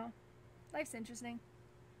 I don't know. Life's interesting.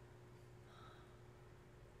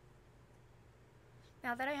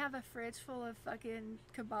 Now that I have a fridge full of fucking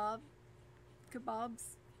kebabs,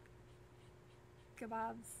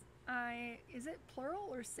 kebabs. Is it plural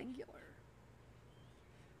or singular?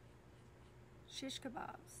 Shish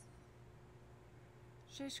kebabs.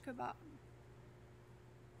 Shish kebab.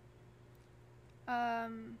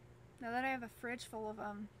 Now that I have a fridge full of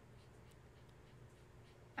them,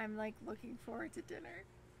 I'm like looking forward to dinner.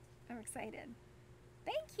 I'm excited.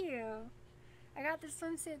 Thank you. I got this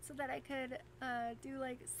swimsuit so that I could do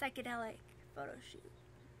like psychedelic photo shoot.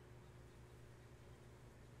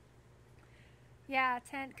 Yeah,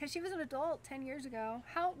 10, because she was an adult 10 years ago.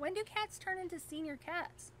 When do cats turn into senior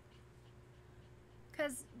cats?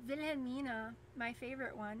 Because Wilhelmina, my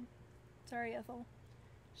favorite one, sorry Ethel,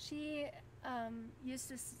 she used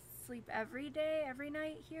to sleep every day, every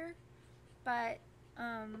night here, but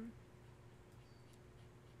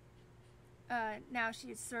now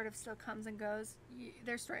she sort of still comes and goes.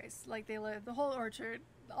 They're strays, like they live, the whole orchard,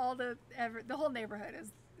 the whole neighborhood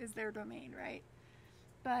is their domain, right?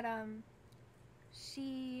 But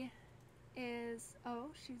she is,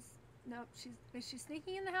 is she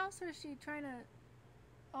sneaking in the house, or is she trying to,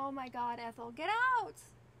 oh my god, Ethel, get out!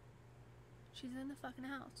 She's in the fucking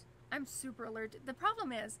house. I'm super allergic. The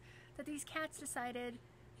problem is that these cats decided,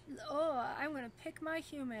 oh, I'm gonna pick my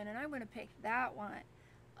human and I'm gonna pick that one.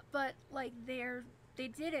 But like they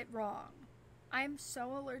did it wrong. I'm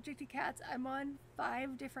so allergic to cats. I'm on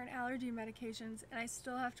 5 different allergy medications and I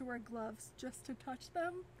still have to wear gloves just to touch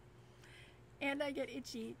them. And I get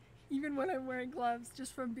itchy even when I'm wearing gloves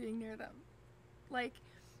just from being near them. Like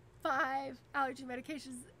 5 allergy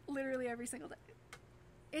medications literally every single day.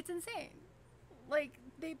 It's insane. Like,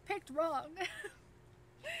 they picked wrong.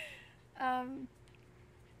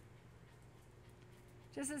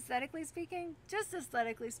 Just aesthetically speaking, just for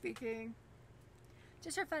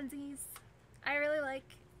funsies. I really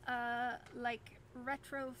like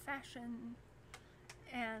retro fashion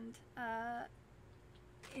and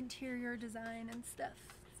interior design and stuff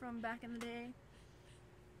from back in the day.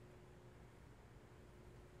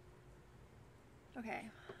 Okay,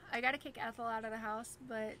 I gotta kick Ethel out of the house,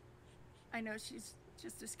 but I know she's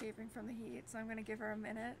just escaping from the heat, so I'm gonna give her a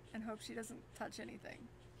minute and hope she doesn't touch anything.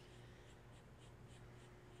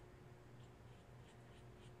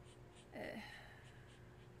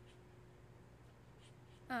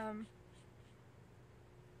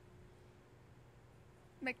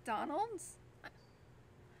 McDonald's?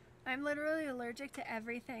 I'm literally allergic to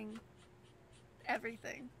everything at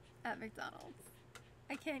McDonald's.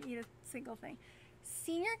 I can't eat a single thing.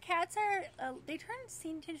 Senior cats are,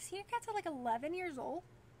 senior cats are like 11 years old.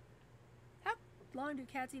 How long do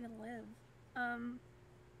cats even live?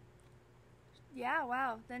 Yeah,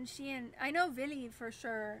 wow. Then I know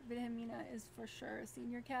Wilhelmina is for sure a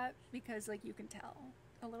senior cat because like you can tell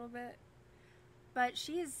a little bit. But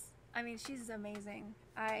she's amazing.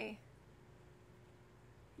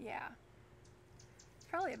 Yeah. It's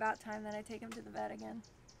probably about time that I take him to the vet again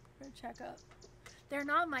for a checkup. They're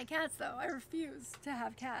not my cats though. I refuse to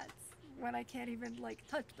have cats when I can't even like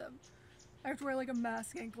touch them. I have to wear like a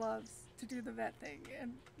mask and gloves to do the vet thing,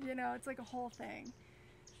 and you know, it's like a whole thing.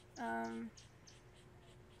 I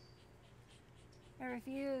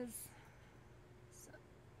refuse. So,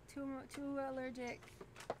 too allergic.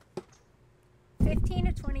 15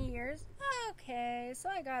 to 20 years? Okay, so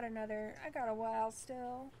I got a while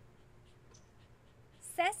still.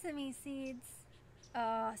 Sesame seeds.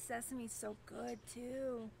 Oh, sesame's so good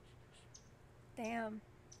too. Damn.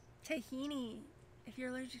 Tahini. If you're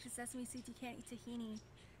allergic to sesame seeds, you can't eat tahini.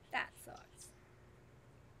 That sucks.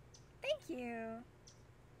 Thank you.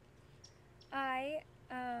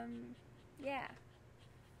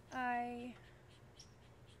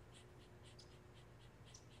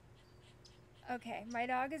 Okay, my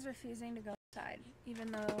dog is refusing to go outside,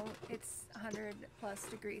 even though it's 100 plus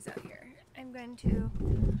degrees out here. I'm going to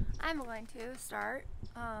start,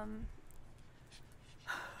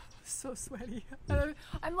 so sweaty.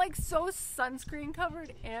 I'm like so sunscreen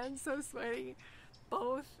covered and so sweaty,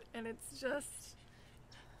 both, and it's just,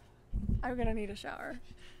 I'm gonna need a shower,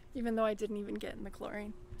 even though I didn't even get in the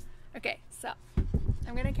chlorine. Okay, so,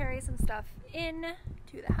 I'm gonna carry some stuff in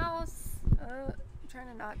to the house. I'm trying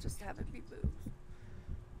to not just have it be boobs,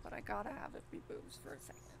 but I gotta have it be boobs for a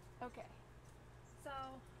second. Okay, so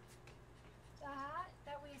the hat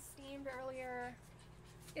that we steamed earlier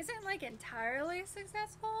isn't like entirely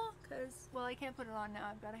successful because, well, I can't put it on now,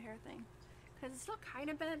 I've got a hair thing, because it's still kind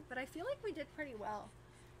of bent, but I feel like we did pretty well.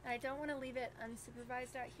 And I don't want to leave it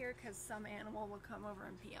unsupervised out here because some animal will come over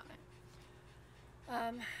and pee on it.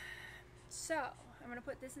 So I'm gonna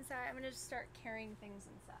put this inside. I'm gonna just start carrying things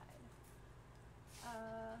inside.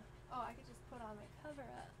 Oh, I could just put on my cover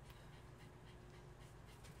up.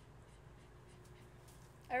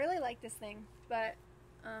 I really like this thing, but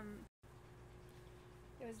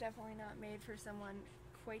it was definitely not made for someone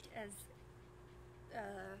quite as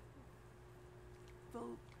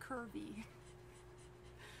curvy.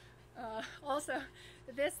 Also,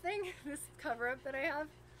 this thing, this cover up that I have,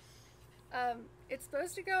 it's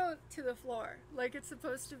supposed to go to the floor. Like, it's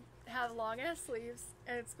supposed to have long ass sleeves,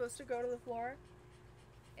 and it's supposed to go to the floor.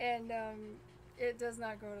 And it does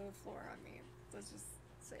not go to the floor on me. Let's just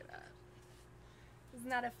say that. It's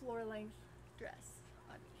not a floor length dress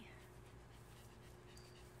on me.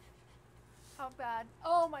 How bad?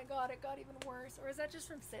 Oh my god, it got even worse. Or is that just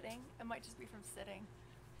from sitting? It might just be from sitting.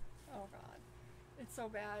 Oh god. It's so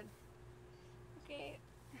bad. Okay.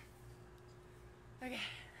 Okay.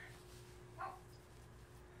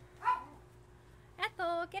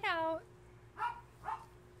 Ethel, get out.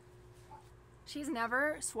 She's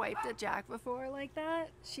never swiped at Jack before like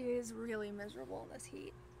that. She is really miserable in this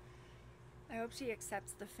heat. I hope she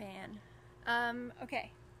accepts the fan.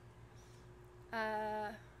 Okay.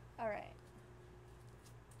 Alright.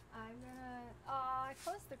 I'm gonna... I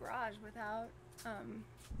closed the garage without,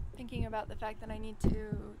 thinking about the fact that I need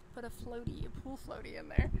to put a pool floaty in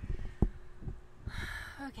there.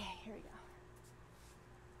 Okay, here we go.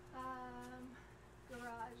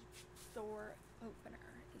 Garage door opener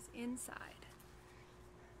is inside.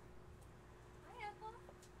 Hi, Ethel.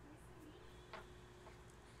 Nice to meet you.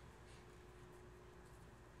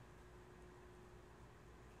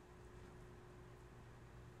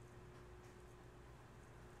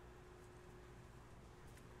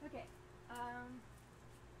 Okay.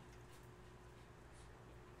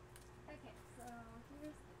 Okay, so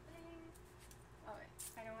here's the thing. Oh wait,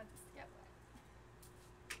 I don't want this to get wet.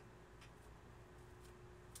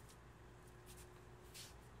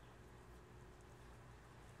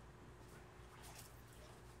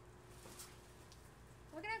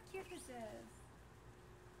 Look at how cute this is.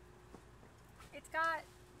 It's got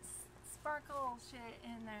sparkle shit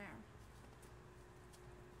in there.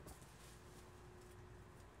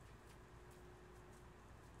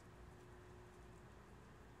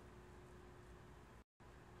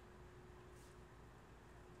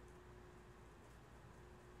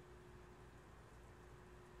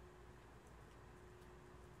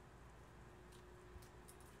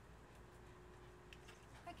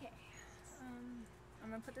 Okay, I'm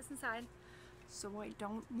gonna put this inside so I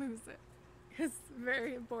don't lose it. It's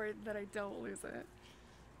very important that I don't lose it.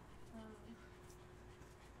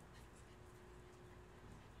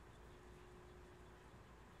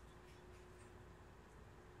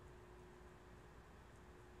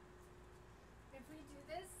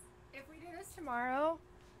 If we do this tomorrow,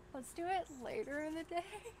 let's do it later in the day,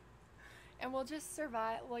 and we'll just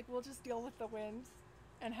survive. Like, we'll just deal with the wind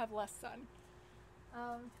and have less sun.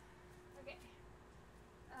 Okay.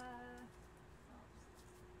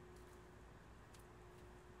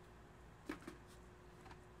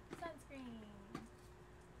 Sunscreen.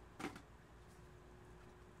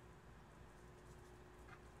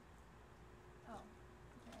 Oh,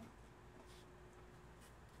 okay.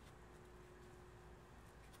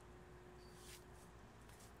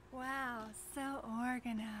 Wow, so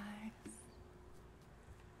organized.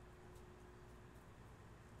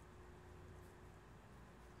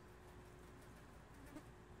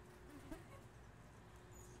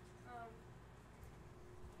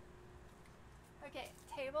 Okay,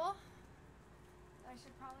 table. I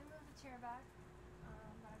should probably move the chair back, but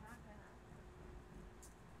I'm not gonna.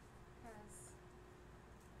 Because,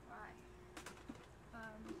 why?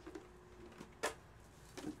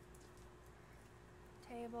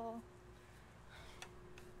 Table.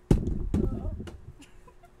 Oh.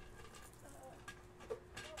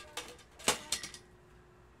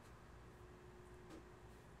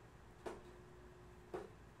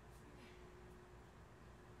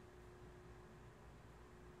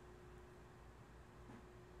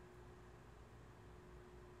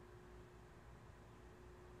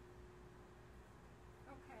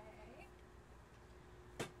 Okay.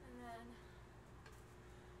 And then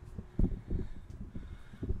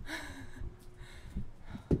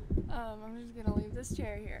I'm just gonna leave this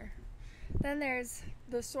chair here. Then there's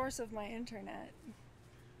the source of my internet.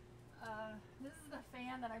 This is the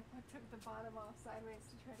fan that I took the bottom off sideways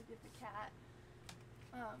to try to get the cat.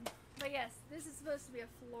 But yes, this is supposed to be a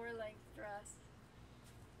floor-length dress.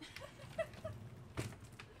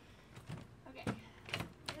 Okay.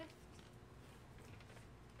 Lift.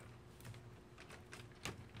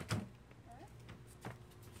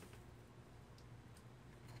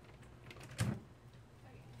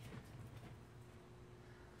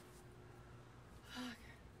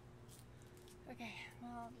 Okay,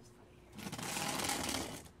 well, I'll just put it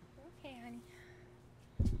here. Okay, honey.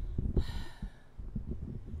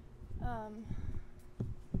 Um,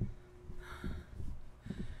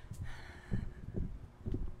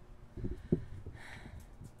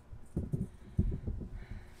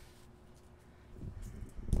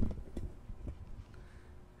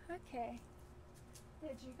 okay.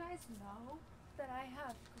 Did you guys know that I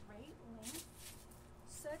have great links?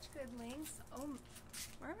 Such good links. Oh,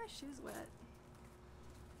 why are my shoes wet?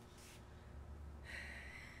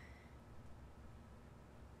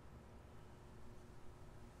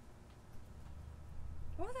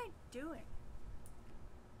 What was I doing?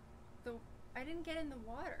 I didn't get in the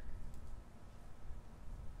water.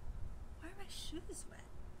 Why are my shoes wet?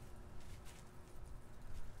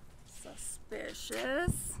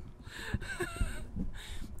 Suspicious.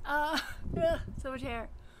 So much hair.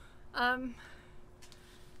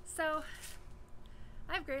 So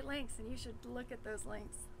I have great links, and you should look at those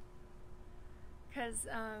links. Because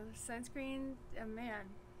sunscreen, man,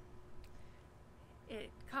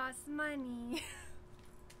 it costs money.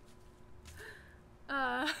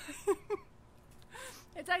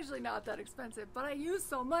 It's actually not that expensive, but I use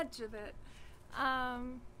so much of it.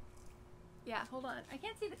 Yeah, hold on. I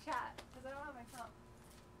can't see the chat because I don't have my phone.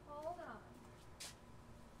 Hold on.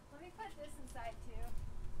 Let me put this inside too.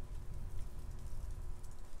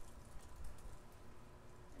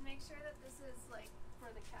 And make sure that this is like for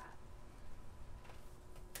the cat.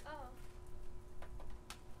 Oh.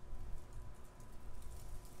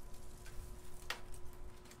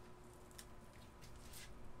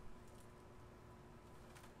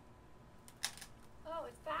 Oh,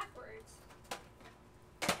 it's backwards.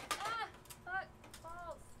 Ah! Fuck!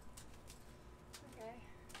 Balls! Okay.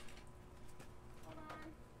 Hold on.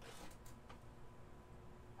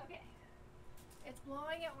 Okay. It's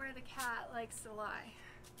blowing it where the cat likes to lie.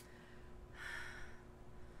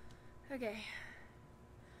 Okay.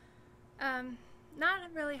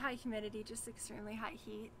 Not really high humidity, just extremely high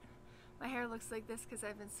heat. My hair looks like this because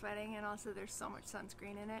I've been sweating, and also there's so much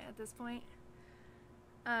sunscreen in it at this point.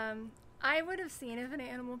 I would have seen if an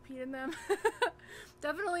animal peed in them.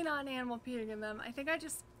 Definitely not an animal peeing in them. I think I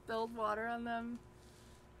just spilled water on them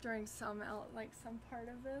during some part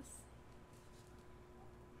of this.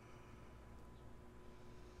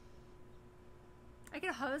 I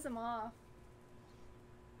could hose them off.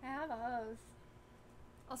 I have a hose.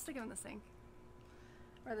 I'll stick them in the sink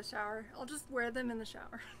or the shower. I'll just wear them in the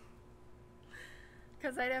shower.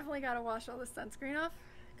 Because I definitely gotta wash all the sunscreen off.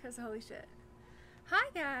 Because holy shit. Hi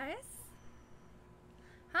guys.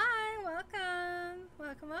 Hi, welcome.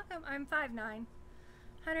 Welcome, welcome. I'm 5'9",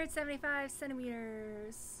 175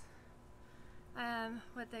 centimeters.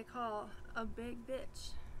 What they call a big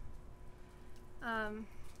bitch.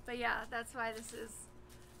 But yeah, that's why this is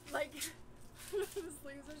like the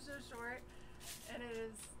sleeves are so short, and it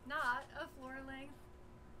is not a floor length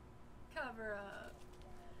cover up.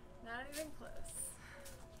 Not even close.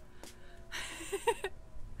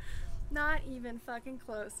 Not even fucking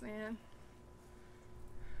close, man.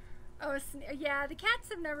 Oh, yeah, the cats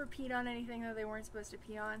have never peed on anything that they weren't supposed to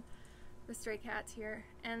pee on. The stray cats here.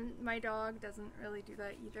 And my dog doesn't really do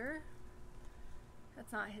that either.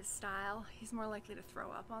 That's not his style. He's more likely to throw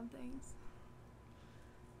up on things.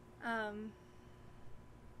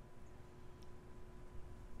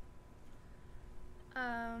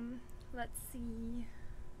 Let's see.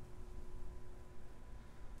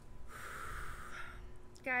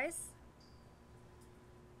 Guys.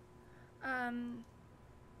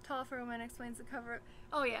 Tall for a woman explains the cover.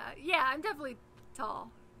 Oh yeah, yeah, I'm definitely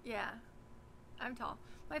tall. Yeah, I'm tall.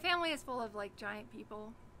 My family is full of like giant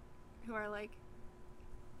people who are like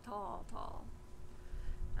tall.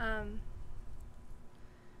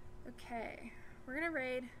 Okay, we're gonna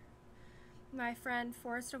raid my friend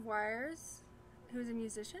Forest of Wires, who's a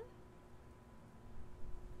musician.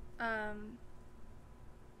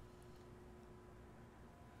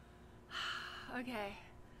 Okay,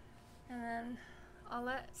 and then I'll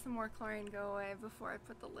let some more chlorine go away before I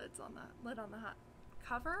put the lid on the hot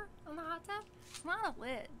cover on the hot tub. It's not a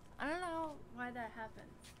lid. I don't know why that happened.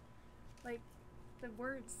 Like the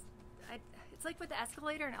words, it's like with the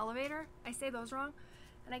escalator and elevator. I say those wrong,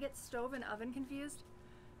 and I get stove and oven confused.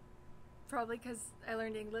 Probably because I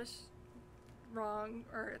learned English wrong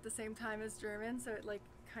or at the same time as German, so it like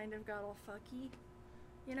kind of got all fucky.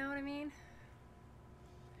 You know what I mean?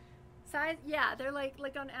 Size, yeah, they're like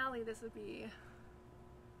on Ally, this would be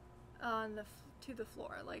on to the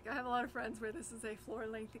floor. Like I have a lot of friends where this is a floor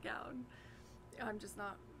length gown. I'm just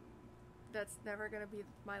not. That's never gonna be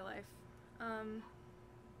my life.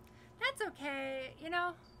 That's okay. You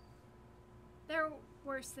know, there are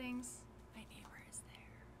worse things. My neighbor is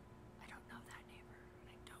there. I don't know that neighbor.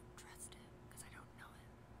 I don't trust him because I don't know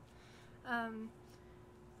him.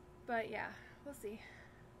 But yeah, we'll see.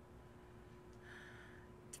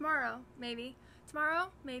 Tomorrow, maybe.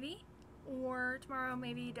 Tomorrow, maybe. Or tomorrow,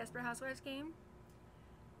 maybe Desperate Housewives game.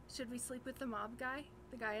 Should we sleep with the mob guy?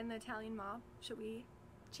 The guy in the Italian mob? Should we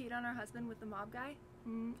cheat on our husband with the mob guy?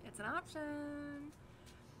 It's an option.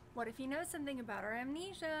 What if he knows something about our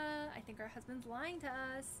amnesia? I think our husband's lying to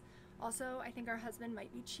us. Also, I think our husband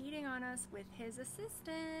might be cheating on us with his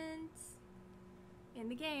assistant in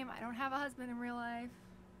the game. I don't have a husband in real life.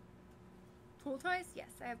 Pool toys? Yes,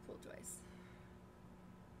 I have pool toys.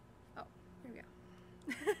 Oh, here we go.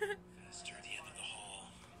 Faster the